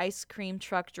single ice cream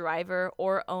truck driver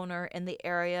or owner in the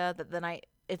area that the night,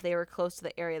 if they were close to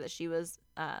the area that she was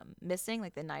missing,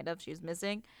 like the night of she was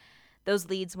missing. Those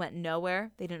leads went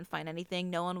nowhere. They didn't find anything.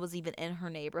 No one was even in her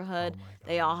neighborhood. Oh my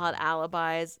They all had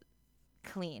alibis.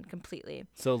 Clean, completely.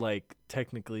 So, like,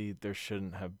 technically, there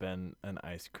shouldn't have been an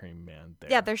ice cream man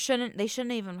there. Yeah, they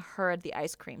shouldn't even heard the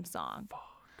ice cream song.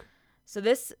 So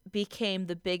this became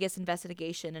the biggest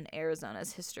investigation in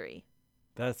Arizona's history.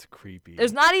 That's creepy.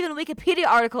 There's not even a Wikipedia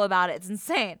article about it. It's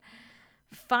insane.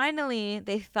 Finally,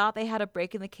 they thought they had a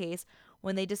break in the case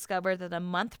when they discovered that a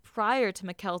month prior to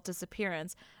Mikkel's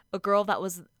disappearance, a girl that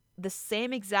was the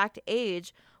same exact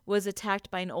age was attacked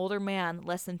by an older man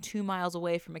less than 2 miles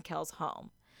away from Mikkel's home.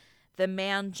 The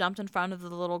man jumped in front of the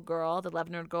little girl, the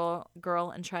 11-year-old girl,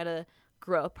 and tried to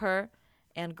grope her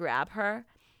and grab her.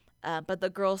 But the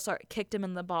girl kicked him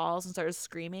in the balls and started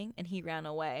screaming, and he ran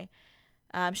away.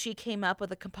 She came up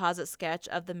with a composite sketch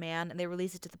of the man, and they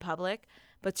released it to the public.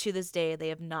 But to this day, they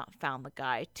have not found the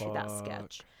guy to that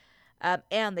sketch.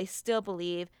 And they still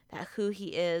believe that who he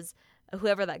is,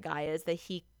 whoever that guy is, that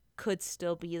he could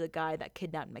still be the guy that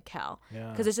kidnapped Mikkel. Yeah.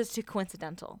 Because it's just too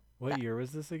coincidental. What year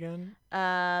was this again?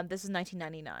 This is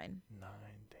 1999. 9,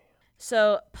 damn.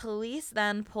 So police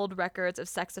then pulled records of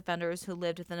sex offenders who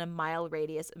lived within a mile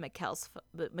radius of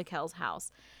Mikkel's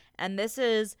house. And this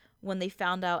is when they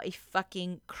found out a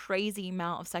fucking crazy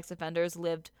amount of sex offenders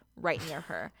lived right near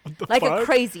her. What the Like a fuck?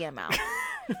 crazy amount.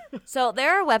 So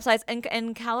there are websites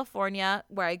in California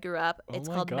where I grew up. Oh It's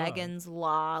my called God. Megan's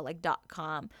Law, like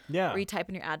 .com. Yeah. Where you type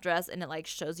in your address and it like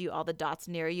shows you all the dots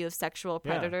near you of sexual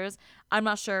Yeah. predators. I'm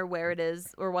not sure where it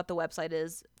is or what the website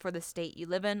is for the state you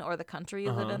live in or the country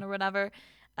you live in or whatever.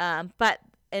 But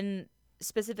in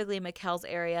specifically McKell's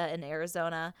area in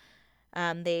Arizona,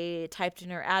 they typed in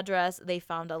her address. They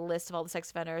found a list of all the sex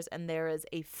offenders, and there is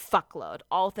a fuckload,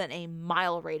 all within a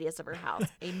mile radius of her house.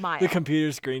 A mile. The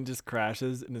computer screen just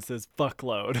crashes and it says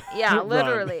fuckload. Yeah, Run.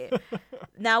 literally.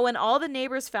 Now, when all the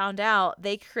neighbors found out,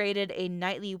 they created a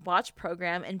nightly watch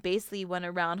program and basically went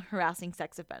around harassing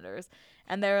sex offenders.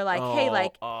 And they were like, hey,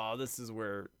 like, Oh, this is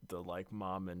where the like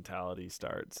mob mentality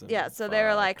starts. yeah, so they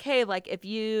were like, hey, like,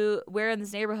 we're in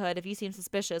this neighborhood, if you seem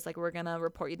suspicious, like, we're going to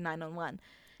report you to 911.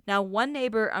 Now, one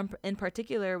neighbor in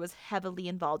particular was heavily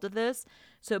involved with this.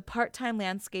 So part-time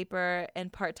landscaper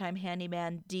and part-time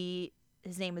handyman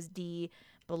his name was D.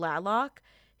 Blalock.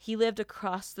 He lived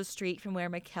across the street from where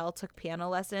Mikkel took piano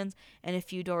lessons and a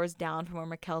few doors down from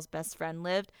where Mikkel's best friend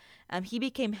lived. He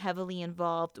became heavily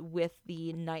involved with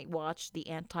the night watch, the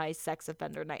anti-sex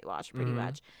offender night watch, pretty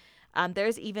much.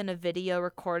 There's even a video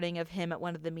recording of him at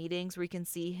one of the meetings where you can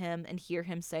see him and hear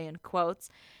him say in quotes,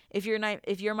 if you're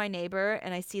my neighbor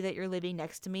and I see that you're living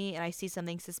next to me and I see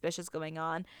something suspicious going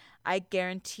on, I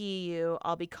guarantee you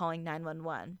I'll be calling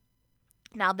 911.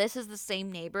 Now, this is the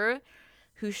same neighbor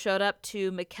who showed up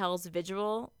to Mikkel's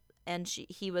vigil, and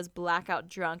he was blackout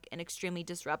drunk and extremely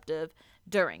disruptive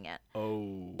during it.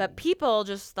 Oh. But people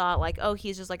just thought like, oh,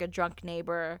 he's just like a drunk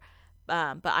neighbor.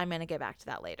 But I'm going to get back to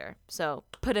that later. So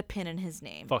put a pin in his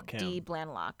name. Fuck him. D.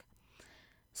 Blalock.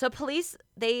 So police,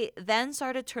 they then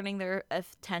started turning their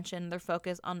attention, their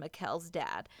focus on Mikkel's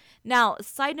dad. Now,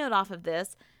 side note off of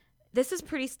this is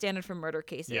pretty standard for murder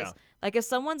cases. Yeah. Like if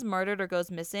someone's murdered or goes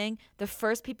missing, the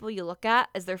first people you look at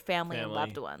is their family. And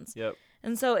loved ones. Yep.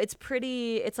 And so it's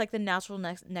like the natural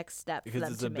next step for Because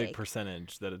them it's to a make. big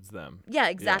percentage that it's them. Yeah,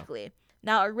 exactly.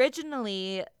 Now,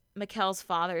 originally, Mikkel's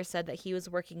father said that he was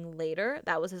working later.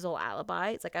 That was his whole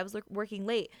alibi. It's like, I was working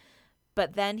late.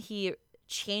 But then he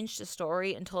changed the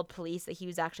story and told police that he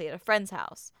was actually at a friend's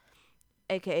house,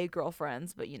 aka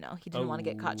girlfriend's, but he didn't want to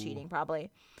get caught cheating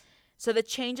probably. So the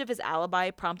change of his alibi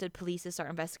prompted police to start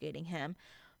investigating him.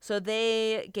 So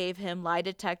they gave him lie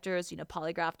detectors,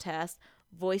 polygraph tests,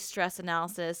 voice stress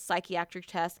analysis, psychiatric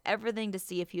tests, everything to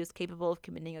see if he was capable of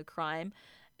committing a crime,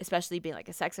 especially being like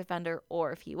a sex offender,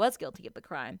 or if he was guilty of the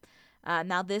crime.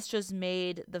 Now, this just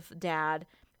made the dad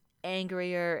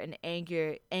angrier and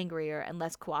angrier and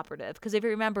less cooperative. Because if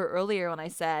you remember earlier when I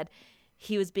said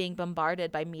he was being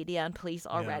bombarded by media and police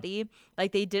already,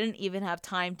 like they didn't even have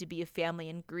time to be a family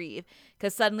and grieve.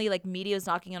 Because suddenly, like, media is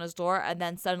knocking on his door, and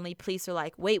then suddenly police are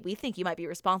like, wait, we think you might be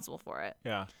responsible for it.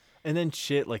 Yeah. And then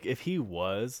shit, like if he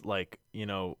was like,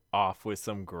 off with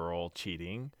some girl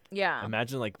cheating, Yeah.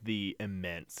 imagine like the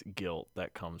immense guilt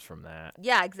that comes from that.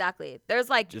 Yeah, exactly. There's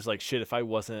like, Just like shit, if I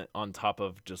wasn't on top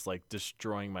of just like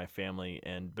destroying my family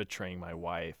and betraying my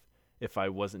wife, if I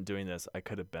wasn't doing this, I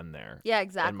could have been there. yeah, And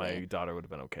exactly. my daughter would have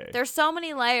been okay. There's so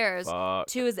many layers Fuck.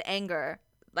 to his anger.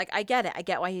 Like, I get it. I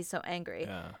get why he's so angry.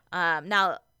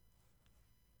 Yeah.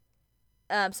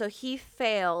 So he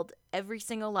failed every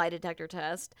single lie detector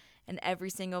test and every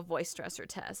single voice stressor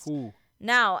test. Ooh.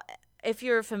 Now, if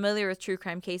you're familiar with true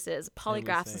crime cases,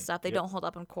 polygraphs say, and stuff, they yep. don't hold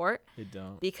up in court They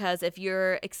don't. because if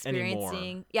you're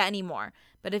experiencing anymore.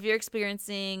 But if you're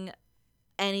experiencing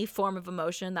any form of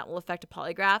emotion, that will affect a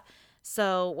polygraph.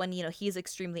 So when he's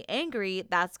extremely angry,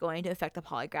 that's going to affect the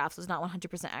polygraph. So it's not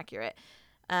 100% accurate.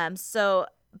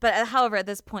 But however, at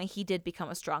this point, he did become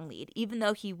a strong lead, even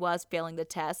though he was failing the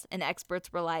test. And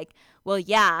experts were like, well,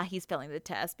 yeah, he's failing the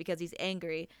test because he's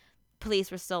angry.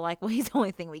 Police were still like, well, he's the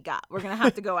only thing we got. We're going to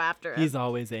have to go after him. He's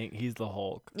always he's the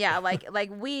Hulk. Yeah, like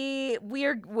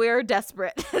we're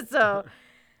desperate. So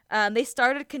they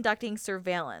started conducting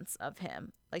surveillance of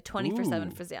him, like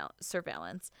 24/7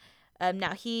 surveillance.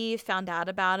 Now, he found out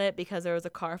about it because there was a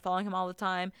car following him all the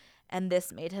time, and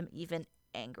this made him even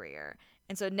angrier.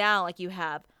 And so now, like, you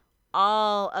have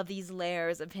all of these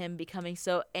layers of him becoming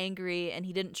so angry, and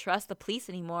he didn't trust the police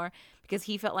anymore because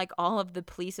he felt like all of the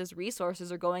police's resources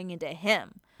are going into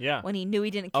him. Yeah. When he knew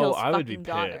he didn't kill his I would be fucking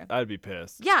daughter. pissed. I'd be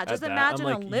pissed. Yeah, at just that. imagine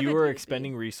I'm how like, livid you he were would be.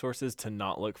 expending resources to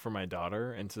not look for my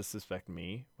daughter and to suspect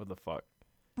me. What the fuck?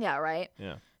 Yeah, right?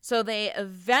 Yeah. So they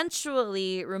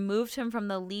eventually removed him from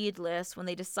the lead list when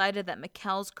they decided that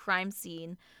Mikkel's crime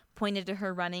scene pointed to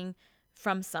her running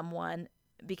from someone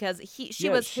because she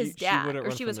was his dad, wouldn't or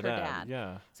run she from was the her dad. dad.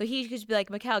 Yeah. So he could just be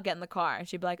like, Mikkel, get in the car. And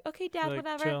she'd be like, okay, dad, Like,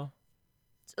 whatever. chill.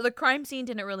 So the crime scene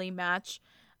didn't really match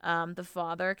the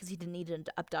father, because he didn't need an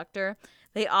abductor.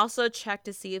 They also checked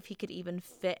to see if he could even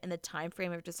fit in the time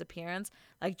frame of disappearance,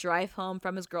 like drive home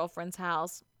from his girlfriend's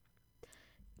house,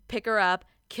 pick her up,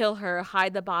 kill her,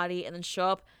 hide the body, and then show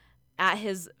up at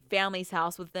his family's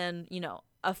house within,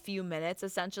 a few minutes,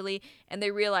 essentially. And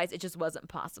they realized it just wasn't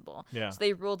possible. Yeah. So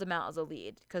they ruled him out as a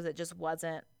lead because it just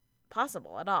wasn't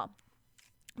possible at all.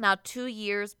 Now, 2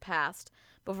 years passed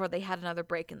before they had another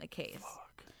break in the case.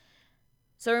 Fuck.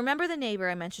 So remember the neighbor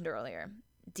I mentioned earlier,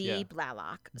 D. Yeah.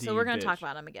 Blalock. D, So we're going to talk bitch.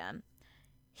 about him again.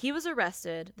 He was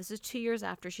arrested. This is 2 years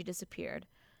after she disappeared.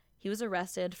 He was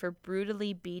arrested for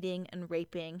brutally beating and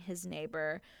raping his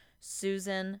neighbor,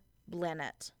 Susan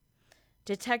Blennett.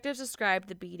 Detectives described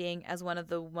the beating as one of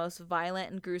the most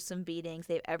violent and gruesome beatings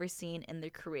they've ever seen in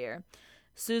their career.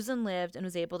 Susan lived and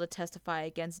was able to testify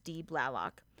against D.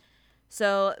 Blalock.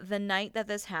 So the night that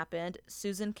this happened,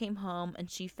 Susan came home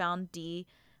and she found D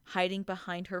hiding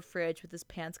behind her fridge with his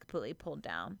pants completely pulled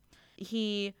down.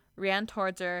 He ran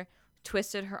towards her,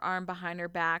 twisted her arm behind her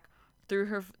back, threw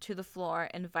her to the floor,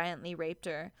 and violently raped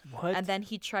her. What? And then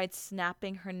he tried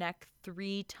snapping her neck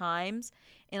 3 times,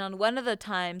 and on one of the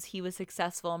times he was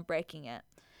successful in breaking it.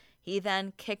 He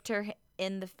then kicked her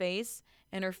in the face,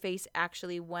 and her face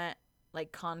actually went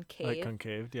like concave. Like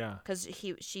concaved, yeah. Because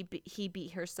he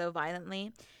beat her so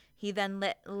violently. He then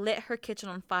lit her kitchen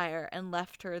on fire and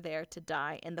left her there to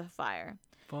die in the fire.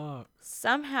 Fuck.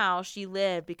 Somehow she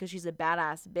lived because she's a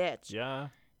badass bitch. Yeah.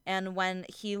 And when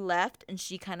he left and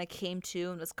she kind of came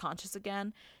to and was conscious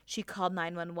again, she called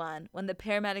 911. When the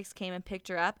paramedics came and picked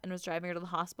her up and was driving her to the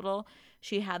hospital,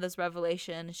 she had this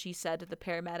revelation. She said to the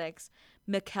paramedics,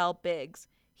 Mikkel Biggs.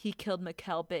 He killed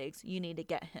Mikkel Biggs. You need to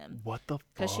get him. What the fuck?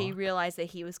 Because she realized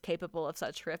that he was capable of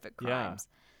such horrific Yeah. crimes.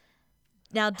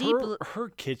 Now, deep. Her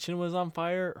kitchen was on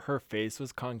fire. Her face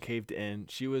was concaved in.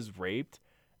 She was raped.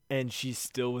 And she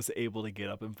still was able to get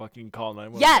up and fucking call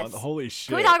 911. Yes. Holy shit.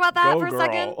 Can we talk about that Go, for a girl.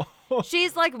 second?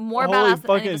 She's like more Holy badass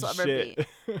than any of fucking us will ever shit.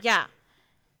 be. Yeah.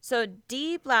 So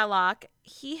D. Blalock,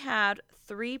 he had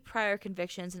 3 prior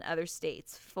convictions in other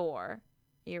states for.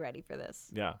 Are you ready for this?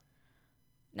 Yeah.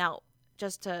 Now,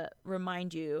 just to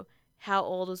remind you, how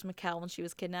old was Mikkel when she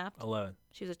was kidnapped? 11.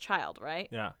 She was a child, right?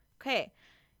 Yeah. Okay.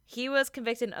 He was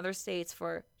convicted in other states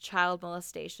for child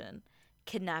molestation,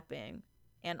 kidnapping,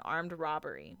 and armed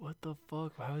robbery. What the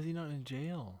fuck? Why was he not in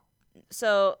jail?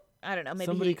 So, I don't know. Maybe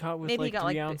Somebody he, caught with maybe he like got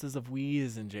 3 ounces of weed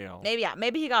is in jail.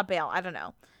 Maybe he got bail. I don't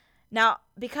know. Now,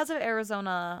 because of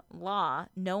Arizona law,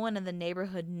 no one in the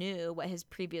neighborhood knew what his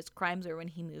previous crimes were when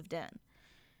he moved in.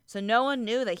 So no one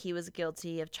knew that he was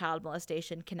guilty of child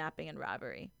molestation, kidnapping, and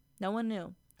robbery. No one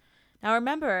knew. Now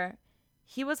remember,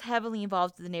 he was heavily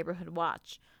involved with the neighborhood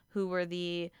watch, who were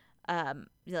the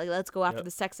let's go after Yep.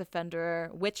 the sex offender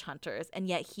witch hunters, and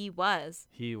yet he was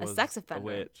He was sex offender. a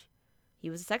witch. He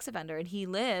was a sex offender, and he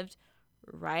lived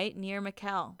right near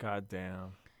Mikkel. God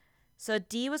damn. So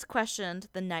D was questioned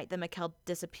the night that Mikkel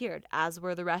disappeared, as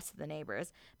were the rest of the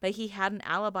neighbors, but he had an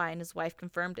alibi and his wife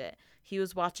confirmed it. He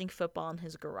was watching football in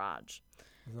his garage.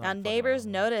 It's not Now, fucking neighbors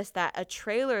alibi. noticed that a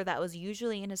trailer that was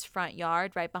usually in his front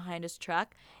yard right behind his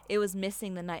truck, it was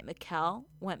missing the night Mikkel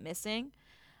went missing.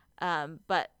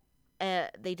 But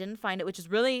they didn't find it, which is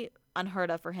really unheard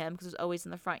of for him because it was always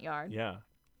in the front yard. Yeah.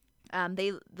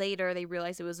 They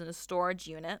realized it was in a storage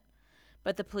unit,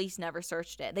 but the police never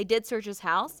searched it. They did search his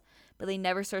house, but they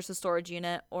never searched the storage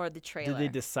unit or the trailer. Did they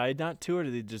decide not to, or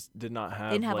did they just did not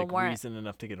have, didn't have a like warrant. reason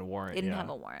enough to get a warrant? They didn't Yeah. have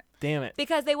a warrant. Damn it.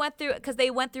 Because they went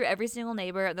through every single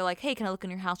neighbor. They're like, hey, can I look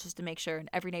in your house just to make sure? And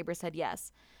every neighbor said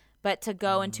yes. But to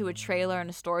go into a trailer and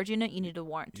a storage unit, you need a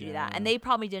warrant to do that. And Yeah. they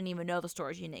probably didn't even know the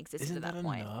storage unit existed Isn't at that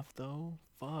point. enough though?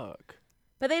 Fuck.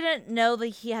 But they didn't know that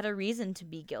he had a reason to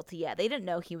be guilty yet. They didn't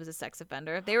know he was a sex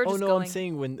offender. They were Oh just no, going. I'm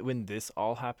saying when this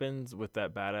all happens with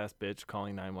that badass bitch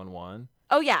calling 911.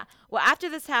 Oh yeah. Well, after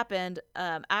this happened,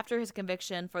 after his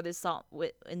conviction for the assault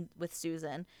with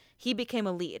Susan, he became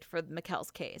a lead for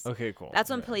Mikkel's case. Okay, cool. That's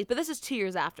when Yeah. police. But this is 2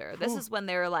 years after. This Whew. is when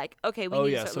they were like, okay, we Oh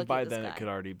need yeah, to start so looking by at this then guy. it could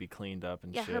already be cleaned up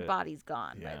and Yeah, shit. her body's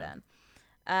gone by Yeah. then.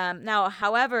 Now,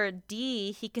 however,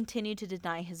 D, he continued to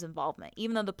deny his involvement,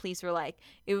 even though the police were like,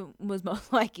 it was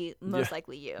most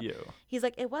likely you. Yo. He's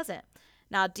like, it wasn't.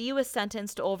 Now, D was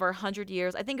sentenced to over 100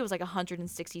 years. I think it was like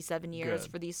 167 years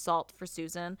Good. for the assault for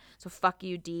Susan. So fuck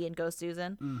you, D, and go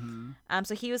Susan. Mm-hmm.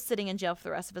 So he was sitting in jail for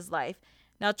the rest of his life.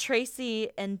 Now,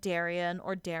 Tracy and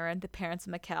Darren, the parents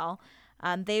of Mikkel,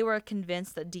 they were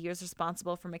convinced that D was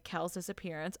responsible for Mikkel's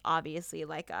disappearance, obviously,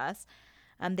 like us.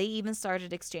 They even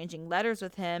started exchanging letters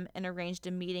with him and arranged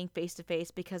a meeting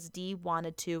face-to-face because D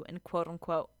wanted to, and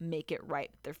quote-unquote, make it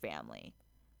right with their family.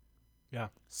 Yeah.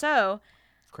 So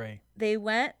Cray. they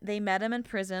met him in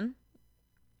prison,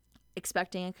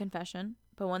 expecting a confession,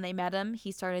 but when they met him,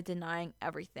 he started denying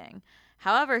everything.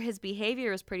 However, his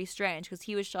behavior was pretty strange because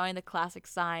he was showing the classic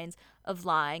signs of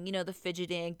lying, you know, the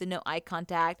fidgeting, the no eye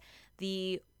contact,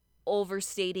 the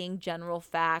overstating general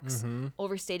facts,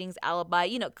 overstating his alibi,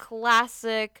 you know,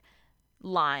 classic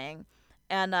lying.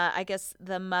 And I guess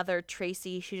the mother,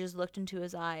 Tracy, she just looked into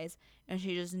his eyes and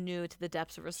she just knew to the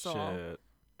depths of her soul, Shit.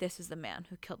 this is the man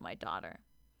who killed my daughter.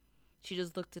 She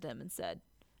just looked at him and said,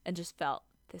 and just felt,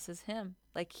 this is him.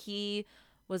 Like, he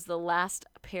was the last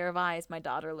pair of eyes my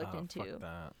daughter looked into.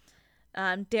 Fuck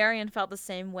that. Darian felt the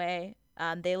same way.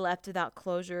 They left without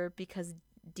closure because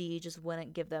Dee just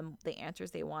wouldn't give them the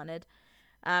answers they wanted.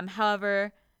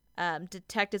 However,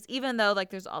 detectives, even though like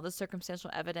there's all the circumstantial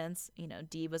evidence, you know,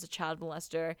 Dee was a child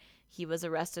molester. He was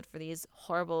arrested for these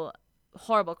horrible,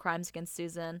 horrible crimes against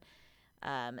Susan.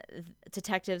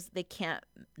 Detectives, they can't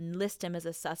list him as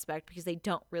a suspect because they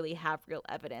don't really have real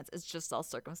evidence. It's just all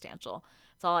circumstantial.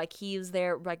 It's all like he was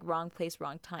there, like wrong place,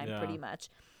 wrong time, pretty much.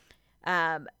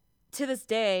 To this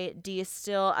day, Dee is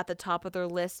still at the top of their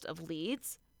list of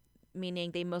leads,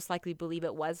 meaning they most likely believe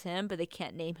it was him, but they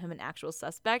can't name him an actual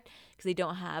suspect because they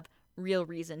don't have real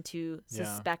reason to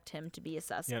suspect him to be a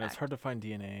suspect. Yeah, and it's hard to find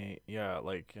DNA. Yeah,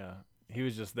 like, he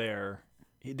was just there.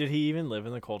 Did he even live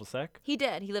in the cul-de-sac? He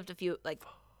did. He lived a few, like,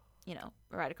 you know,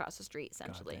 right across the street,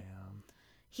 essentially. Goddamn.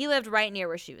 He lived right near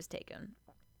where she was taken.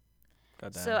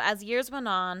 Goddamn. So as years went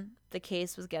on, the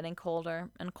case was getting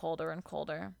colder and colder and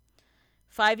colder.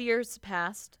 5 years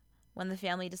passed when the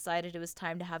family decided it was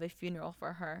time to have a funeral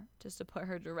for her, just to put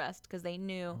her to rest, because they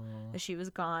knew that she was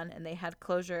gone and they had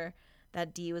closure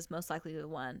that Dee was most likely the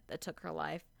one that took her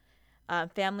life.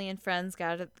 Family and friends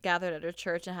gathered at her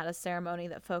church and had a ceremony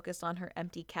that focused on her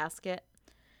empty casket.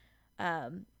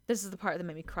 This is the part that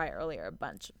made me cry earlier a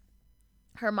bunch.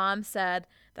 Her mom said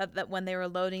that when they were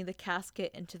loading the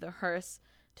casket into the hearse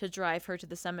to drive her to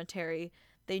the cemetery,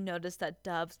 they noticed that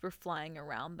doves were flying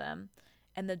around them.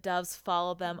 And the doves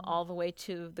followed them all the way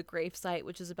to the gravesite,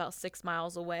 which is about 6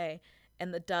 miles away.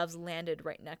 And the doves landed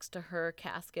right next to her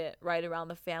casket, right around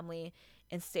the family,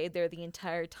 and stayed there the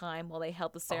entire time while they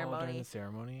held the ceremony. Oh, during the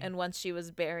ceremony? And once she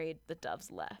was buried, the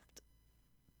doves left.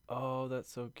 Oh,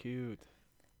 that's so cute.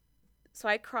 So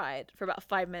I cried for about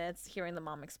 5 minutes hearing the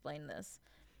mom explain this.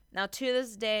 Now, to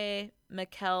this day,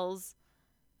 Mikkel's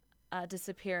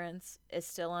disappearance is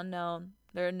still unknown.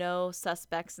 There are no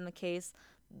suspects in the case.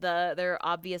 There are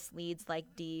obvious leads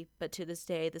like Dee, but to this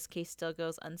day, this case still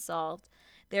goes unsolved.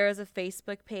 There is a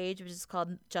Facebook page which is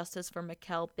called Justice for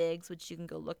Mikkel Biggs, which you can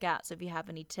go look at. So if you have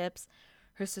any tips,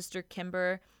 her sister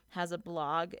Kimber has a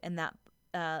blog, and that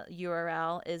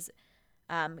URL is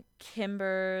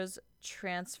Kimber's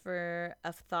Transfer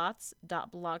of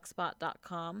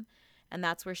Thoughts.blogspot.com, and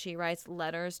that's where she writes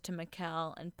letters to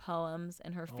Mikkel and poems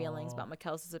and her feelings about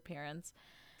Mikkel's disappearance.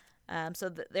 So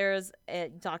there's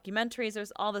documentaries.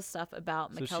 There's all this stuff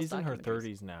about Mikkel's documentaries. So she's in her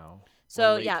 30s now.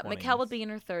 So late yeah, 20s. Mikkel would be in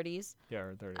her 30s. Yeah,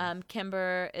 her 30s.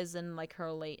 Kimber is in like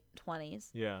her late 20s.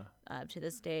 Yeah. To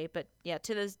this day, but yeah,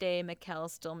 to this day, Mikkel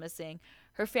is still missing.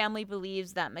 Her family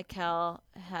believes that Mikkel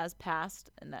has passed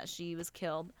and that she was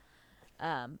killed.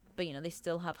 But you know, they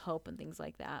still have hope and things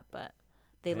like that. But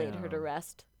they laid her to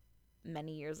rest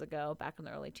many years ago, back in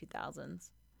the early 2000s.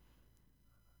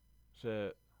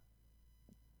 Shit.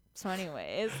 So,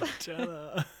 anyways,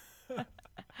 Jenna.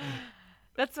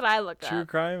 that's what I look True up.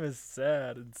 crime is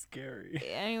sad and scary.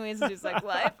 Anyways, it's just like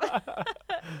life.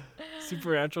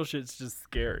 Supernatural shit's just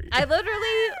scary. I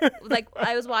literally, like,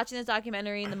 I was watching this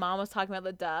documentary and the mom was talking about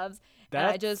the doves, and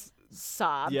I just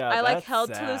sobbed. Yeah, I like that's held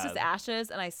sad. Toulouse's ashes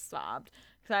and I sobbed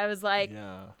because I was like,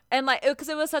 yeah. and like, because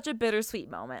it was such a bittersweet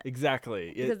moment.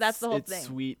 Exactly. Because that's the whole it's thing.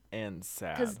 Sweet and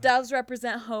sad. Because doves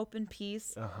represent hope and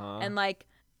peace, Uh-huh. and like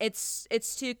it's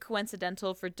too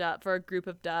coincidental for a group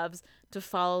of doves to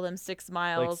follow them 6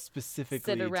 miles, like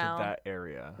specifically to around. that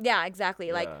area. Yeah,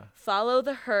 exactly. Like Yeah. follow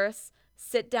the hearse,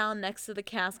 sit down next to the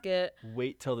casket,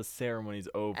 Wait till the ceremony's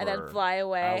over. and then fly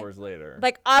away. Hours later.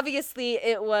 Like obviously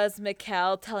it was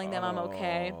Mikkel telling them I'm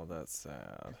okay. Oh, that's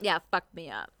sad. Yeah, fucked me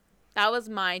up. That was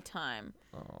my time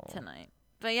tonight.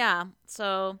 But yeah,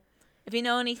 so if you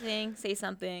know anything, say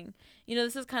something. You know,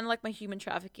 this is kind of like my human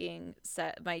trafficking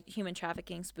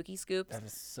spooky scoops. That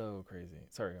is so crazy.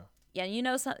 Sorry, go. Yeah, you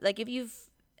know, like if you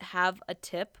have a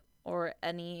tip or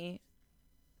any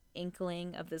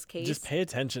inkling of this case, Just pay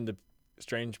attention to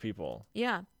strange people.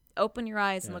 yeah, open your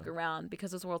eyes and Yeah. look around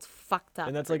because this world's fucked up.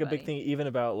 And that's like a big everybody. thing even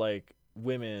about like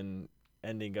women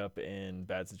ending up in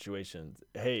bad situations.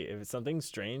 Hey, if it's something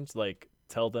strange, like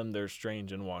tell them they're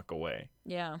strange and walk away.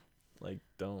 Yeah. Like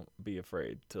don't be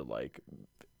afraid to like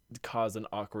cause an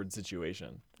awkward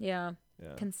situation. Yeah.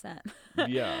 Yeah. Consent.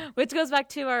 Yeah. Which goes back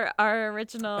to our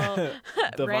original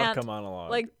The rant vodka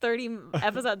monologue. like 30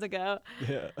 episodes ago.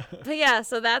 Yeah. But yeah,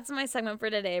 so that's my segment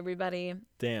for today, everybody.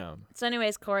 Damn. So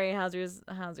anyways, Corey, how's your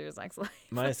sex life?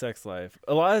 My sex life.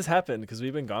 A lot has happened because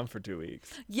we've been gone for 2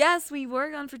 weeks. Yes, we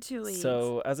were gone for 2 weeks.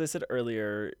 So as I said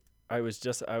earlier, I was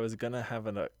gonna have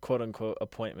a quote unquote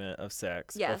appointment of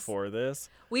sex before this.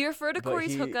 We refer to But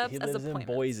Corey's hookups he as lives in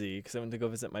appointments. Boise because I went to go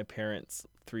visit my parents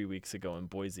 3 weeks ago in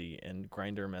Boise, and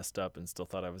Grindr messed up and still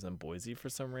thought I was in Boise for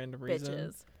some random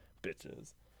reason.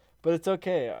 Bitches. But it's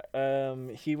okay.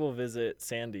 He will visit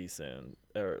Sandy soon,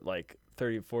 or like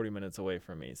 30-40 minutes away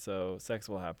from me, so sex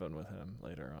will happen with him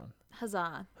later on.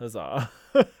 Huzzah. Huzzah.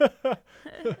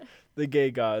 The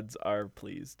gay gods are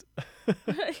pleased.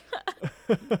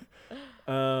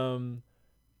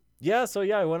 Yeah, so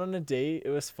I went on a date.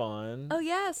 It was fun. Oh,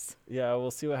 yes. Yeah,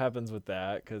 we'll see what happens with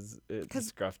that because it's a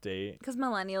scruff date. Because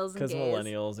millennials and Because gays.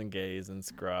 millennials and gays and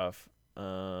scruff.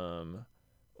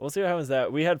 We'll see what happens with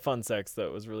that. We had fun sex, though.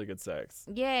 It was really good sex.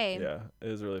 Yay. Yeah, it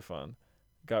was really fun.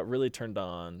 Got really turned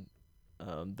on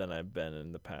than I've been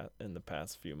in the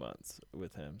past few months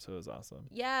with him, so it was awesome.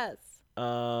 Yes.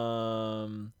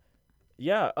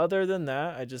 Yeah, other than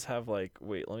that, I just have wait,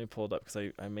 let me pull it up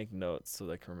because I make notes so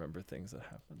that I can remember things that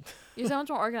happened. You're so much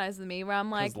more organized than me, where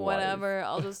I'm like, 'Cause whatever,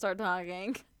 I'll just start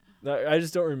talking. No, I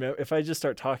just don't remember. If I just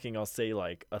start talking, I'll say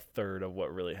like a third of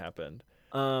what really happened.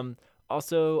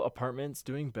 Also, apartments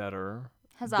doing better.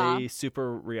 Huzzah. They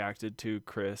super reacted to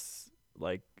Chris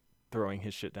throwing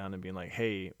his shit down and being like,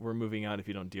 "Hey, we're moving out if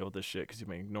you don't deal with this shit because you've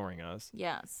been ignoring us."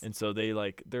 Yes. And so they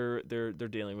they're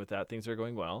dealing with that. Things are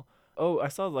going well. Oh, I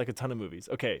saw a ton of movies.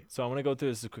 Okay, so I want to go through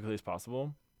this as quickly as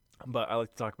possible, but I like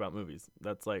to talk about movies.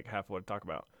 That's like half what I talk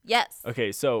about. Yes.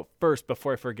 Okay, so first,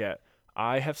 before I forget,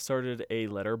 I have started a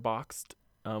Letterboxd,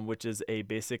 which is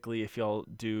basically if y'all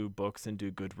do books and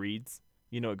do Goodreads.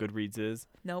 You know what Goodreads is?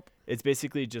 Nope. It's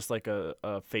basically just like a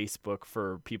Facebook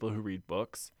for people who read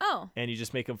books. Oh. And you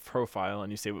just make a profile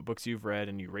and you say what books you've read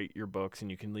and you rate your books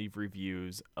and you can leave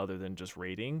reviews other than just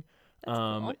rating. That's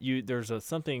cool. There's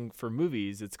something for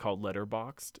movies. It's called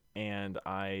Letterboxd, and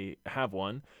I have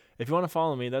one. If you want to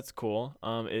follow me, that's cool.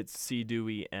 It's C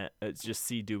Dewey. It's just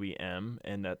C Dewey M,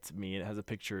 and that's me. It has a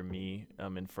picture of me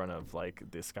in front of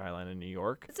the skyline in New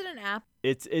York. Is it an app?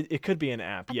 It could be an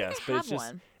app, I yes, think I but have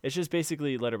one. it's just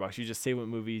basically Letterboxd. You just say what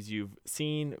movies you've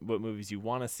seen, what movies you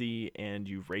want to see, and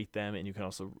you rate them, and you can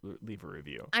also leave a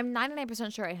review. I'm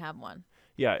 99% sure I have one.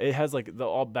 Yeah, it has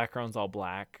all backgrounds all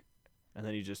black. And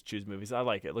then you just choose movies. I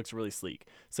like it. It looks really sleek.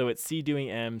 So it's C Dewey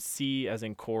M, C as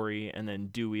in Corey, and then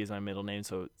Dewey is my middle name.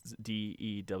 So it's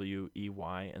Dewey,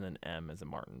 and then M as in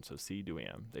Martin. So C Dewey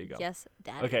M. There you go. Yes,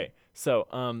 Daddy. Okay. So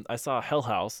I saw Hell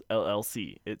House,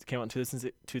 LLC. It came out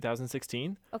in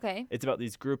 2016. Okay. It's about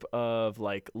these group of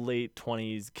late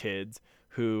 20s kids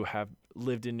who have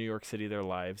lived in New York City their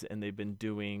lives, and they've been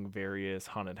doing various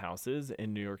haunted houses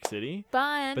in New York City.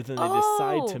 Fun. But then they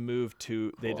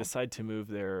decide to move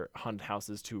their haunted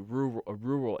houses to a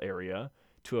rural area,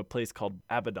 to a place called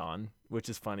Abaddon, which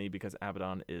is funny because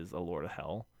Abaddon is a lord of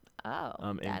hell. Oh.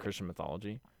 In Christian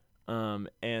mythology.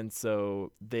 And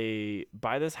so they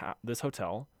buy this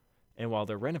hotel, and while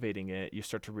they're renovating it, you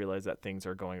start to realize that things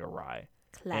are going awry.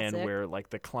 Classic. And where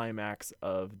the climax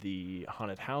of the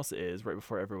haunted house is, right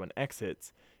before everyone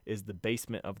exits, is the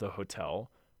basement of the hotel,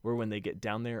 where when they get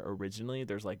down there originally,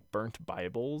 there's burnt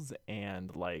Bibles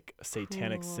and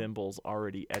satanic symbols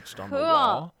already etched on the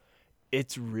wall.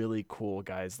 It's really cool,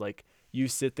 guys. You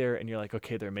sit there and you're like,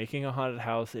 okay, they're making a haunted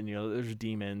house, and there's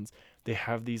demons. They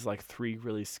have these 3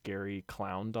 really scary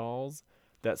clown dolls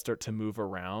that start to move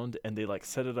around, and they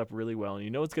set it up really well,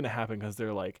 and what's going to happen because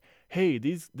they're like, hey,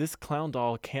 this clown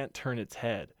doll can't turn its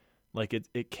head.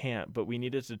 It can't, but we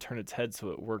need it to turn its head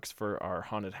so it works for our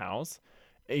haunted house.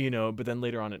 But then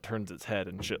later on it turns its head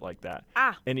and shit like that.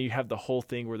 And you have the whole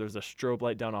thing where there's a strobe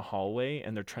light down a hallway,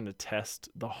 and they're trying to test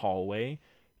the hallway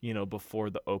before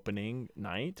the opening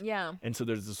night. Yeah. And so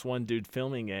there's this one dude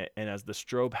filming it, and as the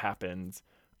strobe happens,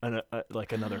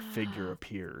 another figure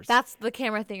appears. That's the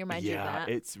camera thing reminded you of Yeah, that.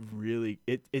 it's really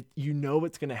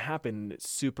what's gonna happen. And it's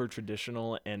super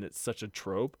traditional, and it's such a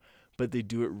trope, but they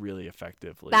do it really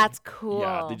effectively. That's cool.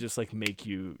 Yeah, they just make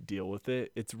you deal with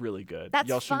it. It's really good. That's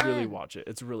Y'all should really fun. watch it.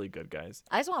 It's really good, guys.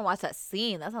 I just want to watch that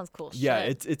scene. That sounds cool. Yeah,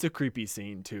 shit. it's a creepy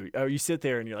scene too. You sit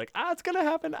there and you're like, it's gonna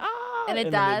happen. And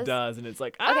it then it does? does, and it's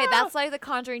like, Okay, ah! that's like The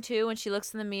Conjuring 2 when she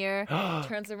looks in the mirror,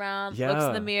 turns around, looks in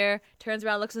Yeah. the mirror, turns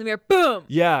around, looks in the mirror, boom.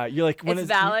 Yeah, you're like when It's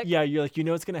it's Valak. yeah, you're like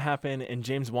it's gonna happen, and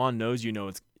James Wan knows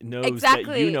knows that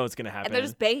Exactly. you know it's gonna happen. And they're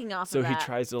just banking off so of he that.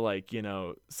 tries to like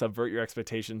subvert your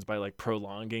expectations by like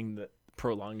prolonging the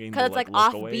Because it's like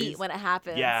lookaways. offbeat when it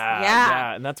happens.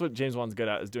 Yeah, and that's what James Wan's good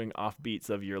at, is doing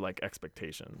offbeats of your like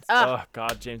expectations. Ugh. Oh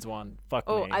God, James Wan, fuck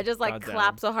Oh, me. I just like Goddamn.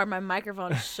 clapped so hard my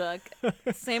microphone shook.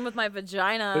 Same with my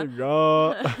vagina.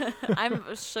 Yeah.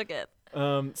 I'm shook it.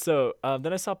 Then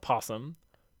I saw Possum,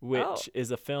 which Oh. is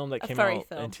a film that A came furry out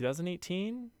film. in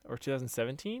 2018 or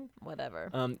 2017. Whatever.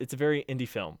 It's a very indie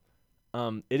film.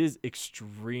 It is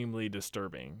extremely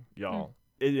disturbing, y'all.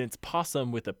 It's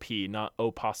possum with a P, not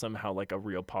opossum, how like a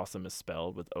real possum is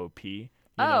spelled with OP. You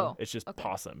know? Oh, It's just okay.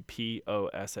 possum,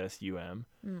 POSSUM.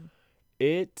 Mm.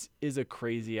 It is a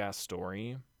crazy ass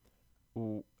story.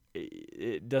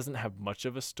 It doesn't have much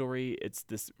of a story. It's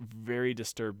this very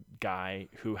disturbed guy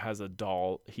who has a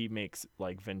doll. He makes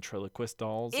like ventriloquist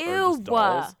dolls or just Ew.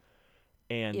 dolls.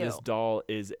 And this Ew. doll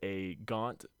is a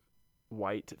gaunt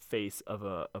white face of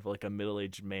like a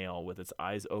middle-aged male with its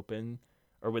eyes open,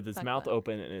 or with its Fuck mouth that.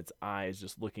 open and its eyes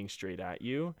just looking straight at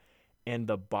you, and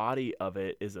the body of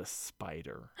it is a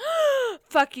spider.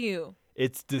 Fuck you.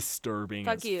 It's disturbing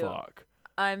Fuck as you. fuck.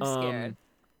 I'm scared.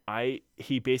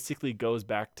 He basically goes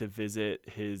back to visit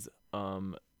his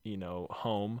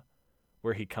home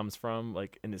where he comes from,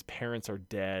 like, and his parents are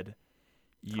dead.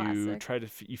 You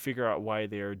Classic. you figure out why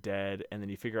they are dead, and then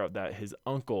you figure out that his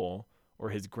uncle or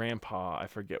his grandpa, I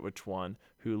forget which one,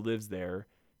 who lives there,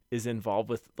 is involved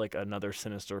with like another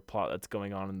sinister plot that's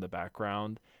going on in the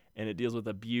background, and it deals with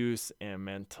abuse and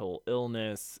mental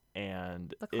illness,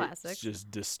 and The classic. it's just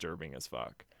disturbing as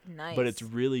fuck. Nice. But it's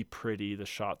really pretty. The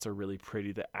shots are really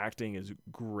pretty. The acting is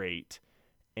great,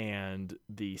 and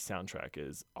the soundtrack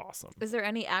is awesome. Is there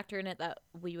any actor in it that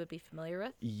we would be familiar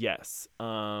with? Yes.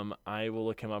 I will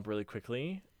look him up really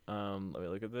quickly. Let me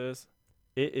look at this.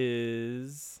 It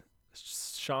is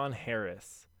Sean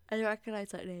Harris. I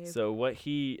recognize that name. So what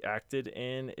he acted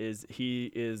in is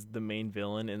he is the main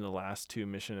villain in the last two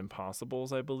Mission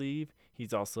Impossibles, I believe.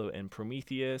 He's also in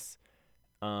Prometheus.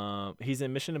 He's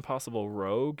in Mission Impossible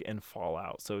Rogue and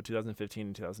Fallout. So 2015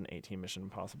 and 2018 Mission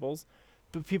Impossibles.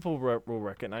 But people will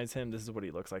recognize him. This is what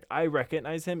he looks like. I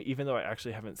recognize him even though I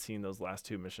actually haven't seen those last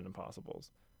two Mission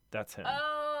Impossibles. That's him.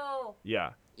 Oh.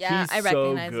 Yeah. Yeah, He's I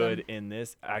recognize so good him. in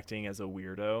this, acting as a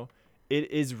weirdo. It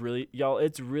is really, y'all,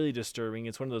 it's really disturbing.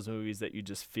 It's one of those movies that you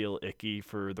just feel icky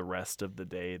for the rest of the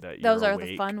day that you're Those are awake.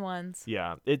 the fun ones.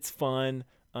 Yeah, it's fun.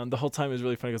 The whole time is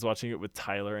really fun because watching it with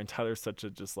Tyler, and Tyler's such a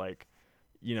just like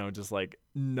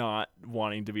not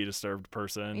wanting to be a disturbed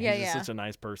person. Yeah, He's just yeah. such a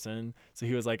nice person. So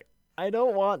he was like, I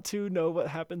don't want to know what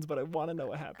happens, but I want to know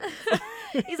what happens.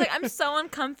 He's like, I'm so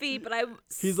uncomfy, but I'm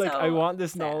He's like, I want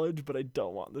this sad. knowledge, but I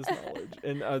don't want this knowledge.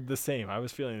 And the same. I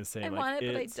was feeling the same. I like, want it,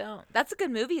 but I it's- don't. That's a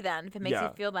good movie then, if it makes Yeah.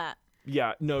 you feel that.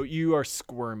 Yeah, no, you are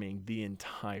squirming the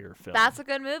entire film. That's a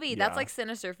good movie. Yeah. That's like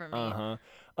sinister for me. Uh-huh.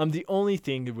 The only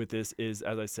thing with this is,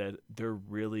 as I said, there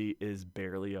really is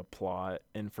barely a plot,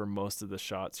 and for most of the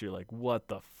shots, you're like, what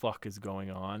the fuck is going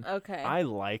on? Okay. I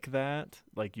like that,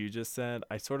 like you just said.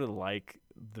 I sort of like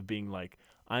the being like,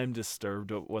 I'm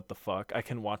disturbed. What the fuck? I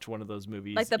can watch one of those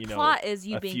movies. Like the plot is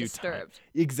you a being few disturbed.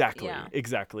 Exactly, Yeah.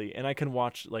 exactly. And I can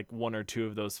watch like one or two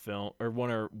of those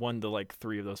one to like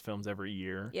three of those films every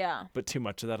year. Yeah. But too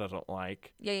much of that I don't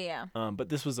like. Yeah. But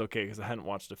this was okay because I hadn't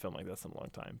watched a film like this in a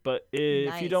long time. But if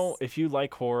Nice. you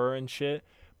like horror and shit,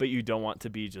 but you don't want to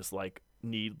be just like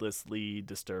needlessly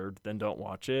disturbed, then don't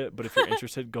watch it. But if you're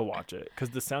interested, go watch it because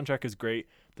the soundtrack is great,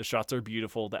 the shots are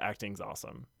beautiful, the acting's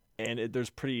awesome, and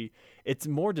it's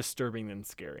more disturbing than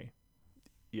scary.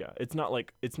 Yeah, it's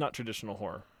not traditional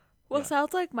horror. Well, Yeah.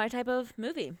 sounds like my type of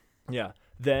movie. Yeah.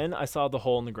 Then I saw The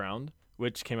Hole in the Ground,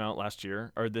 which came out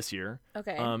this year.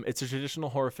 Okay. It's a traditional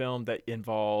horror film that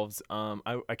involves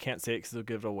I can't say it because it'll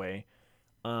give it away.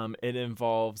 It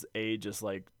involves a just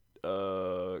like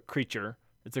creature.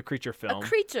 It's a creature film. A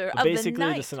creature But of basically, the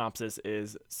night. the synopsis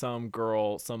is some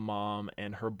girl, some mom,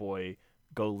 and her boy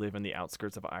go live in the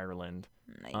outskirts of Ireland.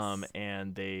 Nice.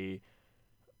 And the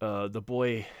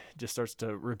boy just starts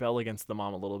to rebel against the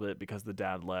mom a little bit because the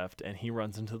dad left, and he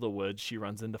runs into the woods. She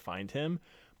runs in to find him,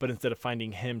 but instead of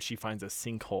finding him, she finds a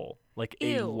sinkhole, like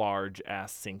a Ew. large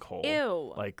ass sinkhole,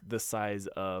 Ew. like the size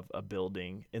of a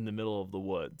building in the middle of the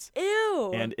woods.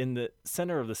 Ew. And in the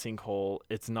center of the sinkhole,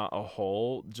 it's not a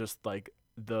hole, just like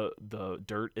the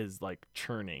dirt is like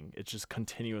churning. It's just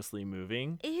continuously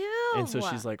moving. Ew. And so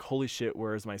she's like, holy shit,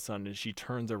 where is my son? And she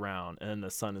turns around, and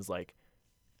the son is like,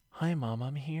 hi, Mom,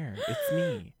 I'm here. It's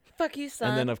me. Fuck you, son.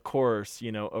 And then, of course,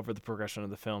 over the progression of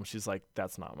the film, she's like,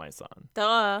 that's not my son.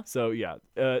 Duh. So, yeah,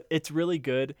 it's really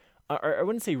good. I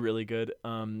wouldn't say really good.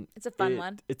 It's a fun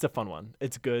one. It's a fun one.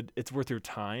 It's good. It's worth your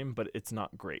time, but it's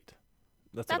not great.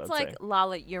 That's what I'd like say. La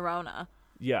Llorona.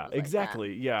 Yeah, like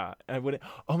exactly. Yeah. I wouldn't.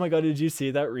 Oh my God, did you see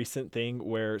that recent thing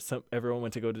where everyone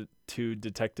went to go to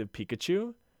Detective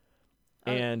Pikachu?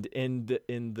 Oh. And in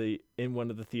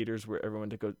one of the theaters where everyone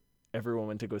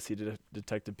went to go see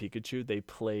Detective Pikachu, they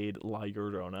played La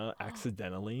Llorona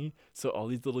accidentally. So all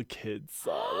these little kids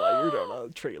saw La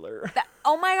Llorona trailer.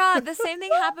 Oh my God, the same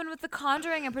thing happened with The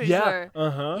Conjuring, I'm pretty sure.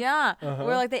 Uh-huh. Yeah. Uh-huh.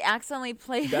 Where like they accidentally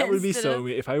played That would be instead so of-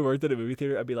 mean. If I worked at a movie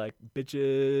theater, I'd be like,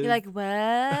 bitches. You're like,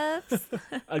 whoops.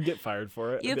 I'd get fired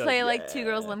for it. You I'd be play like Two "Yeah."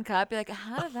 Girls, One Cup. You're like,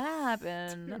 how did that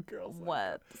happen? Two Girls, One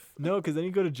Whoops. No, because then you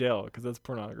go to jail because that's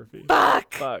pornography.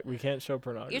 Fuck. Fuck, we can't show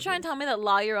pornography. You're trying to tell me that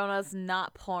La Llorona is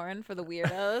not porn for the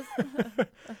weirdos?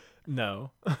 No.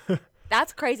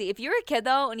 That's crazy. If you're a kid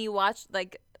though and you watch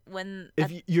like when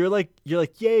If you're like,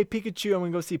 yay, Pikachu, I'm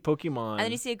gonna go see Pokemon. and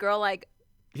then you see a girl like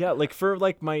Yeah, like for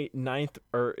like my 9th,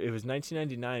 or it was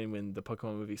 1999 when the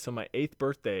Pokemon movie. So my 8th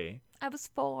birthday, I was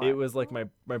 4. it was like my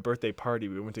birthday party.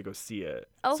 We went to go see it.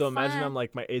 Oh, so imagine fun. I'm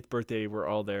like my 8th birthday, we're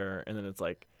all there, and then it's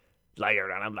like, blah,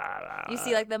 blah, blah, blah. You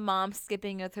see like the mom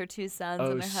skipping with her 2 sons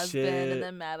Oh, and her husband shit. and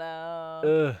then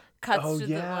Meadow Ugh. cuts Oh, to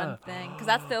the yeah. one thing because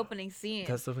that's the opening scene.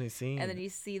 That's the funny scene. And then you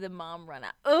see the mom run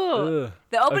out. Ugh. Ugh.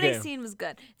 The opening Okay. scene was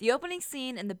good. The opening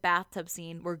scene and the bathtub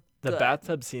scene were The good.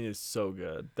 bathtub scene is so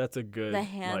good. That's a good The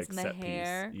hands like and the set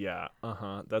hair. piece. Yeah.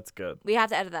 That's good. We have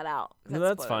to edit that out. No,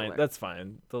 that's spoiler fine. alert. That's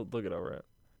fine. They'll get over it.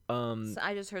 So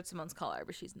I just heard Simone's caller,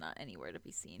 but she's not anywhere to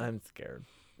be seen. I'm scared.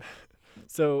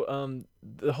 So,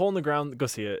 The Hole in the Ground, go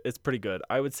see it. It's pretty good.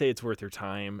 I would say it's worth your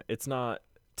time. It's not,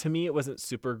 to me, it wasn't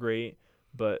super great,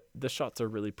 but the shots are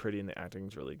really pretty and the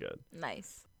acting's really good.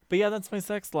 Nice. But yeah, that's my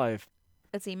sex life.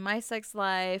 Let's see. My sex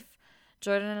life.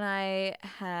 Jordan and I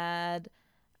had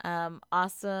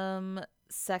awesome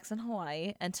sex in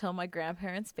Hawaii until my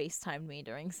grandparents FaceTimed me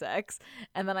during sex.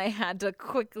 And then I had to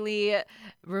quickly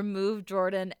remove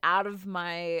Jordan out of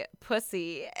my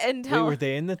pussy until... Wait, were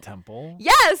they in the temple?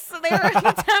 Yes, they were in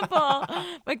the temple.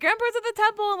 My grandparents at the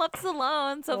temple and left us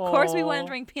alone. So, of course, we went and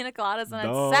Aw. drank pina coladas and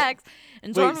No. had sex.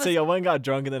 And Jordan Wait, was... so y'all went and got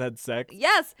drunk and then had sex?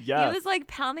 Yes. Yes. He was like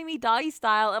pounding me doggy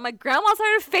style, and my grandma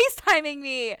started FaceTiming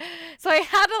me. So I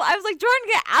was like, Jordan,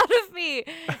 get out of me.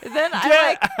 Then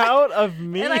I Get out of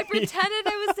me. and I pretended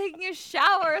I was taking a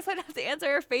shower so I'd have to answer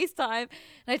her FaceTime.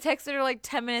 And I texted her like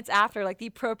 10 minutes after, like the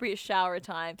appropriate shower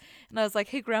time. And I was like,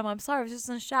 hey, Grandma, I'm sorry. I was just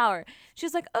in the shower. She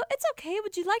was like, oh, it's okay.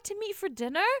 Would you like to meet for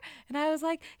dinner? And I was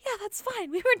like, yeah, that's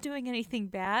fine. We weren't doing anything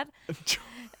bad.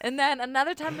 And then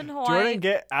another time in Hawaii. Jordan,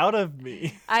 get out of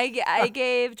me. I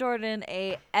gave Jordan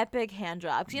a epic hand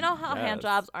job. 'Cause you know how hand Yes.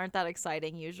 jobs aren't that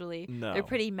exciting usually. No. They're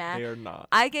pretty meh. They are not.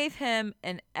 I gave him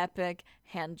an epic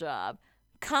hand job.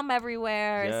 Come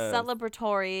everywhere, Yes.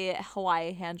 celebratory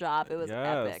Hawaii hand job. It was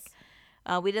epic.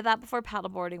 Yes. We did that before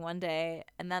paddleboarding one day,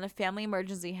 and then a family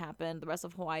emergency happened. The rest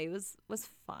of Hawaii was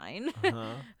fine.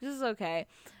 Uh-huh. This is okay.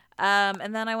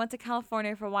 And then I went to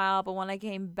California for a while, but when I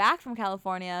came back from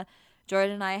California,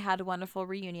 Jordan and I had wonderful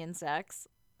reunion sex.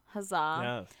 Huzzah.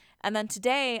 Yes. And then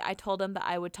today I told him that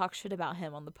I would talk shit about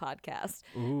him on the podcast.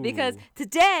 Ooh. Because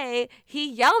today he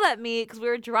yelled at me because we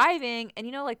were driving and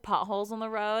like potholes on the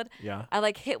road. Yeah. I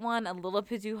like hit one a little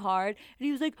bit too hard and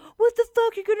he was like, what the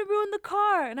fuck? You're going to ruin the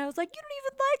car. And I was like, you don't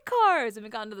even like cars. And we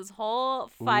got into this whole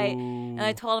fight. Ooh. And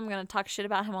I told him I'm going to talk shit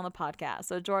about him on the podcast.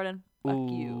 So Jordan, fuck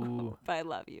you. Ooh. But I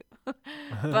love you.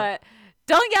 But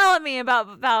don't yell at me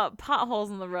about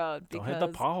potholes on the road. Don't Because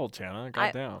hit the pothole, Chana.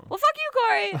 Goddamn. well, fuck you,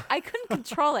 Corey. I couldn't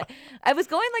control it. I was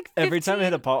going like 15. Every time I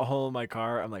hit a pothole in my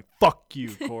car, I'm like, fuck you,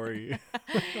 Corey.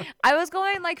 I was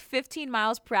going like 15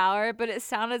 miles per hour, but it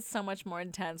sounded so much more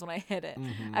intense when I hit it.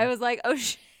 Mhm. I was like, oh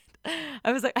shit.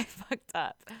 I was like, I fucked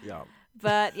up. Yeah.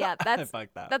 But yeah, I that's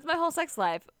fucked that. that's my whole sex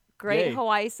life. Great Yay.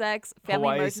 Hawaii sex, family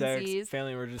Hawaii emergencies, sex,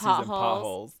 family emergencies,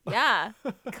 potholes. and potholes.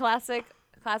 Yeah. Classic.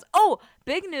 Oh,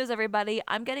 big news, everybody.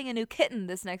 I'm getting a new kitten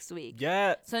this next week.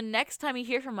 Yeah. So next time you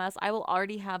hear from us, I will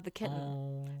already have the kitten.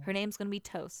 Oh. Her name's going to be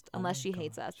Toast, unless she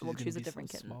hates us. She's We'll gonna choose a be so different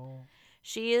kitten. small.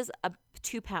 She is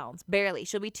 2 pounds, barely.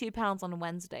 She'll be 2 pounds on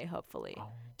Wednesday, hopefully, Oh,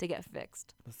 to get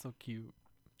fixed. that's so cute.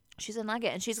 She's a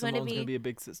nugget, and she's Simone's going to gonna be a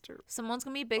big sister someone's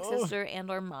going to be big Oh. sister and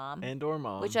or mom, and or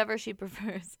mom. whichever she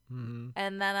prefers. Mm-hmm.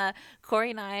 And then Corey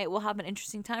and I will have an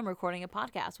interesting time recording a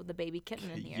podcast with the baby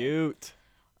kitten in here. Cute.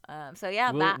 So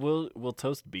yeah, Will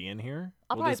Toast be in here?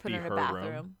 I'll Will probably this put be her in a her bathroom.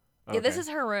 room? Yeah, this Okay. is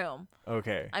her room.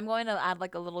 Okay. I'm going to add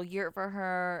like a little yurt for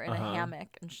her and Uh-huh. a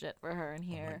hammock and shit for her in Oh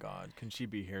my here. God, can she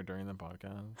be here during the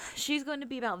podcast? She's going to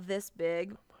be about this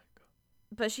big. Oh my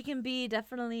but she can be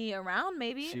definitely around.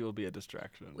 Maybe She will be a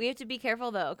distraction. we have to be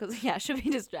careful though, because yeah, she'll be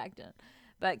distracted.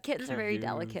 But kittens are very Cute.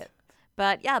 delicate.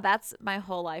 But yeah, that's my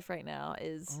whole life right now.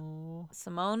 Is Oh.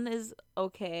 Simone is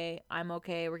okay. I'm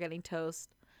okay. We're getting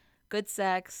toast. Good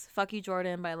sex. Fuck you,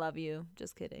 Jordan. But I love you.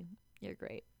 Just kidding. You're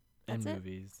great. And That's it.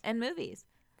 movies. And movies.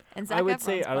 And Zac I would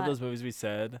say Efron's out of butt. those movies we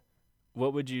said,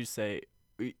 what would you say?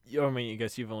 I mean, I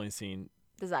guess you've only seen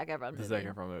The Zac Efron the movie. Zac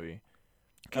Efron movie.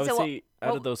 Okay, I would so say out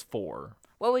what- of those four,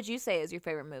 What would you say is your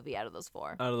favorite movie out of those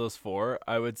four?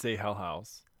 I would say Hell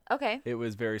House. Okay. It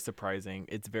was very surprising.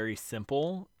 It's very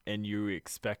simple, and you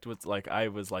expect what's like. I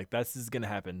was like, this is gonna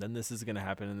happen, then this is gonna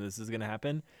happen, and this is gonna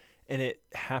happen, and it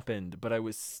happened. But I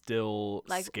was still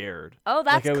Like- scared. Oh,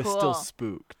 that's like I was cool. still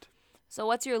spooked. So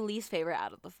what's your least favorite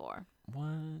out of the four?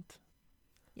 What?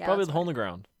 Yeah, Probably that's The Hole in the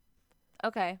Ground. fine.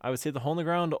 Okay. I would say The Hole in the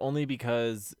Ground only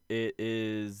because it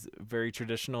is very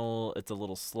traditional. It's a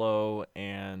little slow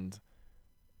and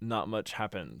not much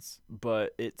happens,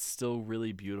 but it's still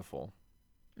really beautiful.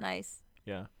 Nice.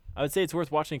 Yeah. I would say it's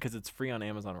worth watching because it's free on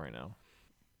Amazon right now.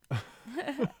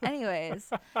 Anyways.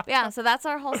 Yeah, so that's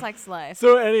our whole sex life.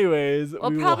 So, anyways, We'll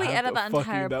we will probably have edit to that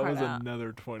entire that part was out.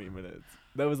 another 20 minutes.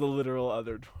 That was a literal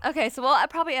other 20. Okay, so we'll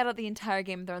probably edit the entire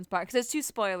Game of Thrones part because it's too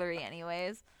spoilery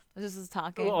anyways. This is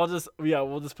talking. We'll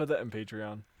just put that in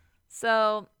Patreon.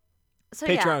 So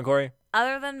Patreon, yeah, Corey.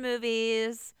 other than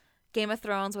movies, Game of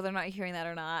Thrones, whether or not you're hearing that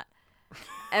or not,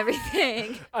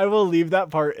 everything. I will leave that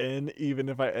part in even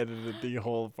if I edited the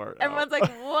whole part out. Everyone's like,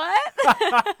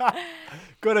 what?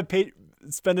 Go to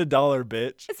spend $1,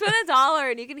 bitch. Spend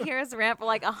 $1 and you can hear us rant for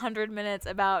like 100 minutes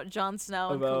about Jon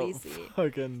Snow and About Khaleesi.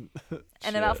 fucking And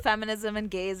shit. about feminism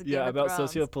and gays in Game yeah, of about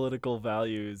Thrones. socio-political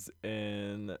values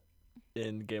in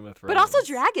Game of Thrones. But also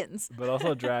dragons. But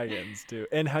also dragons too,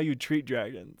 and how you treat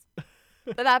dragons.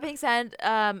 But that being said,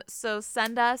 so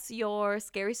send us your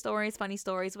scary stories, funny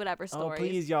stories, whatever stories. Oh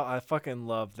please, y'all! I fucking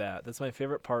love that. That's my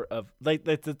favorite part of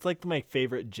that's like my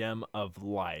favorite gem of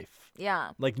life.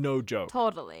 Yeah, Like no joke.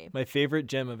 totally. My favorite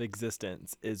gem of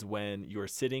existence is when you're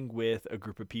sitting with a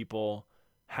group of people,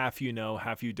 half you know,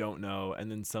 half you don't know,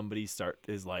 and then somebody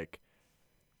is like,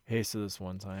 "Hey, so this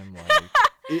one time, like,"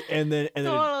 and then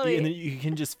Totally. you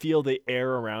can just feel the air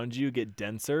around you get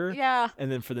denser. Yeah.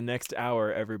 And then for the next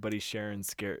hour, everybody's sharing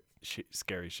scary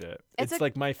shit. It's It's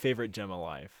like my favorite gem of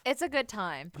life. It's a good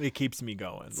time. It keeps me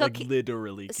going. So like ke-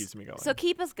 literally keeps me going. So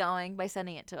keep us going by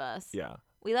sending it to us. yeah,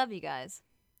 We love you guys.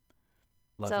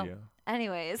 love So- you.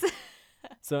 Anyways.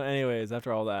 So, anyways,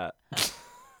 after all that,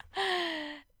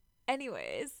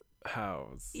 Anyways.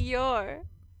 house Your.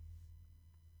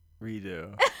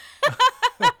 redo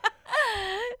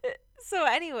So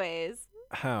anyways.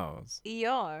 house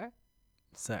Your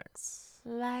sex.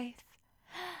 life.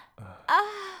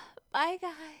 Bye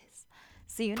guys.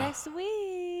 See you next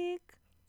week.